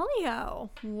D'Amelio.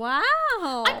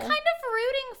 Wow. I'm kind of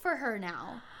rooting for her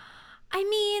now. I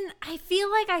mean, I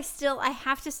feel like I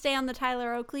have to stay on the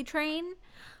Tyler Oakley train.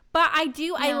 But I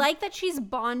Yeah. like that she's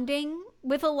bonding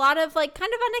with a lot of like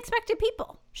kind of unexpected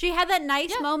people. She had that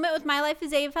nice moment with My Life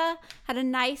is Ava, had a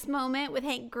nice moment with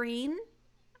Hank Green.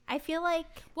 I feel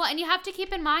like Well, and you have to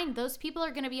keep in mind, those people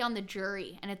are going to be on the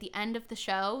jury. And at the end of the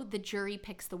show, the jury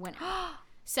picks the winner.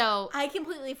 So I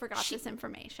completely forgot this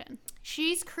information.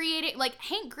 she's creating, like,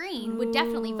 Hank Green would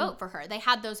definitely vote for her. They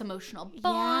had those emotional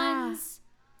bonds.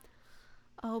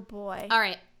 Oh boy. All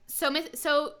right.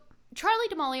 So Charlie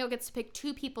D'Amelio gets to pick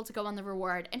 2 people to go on the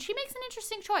reward. And she makes an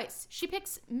interesting choice. She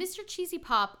picks Mr. Cheesy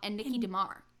Pop and Nikki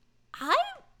DeMar.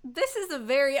 This is a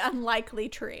very unlikely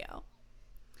trio.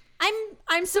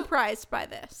 I'm surprised by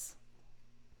this.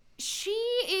 She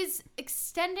is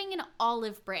extending an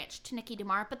olive branch to Nikki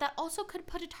DeMar, but that also could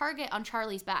put a target on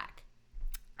Charlie's back.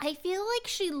 I feel like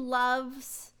she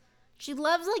loves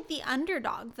like the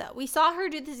underdog though. We saw her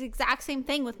do this exact same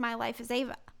thing with My Life is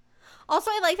Ava. Also,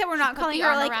 I like that we're not put calling the her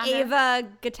arm like around her. Ava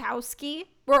Gutowski.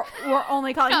 We're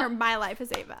only calling her My Life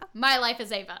is Ava. My Life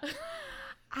is Ava.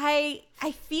 I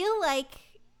feel like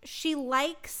she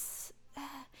likes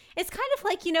it's kind of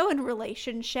like, you know, in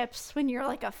relationships when you're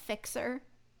like a fixer.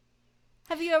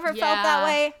 Have you ever felt that Yeah.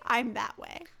 way? I'm that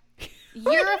way.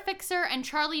 You're a fixer, and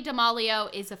Charlie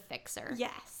D'Amelio is a fixer.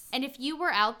 Yes. And if you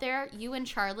were out there, you and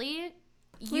Charlie,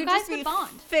 you We'd guys just would be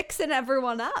bond. fixing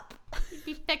everyone up. You'd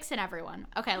be fixing everyone.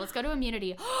 Okay, let's go to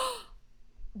immunity.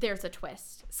 There's a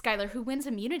twist. Skylar, who wins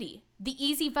immunity? The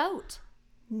easy vote.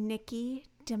 Nikki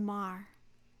DeMar.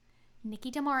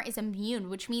 Nikki DeMar is immune,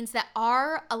 which means that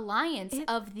our alliance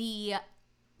of the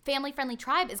family-friendly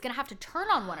tribe is going to have to turn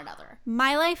on one another.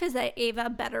 My Life is that Ava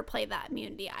better play that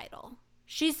immunity idol.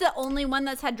 She's the only one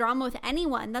that's had drama with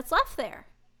anyone that's left there.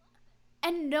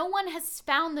 And no one has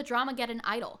found the drama get an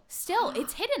idol. Still,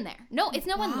 it's hidden there. No, it's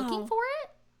no one looking Wow. for it.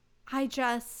 I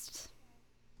just...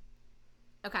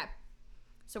 Okay.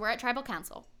 So we're at Tribal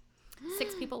Council.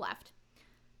 6 people left.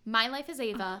 My Life is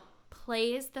Ava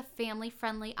plays the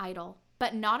family-friendly idol,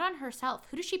 but not on herself.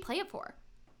 Who does she play it for?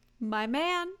 My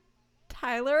man,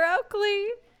 Tyler Oakley.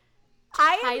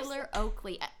 Tyler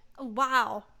Oakley.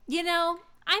 Wow. You know,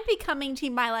 I'm becoming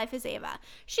Team My Life is Ava.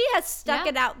 She has stuck Yeah.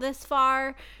 it out this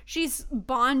far. She's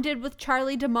bonded with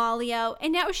Charlie D'Amelio,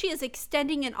 and now she is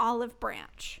extending an olive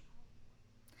branch.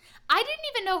 I didn't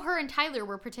even know her and Tyler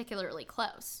were particularly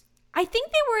close. I think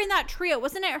they were in that trio.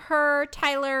 Wasn't it her,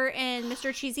 Tyler, and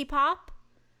Mr. Cheesy Pop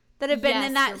that have been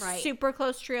in Yes, that you're right. super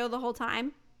close trio the whole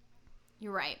time?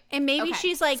 You're right. And maybe Okay,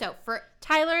 she's like, so for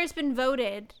Tyler has been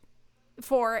voted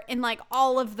for in like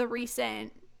all of the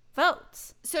recent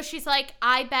votes. so she's like,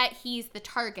 I bet he's the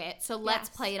target, so let's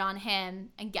Yes. play it on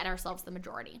him and get ourselves the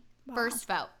majority. First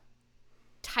vote.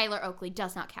 Tyler Oakley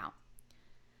does not count.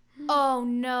 Oh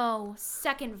no.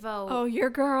 Second vote. Oh, your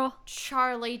girl.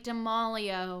 Charlie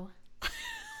D'Amelio.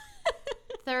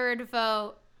 Third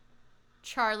vote,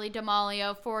 Charlie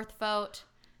D'Amelio, 4th vote.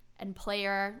 And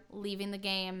player leaving the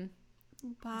game.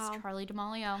 Wow. It's Charlie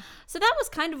D'Amelio. So that was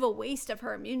kind of a waste of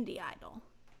her immunity idol.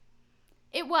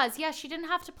 It was. Yeah, she didn't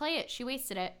have to play it. She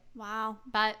wasted it. Wow.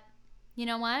 But you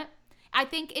know what? I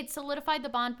think it solidified the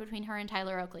bond between her and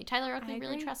Tyler Oakley. Tyler Oakley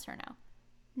really trusts her now.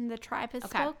 And the tribe has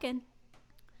spoken.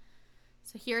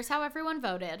 So here's how everyone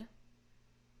voted.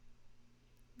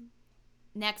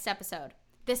 Next episode.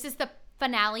 This is the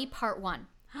finale, part 1.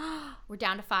 We're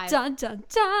down to 5. Dun, dun,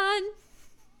 dun.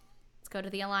 Let's go to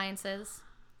the alliances.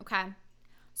 Okay.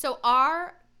 So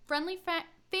our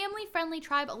family-friendly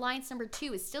tribe alliance number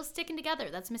 2 is still sticking together.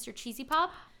 That's Mr. Cheesy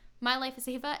Pop, My Life as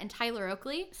Ava, and Tyler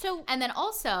Oakley. So, and then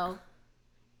also...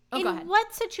 go ahead.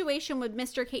 What situation would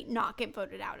Mr. Kate not get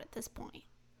voted out at this point?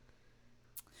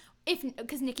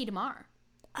 Because Nikki DeMar.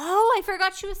 Oh, I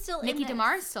forgot she was still in Nikki this.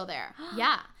 DeMar is still there.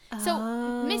 Yeah. So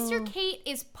Mr. Kate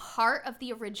is part of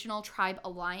the original tribe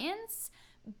alliance,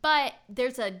 but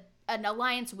there's an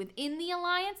alliance within the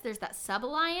alliance. There's that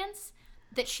sub-alliance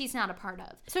that she's not a part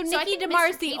of. So Nikki DeMar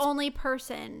is the only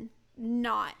person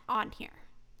not on here.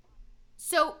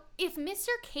 So if Mr.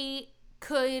 Kate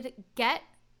could get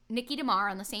Nikki DeMar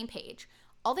on the same page,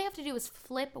 all they have to do is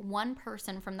flip one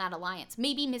person from that alliance.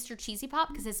 Maybe Mr. Cheesy Pop,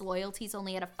 because his loyalty's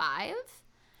only at a 5.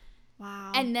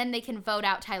 Wow. And then they can vote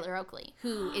out Tyler Oakley,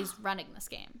 who is running this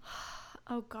game.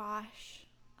 Oh, gosh.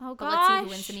 Oh, gosh. But let's see who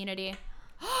wins immunity.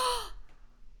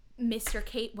 Mr.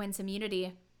 Kate wins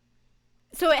immunity.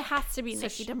 So it has to be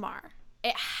Nikki DeMar.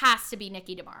 It has to be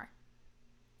Nikki DeMar.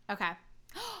 Okay.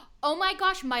 Oh my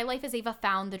gosh, My Life as Ava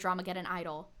found the Dramageddon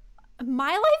idol.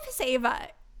 My Life as Ava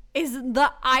is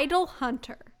the idol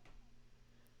hunter.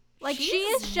 Like, she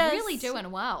is just really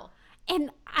doing well. And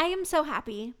I am so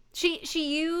happy. She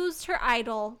used her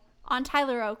idol on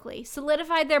Tyler Oakley,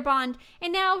 solidified their bond,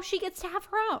 and now she gets to have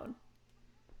her own.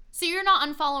 So you're not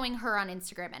unfollowing her on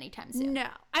Instagram anytime soon? No.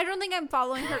 I don't think I'm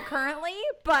following her currently,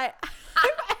 but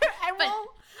I will.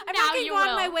 I'm not going to go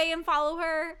on my way and follow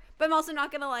her, but I'm also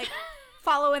not going to, like,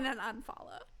 follow and then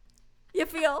unfollow. You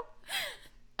feel?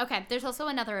 Okay, there's also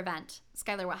another event.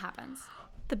 Skylar, what happens?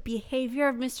 The behavior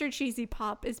of Mr. Cheesy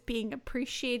Pop is being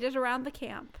appreciated around the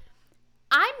camp.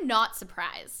 I'm not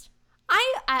surprised.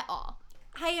 At all.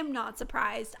 I am not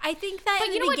surprised. I think that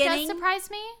in the beginning... But you know what does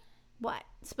surprise me? What?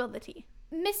 Spill the tea.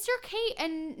 Mr. Kate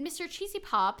and Mr. Cheesy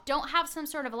Pop don't have some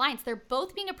sort of alliance. They're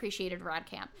both being appreciated around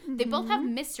camp. Mm-hmm. They both have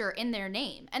Mr. in their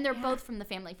name, and they're both from the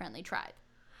family-friendly tribe.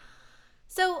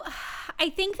 So I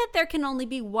think that there can only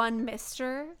be one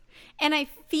Mr., and I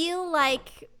feel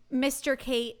like Mr.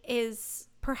 Kate is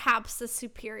perhaps the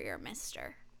superior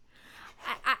Mr.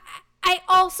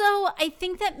 I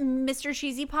think that Mr.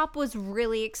 Cheesy Pop was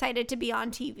really excited to be on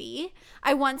TV.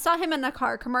 I once saw him in a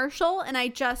car commercial, and I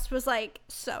just was, like,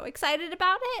 so excited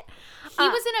about it. He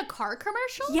was in a car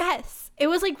commercial? Yes. It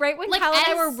was, like, right when Kyle and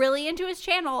I were really into his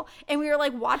channel, and we were,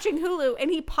 like, watching Hulu, and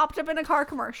he popped up in a car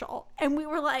commercial, and we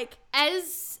were, like...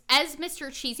 As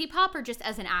Mr. Cheesy Pop, or just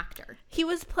as an actor? He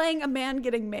was playing a man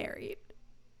getting married.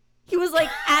 He was, like,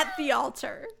 at the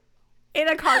altar. In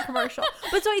a car commercial.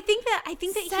 But so I think that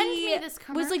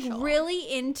he was like really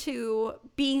into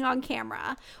being on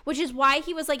camera, which is why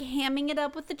he was like hamming it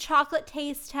up with the chocolate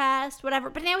taste test, whatever.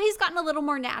 But now he's gotten a little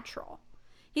more natural.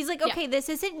 He's like, okay, this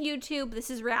isn't YouTube. This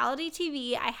is reality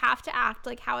TV. I have to act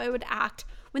like how I would act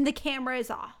when the camera is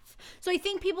off. So I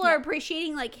think people are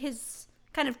appreciating like his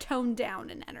kind of toned down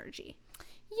and energy.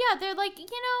 Yeah, they're like, you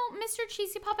know, Mr.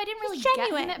 Cheesy Pop, I didn't really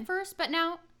get him at first, but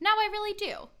now I really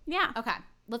do. Yeah. Okay.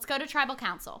 Let's go to Tribal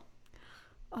Council.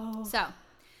 Oh. So,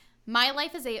 My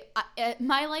Life as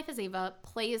Ava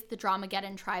plays the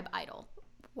Dramageddon tribe idol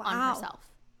on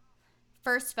herself.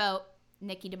 First vote,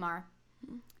 Nikki DeMar.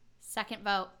 Second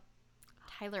vote,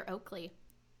 Tyler Oakley.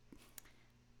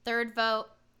 Third vote,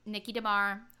 Nikki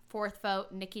DeMar. Fourth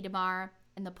vote, Nikki DeMar.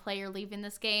 And the player leaving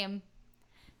this game.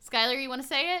 Skylar, you want to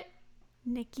say it?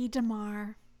 Nikki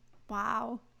DeMar.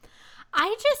 Wow.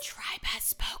 Tribe has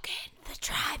spoken. The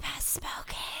tribe has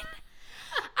spoken.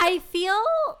 I feel,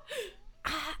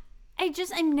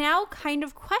 I'm now kind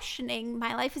of questioning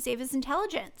My Life as Ava's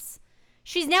intelligence.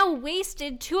 She's now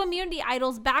wasted 2 immunity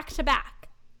idols back to back.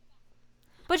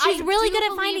 But she's really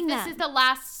good at finding them.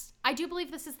 I do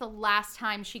believe this is the last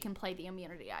time she can play the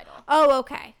immunity idol. Oh,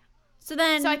 okay. So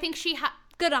I think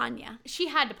good on ya. She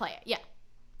had to play it. Yeah.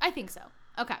 I think so.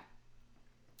 Okay.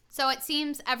 So it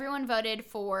seems everyone voted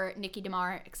for Nikki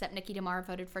DeMar, except Nikki DeMar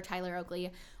voted for Tyler Oakley.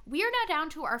 We are now down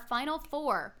to our final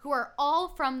 4, who are all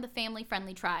from the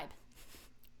family-friendly tribe.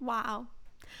 Wow.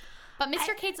 But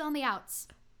Mr. Kate's on the outs.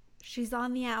 She's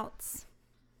on the outs.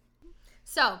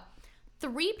 So,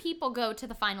 3 people go to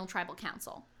the final tribal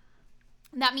council.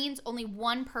 That means only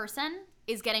one person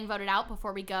is getting voted out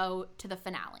before we go to the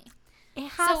finale. It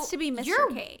has to be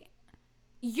Mr. Kate.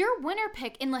 Your winner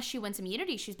pick, unless she wins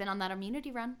immunity. She's been on that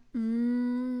immunity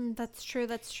run. That's true.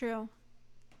 That's true.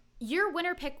 Your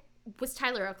winner pick was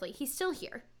Tyler Oakley. He's still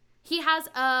here. He has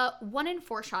a 1 in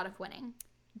 4 shot of winning.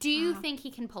 Do you think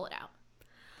he can pull it out?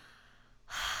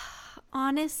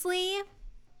 Honestly,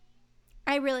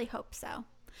 I really hope so.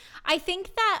 I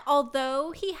think that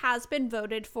although he has been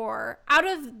voted for, out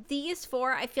of these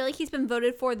 4, I feel like he's been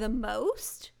voted for the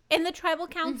most in the tribal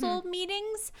council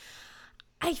meetings.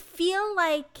 I feel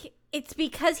like it's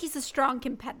because he's a strong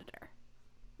competitor.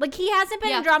 Like, he hasn't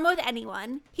been in drama with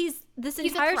anyone. He's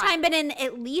entire time been in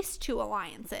at least 2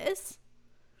 alliances.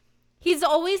 He's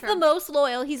always the most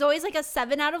loyal. He's always like a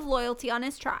 7 out of loyalty on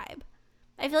his tribe.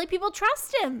 I feel like people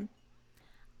trust him.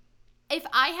 If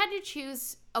I had to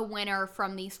choose a winner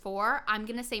from these 4, I'm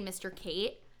going to say Mr.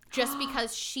 Kate, just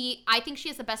because I think she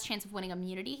has the best chance of winning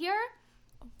immunity here.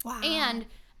 Wow. And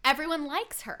everyone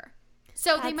likes her.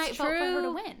 So they might vote for her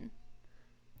to win.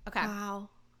 Okay. Wow.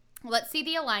 Let's see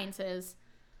the alliances.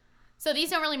 So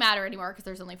these don't really matter anymore because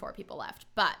there's only 4 people left.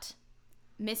 But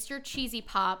Mr. Cheesy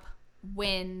Pop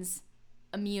wins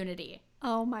immunity.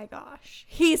 Oh my gosh.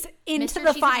 He's into Mr.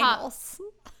 the Cheesy finals.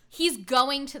 Pop, he's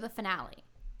going to the finale.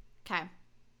 Okay.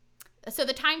 So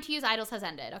the time to use idols has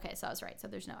ended. Okay, so I was right. So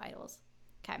there's no idols.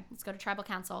 Okay, let's go to Tribal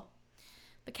Council.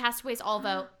 The castaways all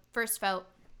vote. First vote,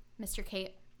 Mr.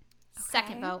 Kate.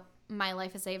 Second vote, My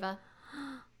Life is Ava.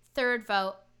 Third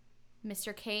vote,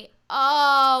 Mr. Kate.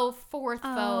 Oh, fourth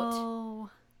vote,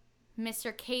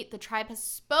 Mr. Kate. The tribe has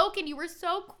spoken. You were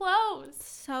so close.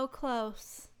 So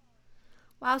close.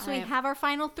 Wow, so we have our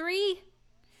final 3.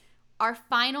 Our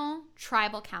final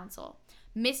Tribal Council.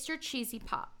 Mr. Cheesy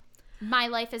Pop, My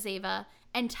Life is Ava,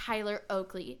 and Tyler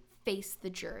Oakley face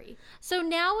the jury. So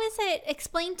now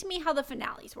explain to me how the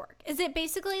finales work. Is it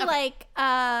basically like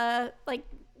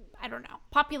I don't know,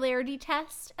 popularity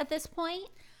test at this point?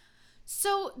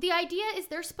 So the idea is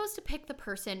they're supposed to pick the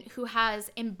person who has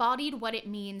embodied what it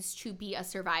means to be a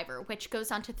survivor, which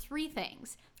goes on to 3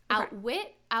 things: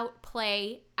 outwit,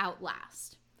 outplay,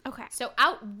 outlast. Okay. So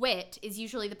outwit is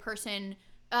usually the person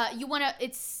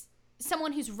it's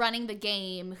someone who's running the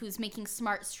game, who's making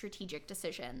smart strategic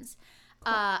decisions.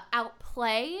 Cool.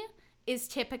 Outplay is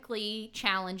typically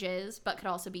challenges, but could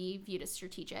also be viewed as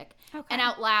strategic. Okay. And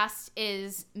outlast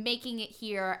is making it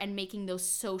here and making those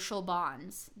social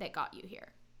bonds that got you here.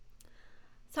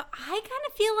 So I kind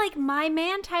of feel like my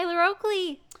man, Tyler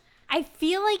Oakley, I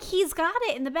feel like he's got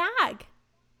it in the bag.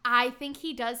 I think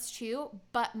he does too,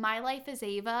 but My Life is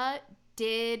Ava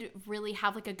did really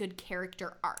have like a good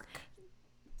character arc.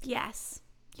 Yes,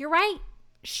 you're right.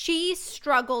 She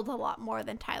struggled a lot more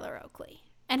than Tyler Oakley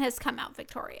and has come out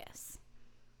victorious.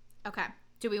 Okay.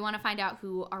 Do we want to find out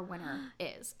who our winner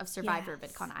is of Survivor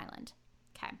VidCon Island?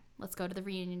 Okay. Let's go to the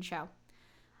reunion show.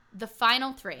 The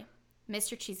final 3,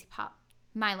 Mr. Cheesy Pop,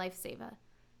 My Life is Ava,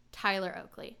 Tyler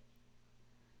Oakley.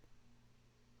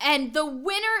 And the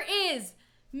winner is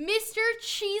Mr.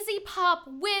 Cheesy Pop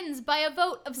wins by a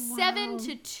vote of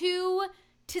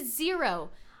 7-2-0.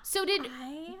 So did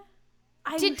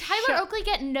Tyler Oakley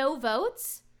get no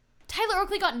votes? Tyler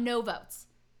Oakley got no votes.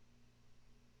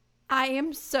 I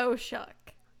am so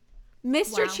shook.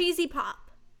 Mr. Cheesy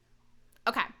Pop.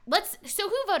 Okay, so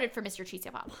who voted for Mr. Cheesy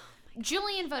Pop?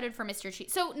 Julian voted for Mr. Cheesy.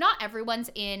 So not everyone's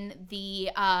in the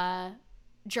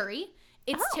jury.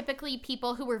 It's typically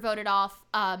people who were voted off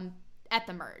at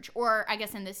the merge. Or I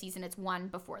guess in this season it's 1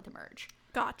 before the merge.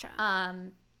 Gotcha.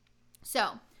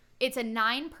 So it's a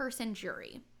 9-person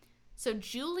jury. So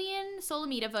Julian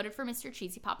Solomita voted for Mr.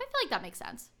 Cheesy Pop. I feel like that makes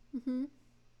sense. Mm-hmm.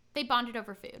 They bonded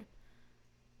over food.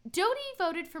 Dodie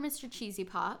voted for Mr. Cheesy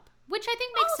Pop, which I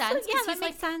think makes sense. Yeah, that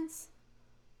makes sense.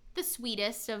 The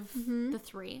sweetest of the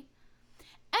 3.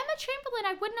 Emma Chamberlain,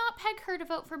 I would not peg her to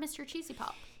vote for Mr. Cheesy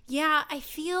Pop. Yeah, I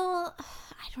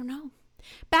don't know.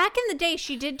 Back in the day,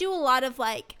 she did do a lot of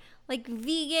like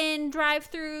vegan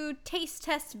drive-through taste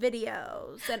test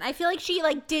videos. And I feel like she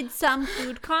did some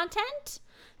food content.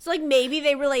 So maybe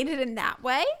they related in that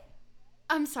way.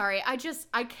 I'm sorry. I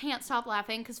can't stop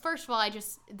laughing because first of all,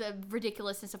 the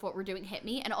ridiculousness of what we're doing hit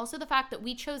me. And also the fact that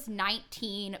we chose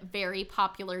 19 very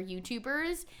popular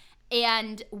YouTubers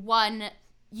and one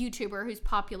YouTuber who's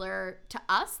popular to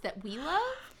us that we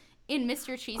love in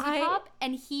Mr. Cheesy Pop,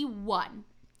 and he won.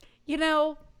 You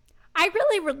know, I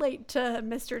really relate to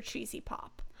Mr. Cheesy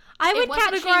Pop. I would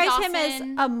categorize him as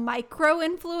a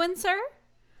micro-influencer.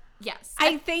 Yes.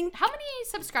 I think How many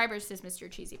subscribers does Mr.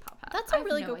 Cheesy Pop have? that's I a have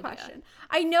really no good idea. question.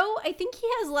 I think he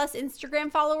has less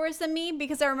Instagram followers than me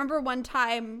because I remember one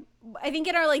time, I think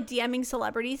in our like DMing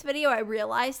celebrities video, I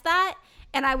realized that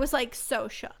and I was like so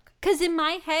shook. Because in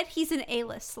my head, he's an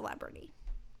A-list celebrity.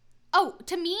 Oh,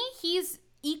 to me, he's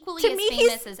equally To as me,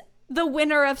 famous he's as... the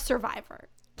winner of Survivor.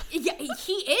 Yeah,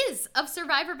 he is of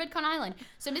Survivor VidCon Island.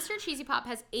 So Mr. Cheesy Pop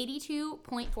has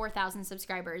 82.4 thousand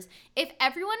subscribers. If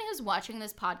everyone who's watching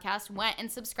this podcast went and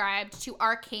subscribed to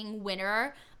our king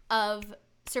winner of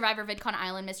Survivor VidCon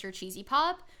Island, Mr. Cheesy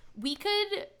Pop, we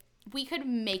could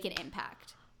make an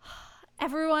impact.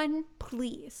 Everyone,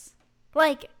 please.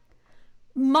 Like,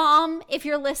 Mom, if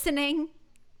you're listening,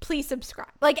 please subscribe.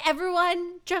 Like,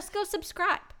 everyone, just go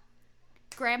subscribe.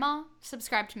 Grandma,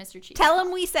 subscribe to Mr. Cheesy Tell Pop.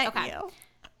 him we sent Okay. you.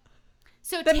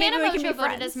 So But maybe Tana we can be Mojo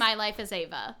voted friends. as My Life as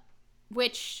Ava,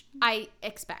 which I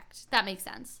expect. That makes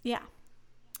sense. Yeah.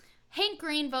 Hank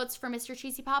Green votes for Mr.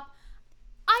 Cheesy Pop.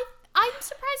 I'm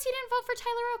surprised he didn't vote for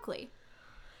Tyler Oakley.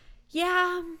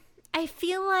 Yeah, I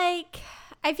feel like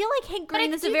Hank But I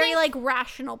Green is a do very think- like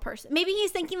rational person. Maybe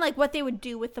he's thinking like what they would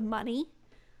do with the money.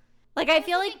 Like I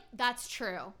feel like that's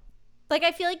true.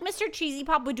 Mr. Cheesy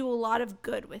Pop would do a lot of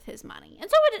good with his money, and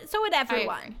so would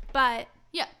everyone. agree. But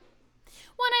Yeah.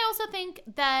 Well, and I also think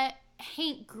that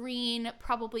Hank Green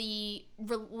probably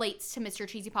relates to Mr.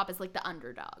 Cheesy Pop as like the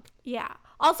underdog. yeah,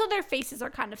 also their faces are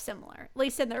kind of similar, at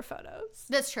least in their photos.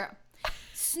 That's true.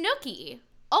 Snooki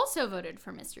also voted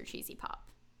for Mr. Cheesy Pop.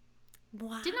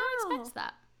 Wow, Did not expect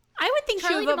that. I would think she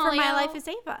Charli would vote for My D'Amelio- Life as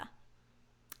Ava.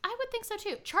 I would think so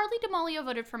too. Charli D'Amelio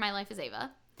voted for My Life as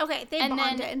Ava. Okay, they And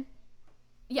then- bonded.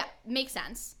 Yeah, makes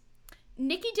sense.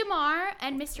 Nikki DeMar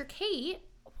and Mr. Kate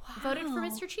voted for Wow.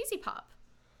 Mr. Cheesy Pop.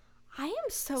 I am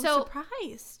so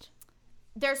surprised.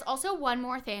 There's also one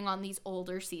more thing on these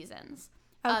older seasons.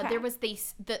 Okay. There was the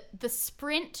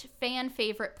Sprint fan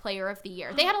favorite player of the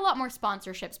year. They had a lot more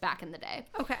sponsorships back in the day.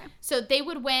 Okay. So they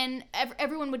would win.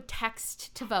 Everyone would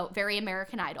text to vote. Very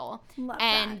American Idol. Love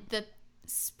and the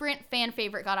Sprint fan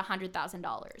favorite got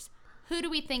 $100,000. Who do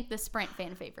we think the Sprint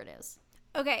fan favorite is?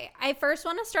 Okay, I first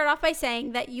want to start off by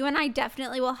saying that you and I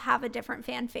definitely will have a different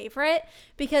fan favorite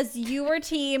because you were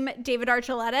team David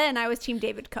Archuleta and I was team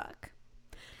David Cook.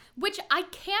 Which I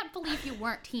can't believe you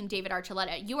weren't team David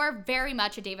Archuleta. You are very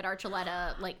much a David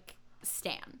Archuleta like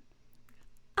stan.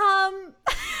 I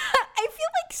feel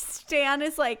like stan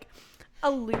is like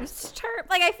a loose term.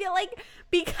 Like I feel like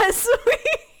because we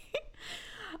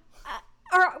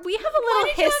have a Why little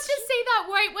did you have history. to say that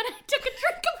right when I took a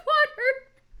drink of water?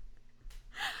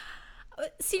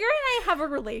 Sierra and I have a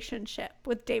relationship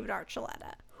with David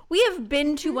Archuleta. We have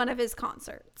been to one of his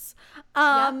concerts.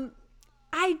 I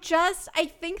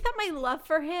think that my love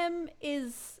for him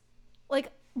is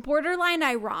like borderline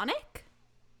ironic.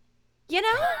 You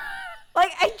know?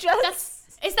 Like Is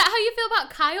that how you feel about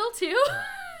Kyle too?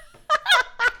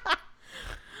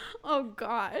 oh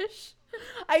gosh.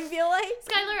 I feel like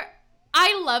Skylar,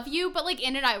 I love you, but like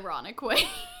in an ironic way.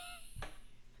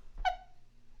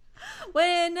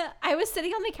 when I was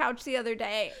sitting on the couch the other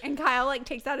day and Kyle like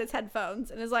takes out his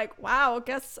headphones and is like, wow,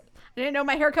 guess I didn't know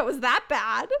my haircut was that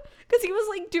bad. Because he was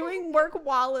like doing work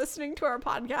while listening to our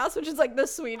podcast, which is like the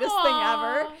sweetest thing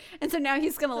ever. And so now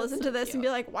he's going to listen so to this and be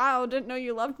like, wow, didn't know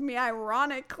you loved me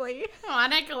ironically.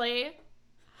 Ironically.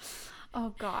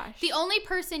 Oh gosh. The only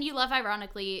person you love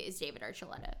ironically is David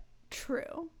Archuleta.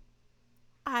 True.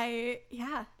 I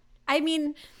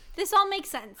mean, this all makes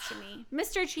sense to me.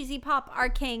 Mr. Cheesy Pop, our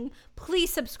king,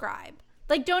 please subscribe.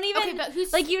 Like, don't even, Okay, but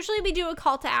who's- like, usually we do a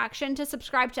call to action to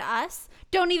subscribe to us.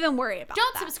 Don't even worry about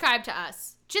Don't that. subscribe to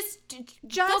us. Just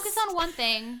focus on one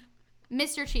thing,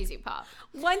 Mr. Cheesy Pop.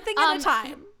 One thing at a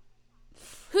time.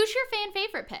 Who's your fan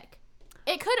favorite pick?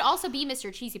 It could also be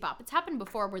Mr. Cheesy Pop. It's happened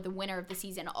before where the winner of the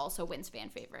season also wins fan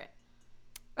favorite.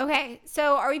 Okay,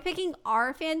 so are we picking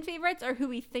our fan favorites or who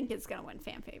we think is going to win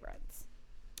fan favorites?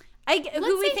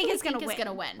 Who we think is going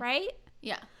to win, right?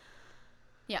 Yeah.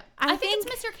 Yeah. I I think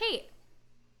think- it's Mr. Kate.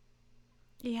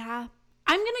 Yeah.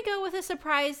 I'm going to go with a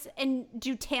surprise and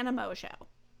do Tana Mojo.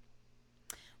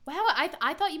 Wow,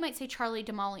 I thought you might say Charli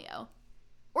D'Amelio.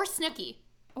 Or Snooki.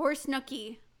 Or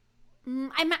Snooki.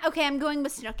 I'm going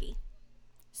with Snooki.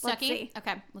 Let's Snooki? see.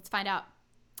 Okay, let's find out.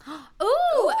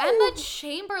 Ooh, Emma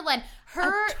Chamberlain.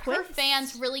 Her twist.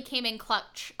 fans really came in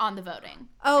clutch on the voting.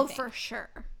 Oh, I think. for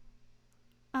sure.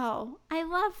 Oh, I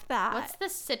love that. What's the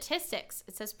statistics?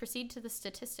 It says proceed to the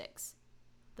statistics.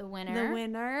 The winner. the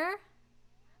winner?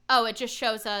 Oh, it just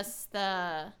shows us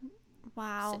the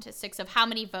Wow. statistics of how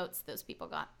many votes those people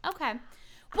got. Okay.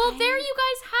 Well, there you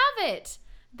guys have it.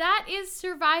 That is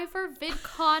Survivor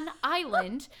VidCon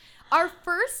Island. Our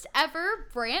first ever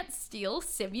Brant Steele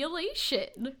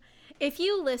simulation. If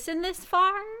you listen this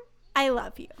far, I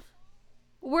love you.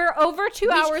 We're over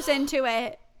 2 hours into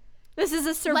it. This is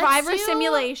a Survivor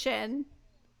simulation.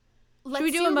 Should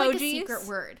we do emojis? Like a secret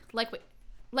word,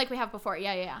 like we have before.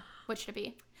 Yeah. What should it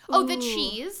be? Oh, the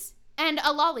cheese and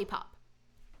a lollipop.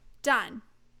 Done.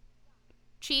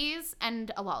 Cheese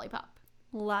and a lollipop.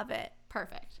 Love it.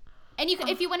 Perfect. And you could,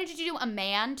 if you wanted to do a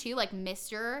man too, like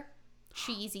Mr.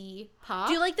 Cheesy Pop.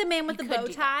 Do you like the man with the bow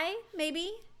tie?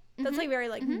 Maybe that's like very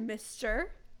like Mr.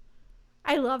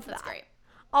 I love that. That's great.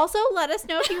 Also, let us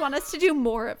know if you want us to do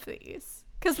more of these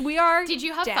because we are. Did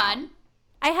you have down. fun?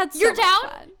 I had so You're much down?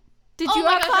 fun. Did you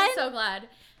have fun? I'm so glad.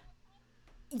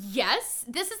 Yes,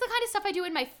 this is the kind of stuff I do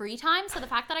in my free time. So the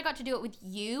fact that I got to do it with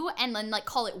you and then like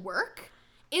call it work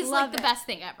is like the best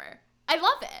thing ever. I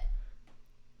love it.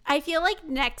 I feel like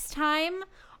next time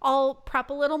I'll prep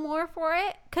a little more for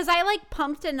it because I like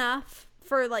pumped enough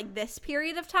for like this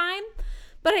period of time.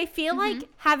 But I feel like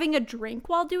having a drink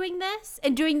while doing this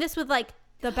and doing this with like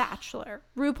The Bachelor,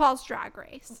 RuPaul's Drag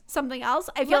Race, something else,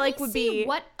 I feel like would be.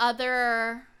 Let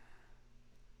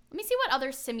me see what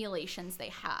other simulations they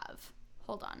have.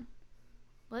 Hold on.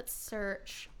 Let's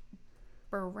search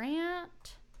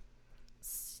Brant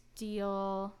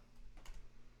Steele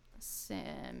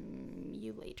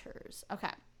simulators. Okay.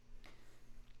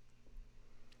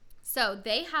 So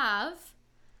they have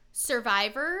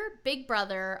Survivor, Big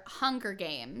Brother, Hunger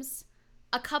Games,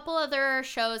 a couple other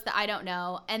shows that I don't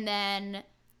know, and then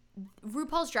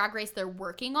RuPaul's Drag Race they're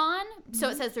working on. So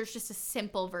it says there's just a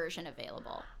simple version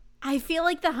available. I feel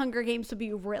like the Hunger Games would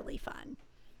be really fun.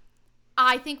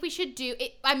 I think we should do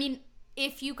it. I mean,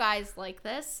 if you guys like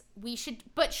this, we should.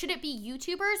 But should it be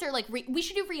YouTubers or like we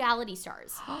should do reality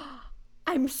stars?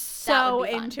 I'm so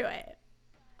into it.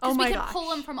 Oh my gosh. We could pull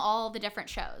them from all the different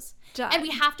shows. Done. And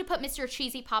we have to put Mr.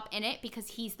 Cheesy Pop in it because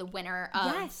he's the winner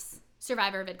of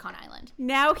Survivor VidCon Island.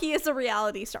 Now he is a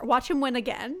reality star. Watch him win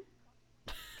again.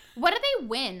 What do they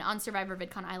win on Survivor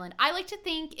VidCon Island? I like to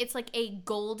think it's like a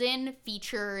golden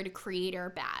featured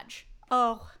creator badge.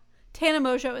 Oh, Tana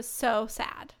Mongeau is so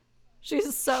sad.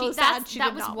 She's so sad.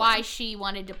 That was why she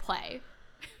wanted to play.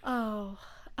 Oh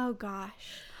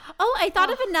gosh. Oh, I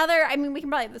thought of another. I mean, we can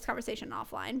probably have this conversation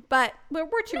offline, but we're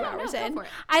 2 hours in.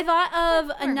 I thought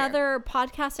of another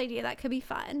podcast idea that could be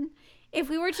fun. If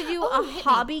we were to do a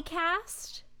hobby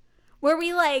cast where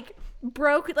we like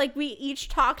we each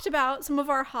talked about some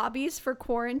of our hobbies for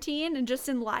quarantine and just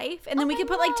in life, and then we could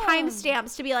put like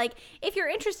timestamps to be like, if you're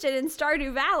interested in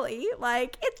Stardew Valley,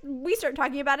 like we start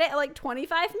talking about it at like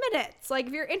 25 minutes. Like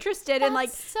if you're interested in like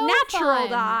Natural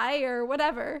Dye or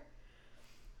whatever.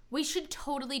 We should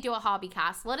totally do a hobby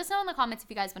cast. Let us know in the comments if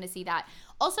you guys want to see that.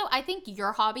 Also, I think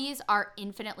your hobbies are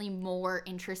infinitely more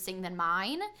interesting than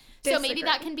mine. So maybe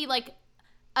that can be like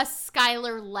a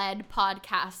Skylar-led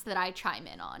podcast that I chime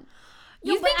in on.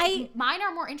 You think mine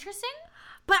are more interesting?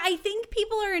 But I think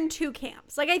people are in 2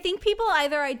 camps. Like, I think people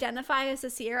either identify as a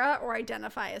Sierra or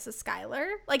identify as a Skylar.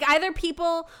 Like, either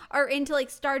people are into, like,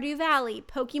 Stardew Valley,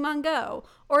 Pokemon Go,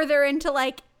 or they're into,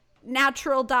 like,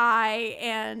 Natural Dye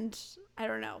and, I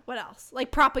don't know, what else?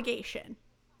 Like, propagation.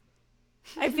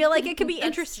 I feel like it could be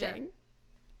interesting.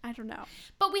 I don't know.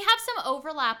 But we have some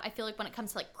overlap, I feel like, when it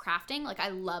comes to, like, crafting. Like, I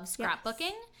love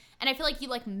scrapbooking. And I feel like you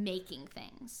like making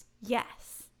things.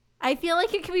 Yes. I feel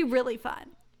like it could be really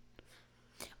fun.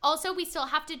 Also, we still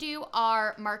have to do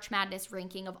our March Madness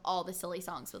ranking of all the silly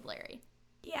songs with Larry.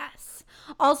 Yes.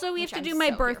 Also, we have to do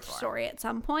my birth story at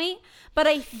some point. But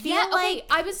I feel like...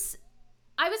 I was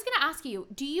going to ask you,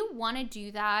 do you want to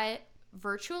do that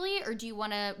virtually or do you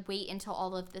want to wait until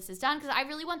all of this is done? Because I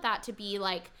really want that to be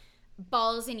like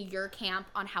balls in your camp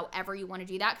on however you want to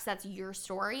do that because that's your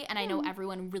story and I know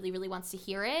everyone really, really wants to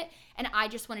hear it. And I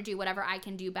just want to do whatever I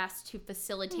can do best to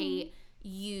facilitate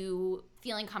you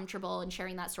feeling comfortable and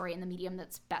sharing that story in the medium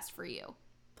that's best for you.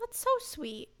 That's so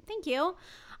sweet. Thank you.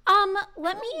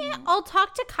 I'll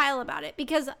talk to Kyle about it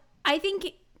because I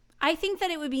think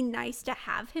that it would be nice to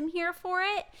have him here for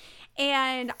it.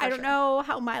 And I don't know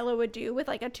how Milo would do with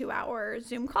like a 2-hour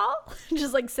Zoom call,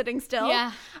 just like sitting still.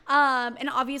 Yeah. And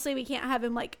obviously we can't have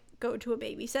him like go to a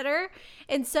babysitter.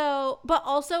 And so, but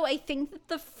also I think that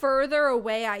the further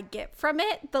away I get from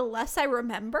it, the less I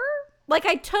remember. Like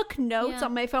I took notes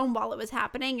on my phone while it was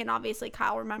happening, and obviously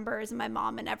Kyle remembers and my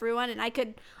mom and everyone, and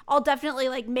I'll definitely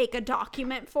like make a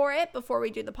document for it before we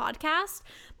do the podcast.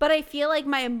 But I feel like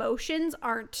my emotions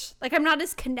aren't, like I'm not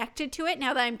as connected to it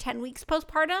now that I'm 10 weeks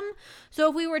postpartum. So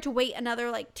if we were to wait another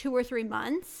like 2 or 3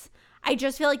 months, I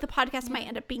just feel like the podcast might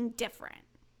end up being different.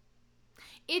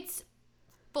 It's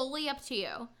fully up to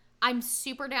you. I'm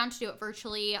super down to do it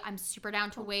virtually. I'm super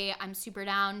down to wait. I'm super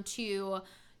down to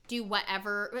do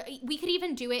whatever. We could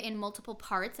even do it in multiple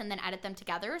parts and then edit them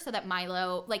together so that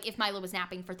Milo, like if Milo was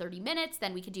napping for 30 minutes,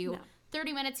 then we could do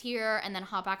 30 minutes here and then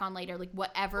hop back on later. Like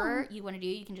whatever you want to do,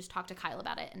 you can just talk to Kyle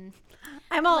about it. And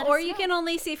I'm all, or you can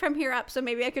only see from here up. So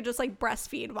maybe I could just like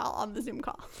breastfeed while on the Zoom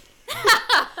call.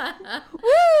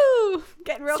 Woo!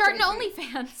 Getting real starting crazy.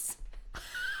 OnlyFans.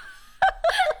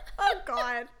 Oh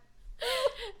God.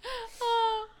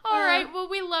 All right. Well,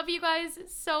 we love you guys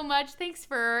so much. Thank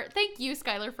you,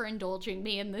 Skylar, for indulging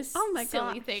me in this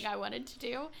silly thing I wanted to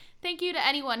do. Thank you to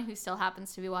anyone who still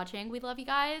happens to be watching. We love you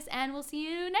guys, and we'll see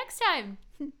you next time.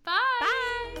 Bye.